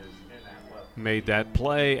Willoughby, made that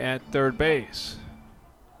play at third base.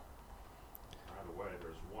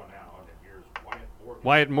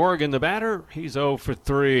 Wyatt Morgan, the batter, he's 0 for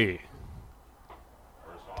 3.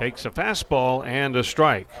 Takes a fastball and a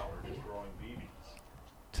strike.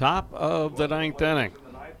 Top of the 9th inning.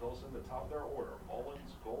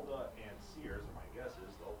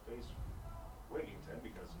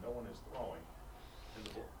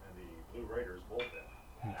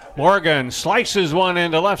 Morgan slices one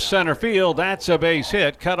into left center field. That's a base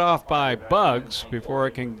hit, cut off by Bugs before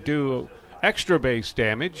it can do extra base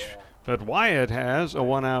damage. But Wyatt has a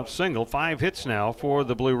 1-out single. 5 hits now for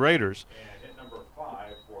the Blue Raiders.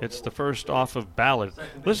 It's the first off of Ballard.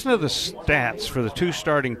 Listen to the stats for the 2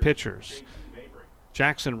 starting pitchers.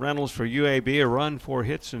 Jackson Reynolds for UAB, a run, 4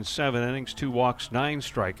 hits in 7 innings, 2 walks, 9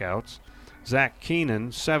 strikeouts. Zach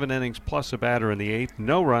Keenan, 7 innings plus a batter in the 8th,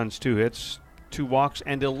 no runs, 2 hits, 2 walks,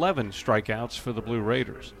 and 11 strikeouts for the Blue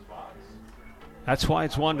Raiders. That's why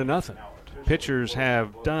it's 1-0. Pitchers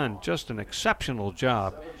have done just an exceptional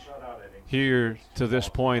job here to this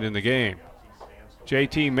point in the game.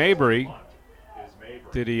 JT Mabry,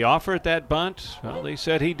 did he offer at that bunt? Well, they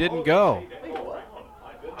said he didn't go.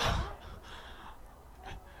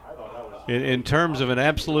 In terms of an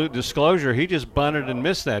absolute disclosure, he just bunted and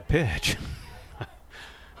missed that pitch.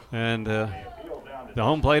 And the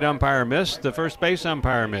home plate umpire missed, the first base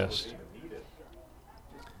umpire missed.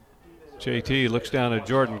 JT looks down at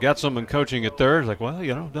Jordan Getzelman coaching at third. Like, well,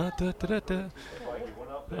 you know,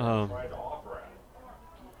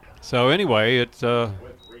 so anyway, it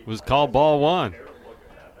was called ball 1.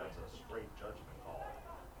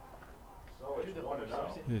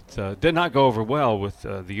 It did not go over well with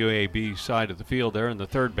the UAB side of the field there in the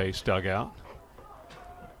third base dugout.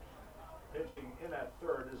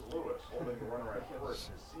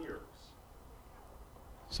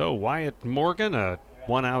 So Wyatt Morgan, a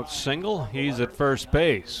 1-out single. He's at first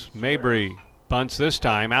base. Mabry bunts this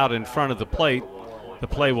time out in front of the plate. The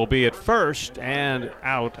play will be at first and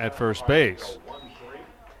out at first base.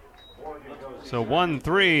 So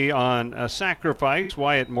 1-3 on a sacrifice.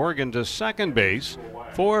 Wyatt Morgan to second base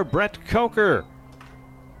for Brett Coker.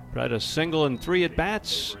 Brett a single and 3 at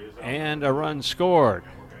bats and a run scored.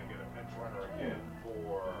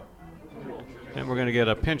 And we're going to get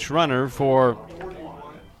a pinch runner for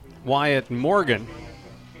Wyatt Morgan.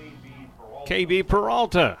 KB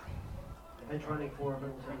Peralta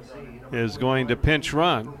is going to pinch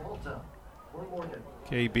run.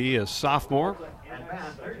 KB, a sophomore.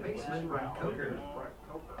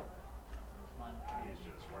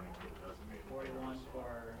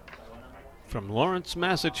 From Lawrence,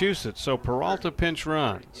 Massachusetts. So Peralta pinch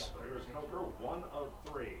runs.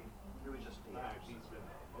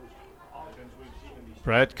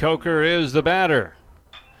 Brett Coker is the batter.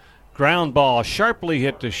 Ground ball sharply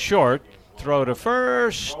hit to short. Throw to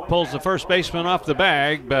first. Pulls the first baseman off the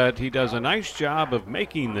bag, but he does a nice job of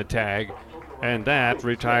making the tag, and that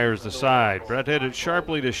retires the side. Brett hit it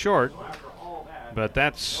sharply to short, but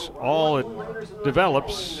that's all it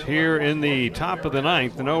develops here in the top of the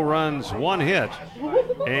ninth. No runs, 1 hit,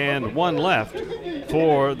 and 1 left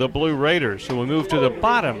for the Blue Raiders. So we move to the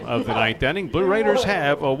bottom of the ninth inning. Blue Raiders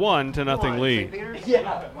have a 1-0 lead.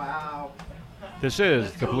 Wow. This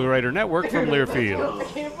is the Blue Raider Network from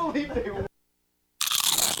Learfield.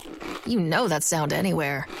 You know that sound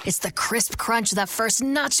anywhere. It's the crisp crunch of that first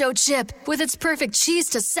nacho chip. With its perfect cheese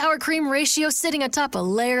to sour cream ratio sitting atop a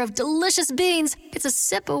layer of delicious beans, it's a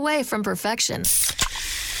sip away from perfection.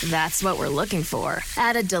 That's what we're looking for.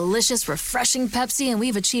 Add a delicious, refreshing Pepsi and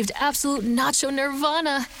we've achieved absolute nacho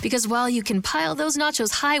nirvana. Because while you can pile those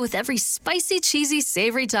nachos high with every spicy, cheesy,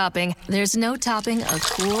 savory topping, there's no topping a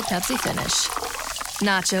cool Pepsi finish.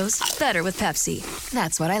 Nachos, better with Pepsi.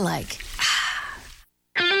 That's what I like.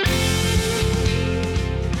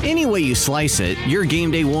 Any way you slice it, your game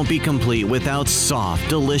day won't be complete without soft,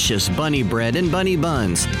 delicious Bunny Bread and Bunny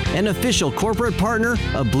Buns, an official corporate partner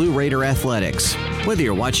of Blue Raider Athletics. Whether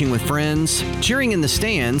you're watching with friends, cheering in the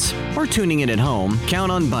stands, or tuning in at home,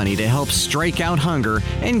 count on Bunny to help strike out hunger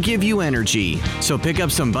and give you energy. So pick up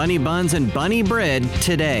some Bunny Buns and Bunny Bread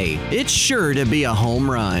today. It's sure to be a home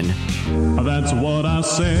run. That's what I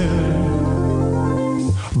said.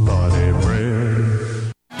 Bunny Bread.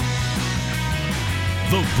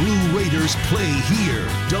 The Blue Raiders play here.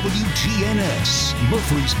 WGNS,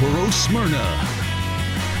 Murfreesboro, Smyrna.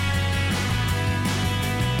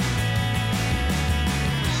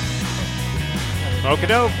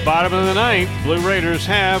 Okie-doke, bottom of the ninth. Blue Raiders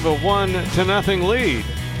have a 1-0 lead.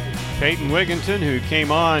 Peyton Wigginton, who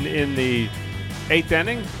came on in the 8th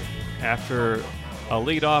inning after a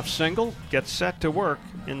leadoff single, gets set to work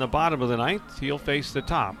in the bottom of the ninth. He'll face the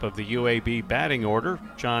top of the UAB batting order.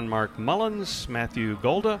 John Mark Mullins, Matthew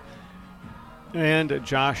Golda, and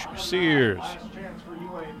Josh Sears.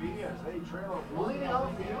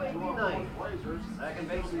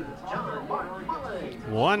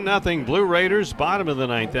 1-0 Blue Raiders, bottom of the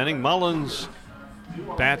ninth inning. Mullins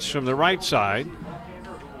bats from the right side.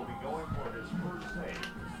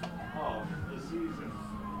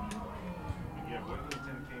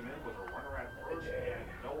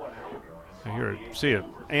 I see an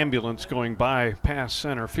ambulance going by past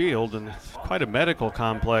center field, and quite a medical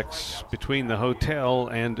complex between the hotel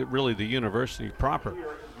and really the university proper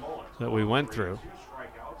that we went through.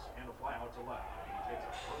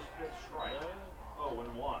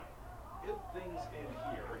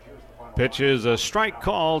 Pitch is a strike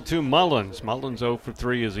call to Mullins. Mullins 0 for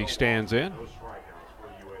 3 as he stands in.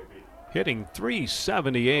 Hitting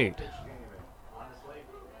 .378.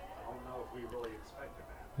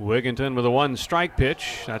 Wigginton with a 1-strike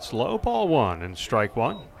pitch. That's low, ball 1 and strike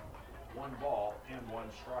 1. 1 ball and 1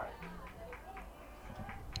 strike.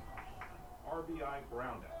 RBI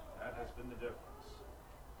ground out. That has been the difference.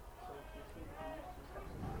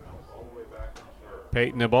 All the way back in third.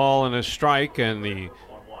 Peyton a ball and a strike, and the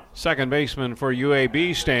second baseman for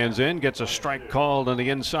UAB stands in, gets a strike called on the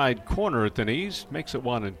inside corner at the knees, makes it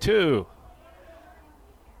 1-2.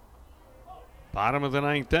 Bottom of the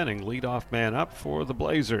ninth inning, leadoff man up for the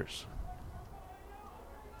Blazers.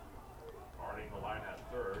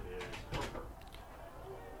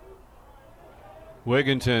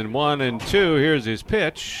 Wigginton 1-2. Here's his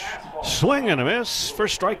pitch. Swing and a miss for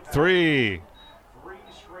strike 3.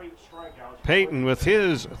 Peyton with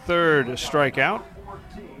his 3rd strikeout.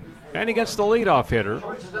 And he gets the leadoff hitter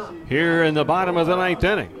here in the bottom of the ninth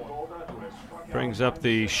inning. Brings up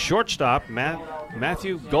the shortstop,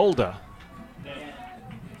 Matthew Golda.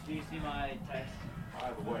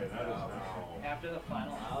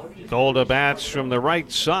 Golda bats from the right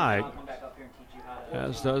side,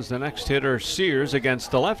 as does the next hitter, Sears,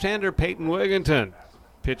 against the left-hander, Peyton Wigginton.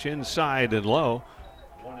 Pitch inside and low.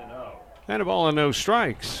 And a ball and no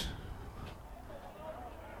strikes.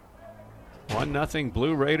 1-0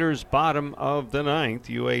 Blue Raiders, bottom of the ninth.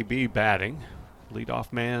 UAB batting.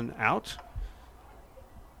 Leadoff man out.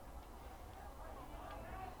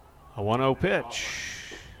 A 1-0 pitch.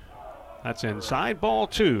 That's inside, ball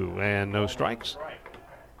 2, and no strikes.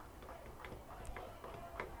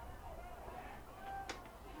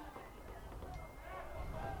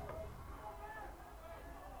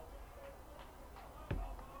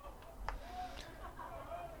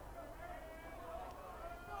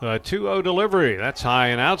 The 2-0 delivery. That's high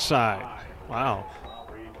and outside. Wow.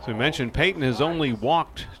 As we mentioned, Peyton has only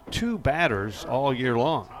walked 2 batters all year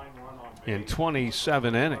long in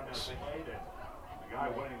 27 innings.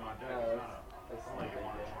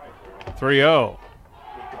 3-0.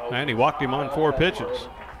 And he walked him on 4 pitches.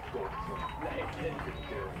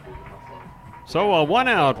 So a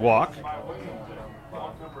 1-out walk.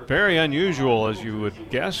 Very unusual, as you would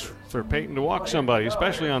guess, for Peyton to walk somebody,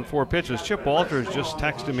 especially on 4 pitches. Chip Walters just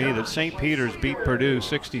texted me that St. Peter's beat Purdue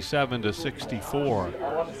 67-64.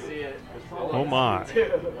 Oh my.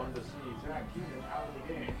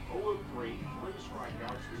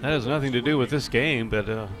 That has nothing to do with this game, but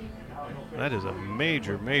that is a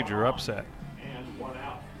major, major upset.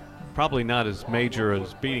 Probably not as major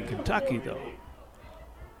as beating Kentucky, though.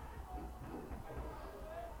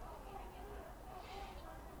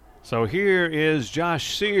 So here is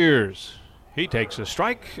Josh Sears. He takes a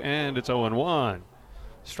strike, and it's 0-1.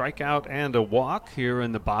 Strikeout and a walk here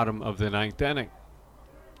in the bottom of the 9th inning.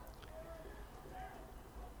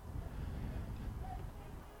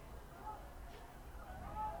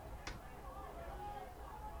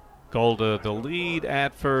 Golda the lead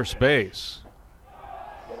at first base.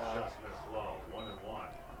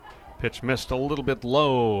 Pitch missed a little bit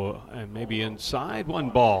low and maybe inside.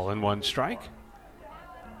 1 ball and 1 strike.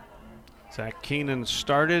 Zach Keenan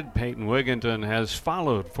started. Peyton Wigginton has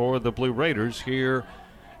followed for the Blue Raiders here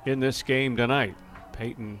in this game tonight.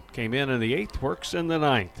 Peyton came in the 8th, works in the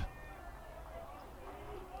 9th.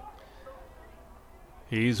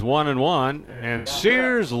 He's 1-1, and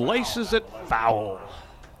Sears laces it foul.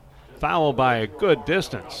 Foul by a good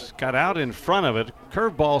distance. Got out in front of it.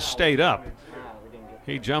 Curveball stayed up.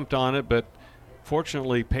 He jumped on it, but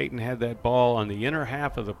fortunately Peyton had that ball on the inner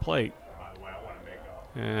half of the plate.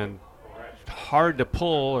 And hard to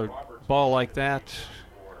pull a ball like that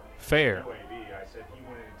fair.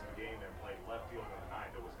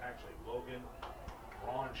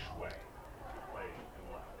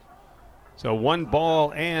 So 1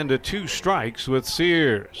 ball and 2 strikes with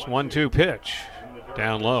Sears. 1-2 pitch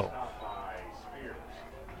down low.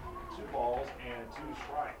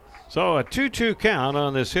 So a 2-2 count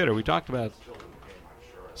on this hitter. We talked about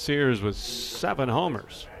Sears with 7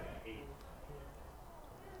 homers.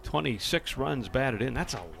 26 runs batted in.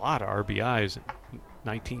 That's a lot of RBIs in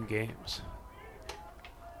 19 games.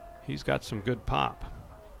 He's got some good pop.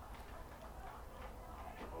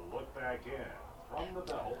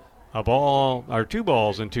 A ball, or 2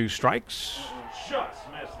 balls and 2 strikes.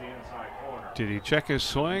 Did he check his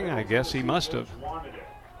swing? I guess he must have.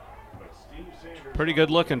 Pretty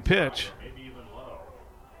good looking pitch.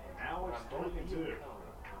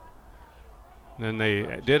 Then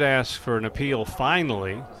they did ask for an appeal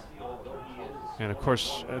finally. And of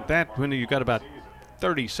course, that when you got about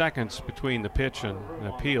 30 seconds between the pitch and an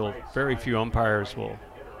appeal, very few umpires will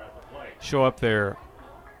show up their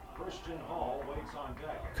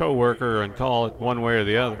co-worker and call it one way or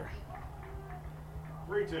the other.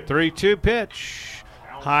 3-2 pitch.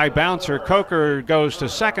 High bouncer. Coker goes to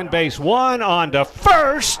second base. 1 on to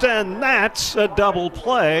first, and that's a double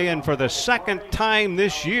play. And for the second time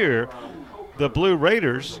this year, the Blue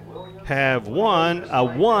Raiders have won a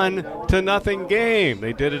 1-0 game.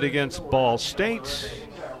 They did it against Ball State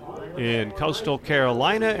in Coastal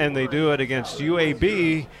Carolina, and they do it against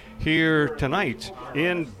UAB here tonight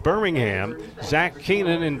in Birmingham. Zach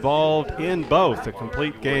Keenan involved in both. A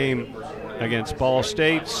complete game against Ball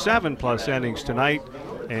State, 7+ innings tonight,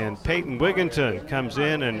 and Peyton Wigginton comes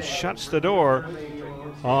in and shuts the door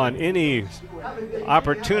on any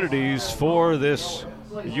opportunities for this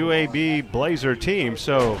UAB Blazer team.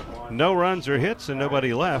 So no runs or hits and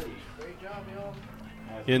nobody left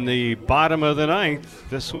in the bottom of the 9th.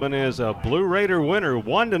 This one is a Blue Raider winner,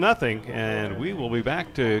 1-0, and we will be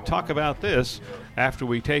back to talk about this after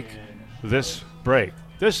we take this break.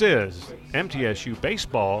 This is MTSU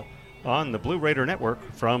Baseball on the Blue Raider Network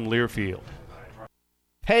from Learfield.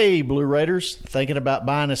 Hey, Blue Raiders, thinking about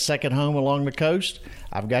buying a second home along the coast?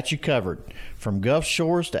 I've got you covered. From Gulf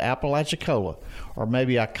Shores to Apalachicola, or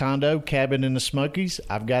maybe a condo cabin in the Smokies,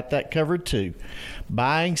 I've got that covered too.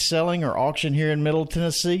 Buying, selling, or auction here in Middle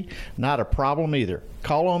Tennessee, not a problem either.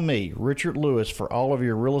 Call on me, Richard Lewis, for all of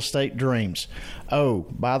your real estate dreams. Oh,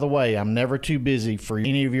 by the way, I'm never too busy for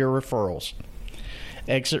any of your referrals.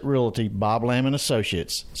 Exit Realty, Bob Lamb &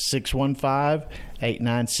 Associates,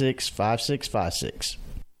 615-896-5656.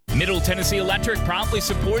 Middle Tennessee Electric proudly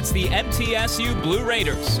supports the MTSU Blue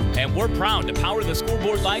Raiders, and we're proud to power the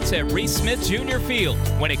scoreboard lights at Reese Smith Jr. Field.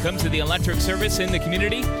 When it comes to the electric service in the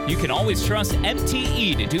community, you can always trust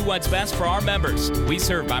MTE to do what's best for our members. We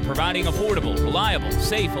serve by providing affordable, reliable,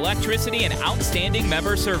 safe electricity and outstanding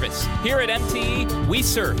member service. Here at MTE, we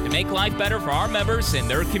serve to make life better for our members and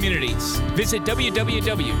their communities. Visit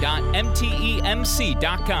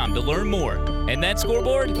www.mtemc.com to learn more. And that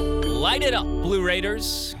scoreboard, light it up, Blue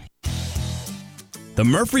Raiders. The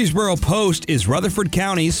Murfreesboro Post is Rutherford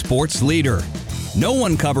County's sports leader. No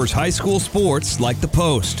one covers high school sports like the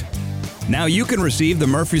Post. Now you can receive the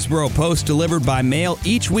Murfreesboro Post delivered by mail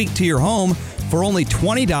each week to your home for only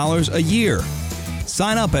 $20 a year.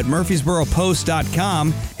 Sign up at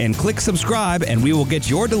murfreesboropost.com and click subscribe, and we will get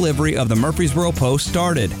your delivery of the Murfreesboro Post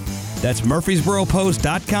started. That's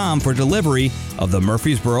murfreesboropost.com for delivery of the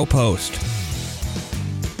Murfreesboro Post.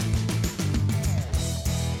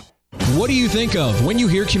 What do you think of when you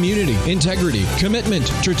hear community, integrity, commitment,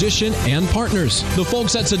 tradition, and partners? The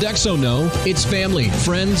folks at Sodexo know it's family,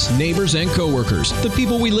 friends, neighbors, and coworkers. The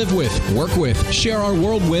people we live with, work with, share our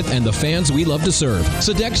world with, and the fans we love to serve.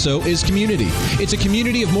 Sodexo is community. It's a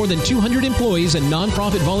community of more than 200 employees and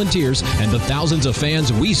nonprofit volunteers and the thousands of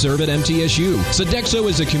fans we serve at MTSU. Sodexo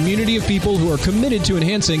is a community of people who are committed to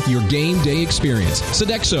enhancing your game day experience.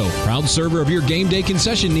 Sodexo, proud server of your game day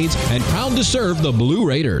concession needs and proud to serve the Blue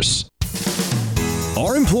Raiders.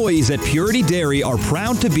 Our employees at Purity Dairy are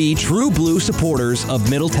proud to be true blue supporters of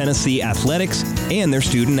Middle Tennessee athletics and their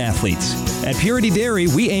student athletes. At Purity Dairy,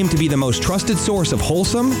 we aim to be the most trusted source of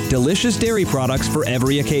wholesome, delicious dairy products for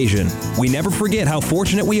every occasion. We never forget how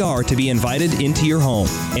fortunate we are to be invited into your home,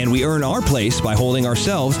 and we earn our place by holding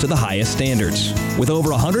ourselves to the highest standards. With over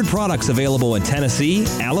 100 products available in Tennessee,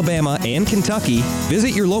 Alabama, and Kentucky,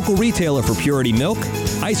 visit your local retailer for Purity milk,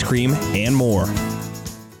 ice cream, and more.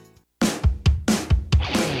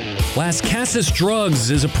 Las Casas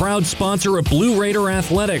Drugs is a proud sponsor of Blue Raider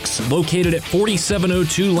Athletics, located at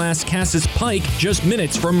 4702 Las Casas Pike, just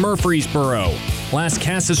minutes from Murfreesboro. Las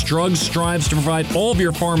Casas Drugs strives to provide all of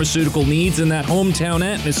your pharmaceutical needs in that hometown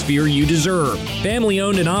atmosphere you deserve.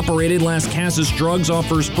 Family-owned and operated, Las Casas Drugs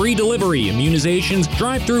offers free delivery, immunizations,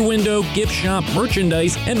 drive-through window, gift shop,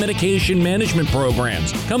 merchandise, and medication management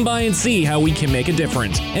programs. Come by and see how we can make a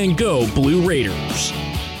difference. And go Blue Raiders!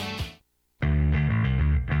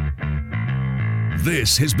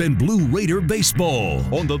 This has been Blue Raider Baseball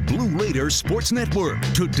on the Blue Raider Sports Network.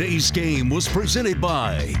 Today's game was presented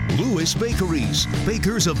by Lewis Bakeries,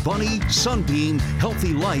 bakers of Bunny, Sunbeam,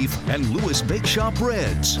 Healthy Life, and Lewis Bake Shop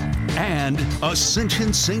Breads. And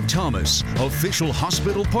Ascension St. Thomas, official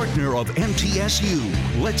hospital partner of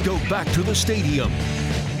MTSU. Let's go back to the stadium.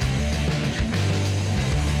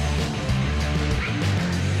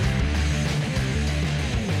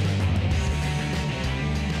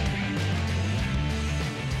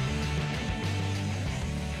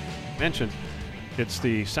 Mentioned, it's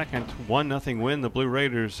the second 1-0 win the Blue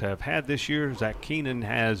Raiders have had this year. Zach Keenan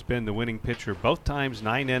has been the winning pitcher both times,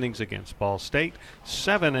 9 innings against Ball State,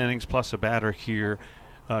 7 innings plus a batter here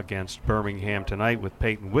against Birmingham tonight, with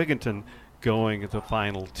Peyton Wigginton going the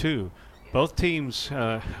final 2. Both teams,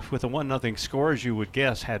 with a 1-0 score, as you would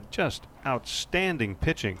guess, had just outstanding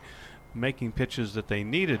pitching, making pitches that they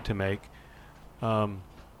needed to make.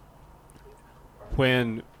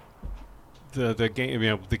 When the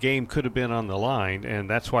game, the game could have been on the line, and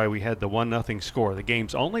that's why we had the 1-0 score. The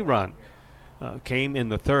game's only run came in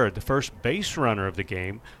the third. The first base runner of the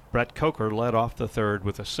game, Brett Coker, led off the third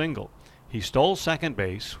with a single. He stole second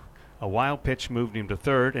base. A wild pitch moved him to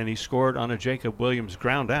third, and he scored on a Jacob Williams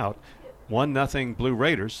ground out. 1-0 Blue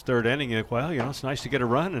Raiders, third inning. Well, it's nice to get a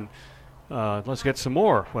run, and let's get some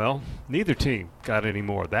more. Well, neither team got any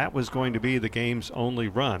more. That was going to be the game's only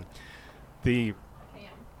run. The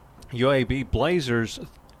UAB Blazers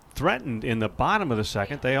threatened in the bottom of the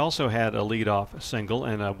second. They also had a leadoff single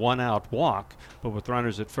and a one-out walk, but with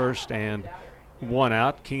runners at first and one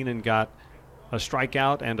out, Keenan got a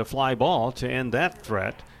strikeout and a fly ball to end that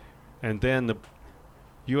threat. And then the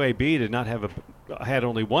UAB did not had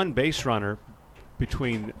only one base runner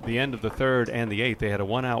between the end of the third and the eighth. They had a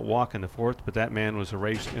one-out walk in the fourth, but that man was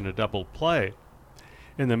erased in a double play.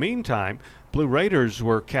 In the meantime, Blue Raiders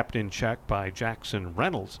were kept in check by Jackson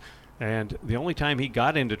Reynolds, and the only time he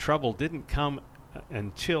got into trouble didn't come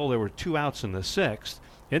until there were 2 outs in the 6th.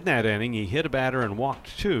 In that inning, he hit a batter and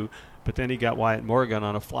walked 2, but then he got Wyatt Morgan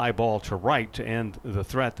on a fly ball to right to end the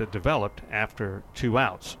threat that developed after 2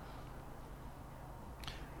 outs.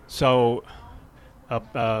 So,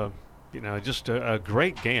 just a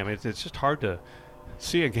great game. It's just hard to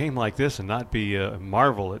see a game like this and not be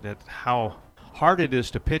marvel at how hard it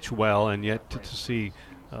is to pitch well, and yet to see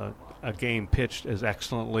a game pitched as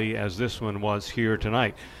excellently as this one was here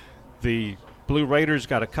tonight. The Blue Raiders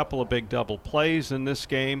got a couple of big double plays in this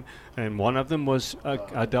game, and one of them was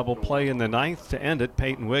a double play in the 9th to end it.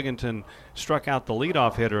 Peyton Wigginton struck out the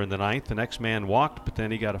leadoff hitter in the 9th. The next man walked, but then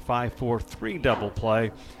he got a 5-4-3 double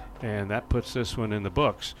play, and that puts this one in the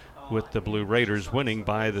books, with the Blue Raiders winning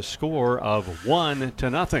by the score of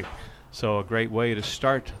 1-0. So a great way to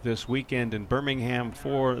start this weekend in Birmingham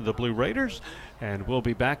for the Blue Raiders, and we'll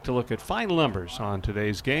be back to look at final numbers on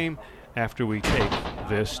today's game after we take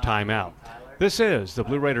this timeout. This is the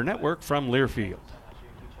Blue Raider Network from Learfield.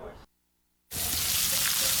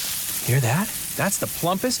 Hear that? That's the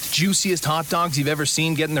plumpest, juiciest hot dogs you've ever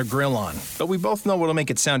seen getting their grill on. But we both know what'll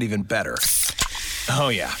make it sound even better. Oh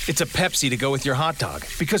yeah, it's a Pepsi to go with your hot dog.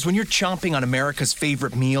 Because when you're chomping on America's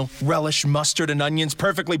favorite meal, relish, mustard, and onions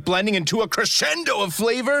perfectly blending into a crescendo of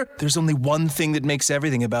flavor, there's only one thing that makes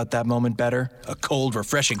everything about that moment better: a cold,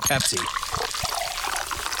 refreshing Pepsi.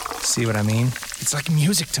 See what I mean? It's like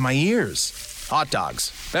music to my ears. Hot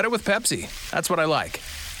dogs, better with Pepsi. That's what I like.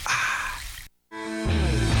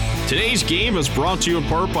 Today's game is brought to you in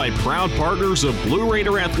part by proud partners of Blue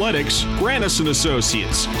Raider Athletics, Granis &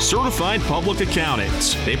 Associates, certified public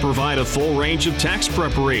accountants. They provide a full range of tax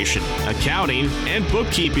preparation, accounting, and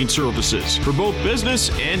bookkeeping services for both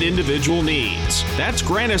business and individual needs. That's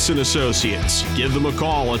Granis & Associates. Give them a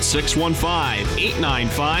call at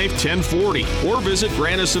 615-895-1040 or visit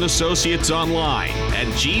Granis & Associates online at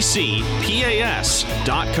gcpas.com.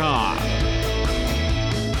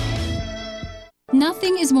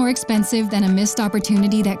 Nothing is more expensive than a missed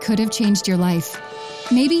opportunity that could have changed your life.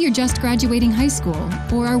 Maybe you're just graduating high school,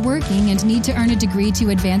 or are working and need to earn a degree to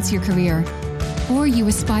advance your career. Or you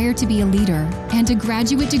aspire to be a leader, and a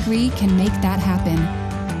graduate degree can make that happen.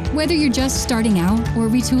 Whether you're just starting out or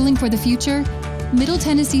retooling for the future, Middle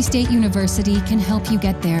Tennessee State University can help you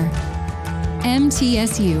get there.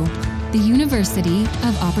 MTSU, the University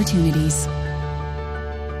of Opportunities.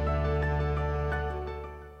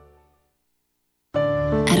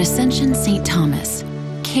 At Ascension St. Thomas,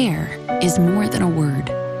 care is more than a word.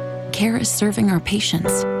 Care is serving our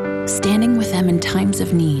patients, standing with them in times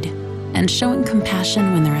of need, and showing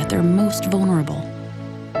compassion when they're at their most vulnerable.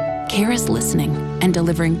 Care is listening and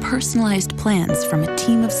delivering personalized plans from a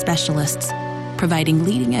team of specialists, providing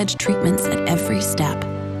leading-edge treatments at every step.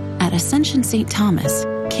 At Ascension St. Thomas,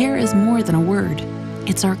 care is more than a word.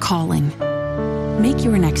 It's our calling. Make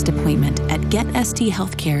your next appointment at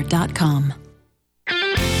getsthealthcare.com.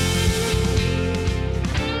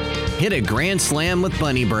 Hit a grand slam with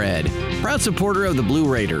Bunny Bread. Proud supporter of the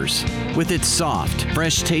Blue Raiders. With its soft,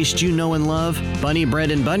 fresh taste you know and love, Bunny Bread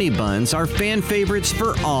and Bunny Buns are fan favorites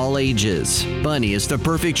for all ages. Bunny is the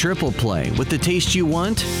perfect triple play with the taste you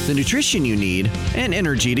want, the nutrition you need, and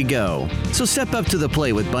energy to go. So step up to the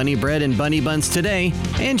plate with Bunny Bread and Bunny Buns today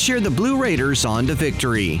and cheer the Blue Raiders on to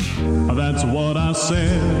victory. That's what I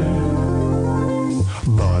said.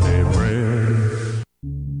 Bunny Bread.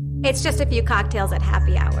 It's just a few cocktails at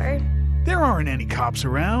happy hour. There aren't any cops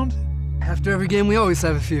around. After every game, we always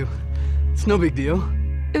have a few. It's no big deal.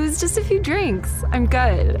 It was just a few drinks. I'm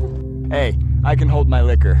good. Hey, I can hold my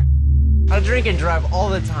liquor. I drink and drive all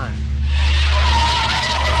the time.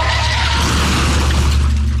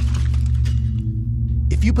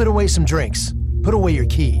 If you put away some drinks, put away your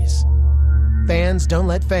keys. Fans don't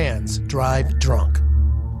let fans drive drunk.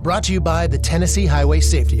 Brought to you by the Tennessee Highway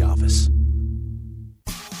Safety Office.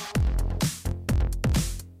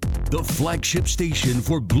 The flagship station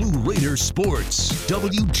for Blue Raider sports,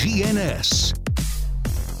 WGNS.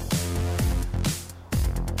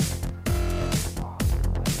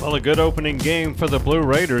 Well, a good opening game for the Blue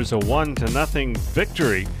Raiders, a 1-0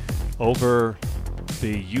 victory over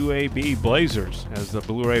the UAB Blazers, as the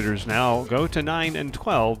Blue Raiders now go to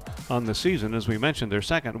 9-12 on the season. As we mentioned, their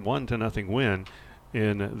second 1-0 win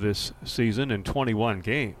in this season in 21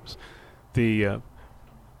 games. The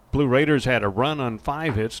Blue Raiders had a run on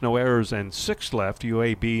 5 hits, no errors, and 6 left.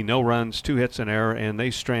 UAB, no runs, 2 hits, an error, and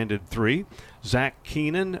they stranded 3. Zach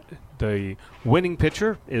Keenan, the winning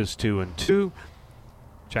pitcher, is 2-2.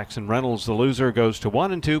 Jackson Reynolds, the loser, goes to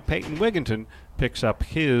 1-2. Peyton Wigginton picks up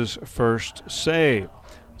his first save.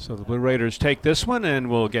 So the Blue Raiders take this one, and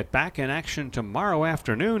we'll get back in action tomorrow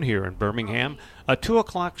afternoon here in Birmingham. A 2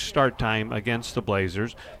 o'clock start time against the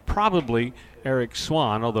Blazers. Probably Eric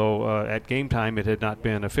Swan, although at game time it had not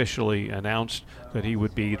been officially announced that he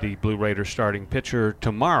would be the Blue Raiders starting pitcher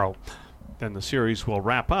tomorrow. Then the series will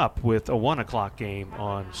wrap up with a 1 o'clock game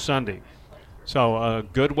on Sunday. So a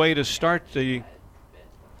good way to start the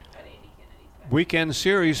weekend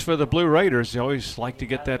series for the Blue Raiders. They always like to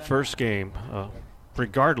get that first game,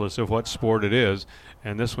 regardless of what sport it is.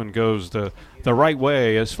 And this one goes the right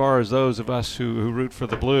way as far as those of us who root for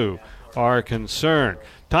the Blue are concerned.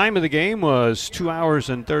 Time of the game was 2 hours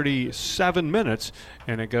and 37 minutes,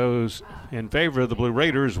 and it goes in favor of the Blue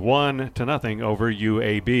Raiders 1-0 over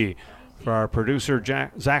UAB. For our producer,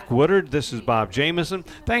 Zach Woodard, this is Bob Jamieson.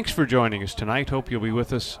 Thanks for joining us tonight. Hope you'll be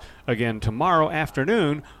with us again tomorrow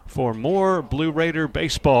afternoon for more Blue Raider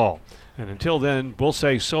baseball. And until then, we'll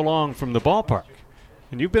say so long from the ballpark.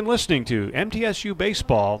 And you've been listening to MTSU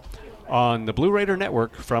Baseball on the Blue Raider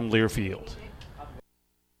Network from Learfield.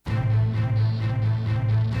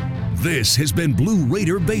 This has been Blue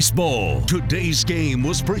Raider Baseball. Today's game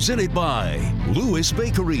was presented by Lewis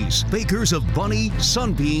Bakeries, bakers of Bunny,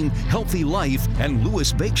 Sunbeam, Healthy Life, and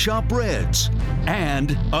Lewis Bake Shop breads.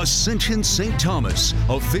 And Ascension St. Thomas,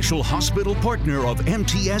 official hospital partner of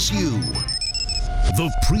MTSU.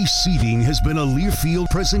 The preceding has been a Learfield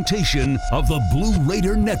presentation of the Blue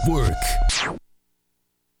Raider Network.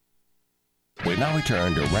 We now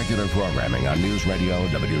return to regular programming on News Radio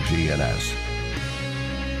WGNS.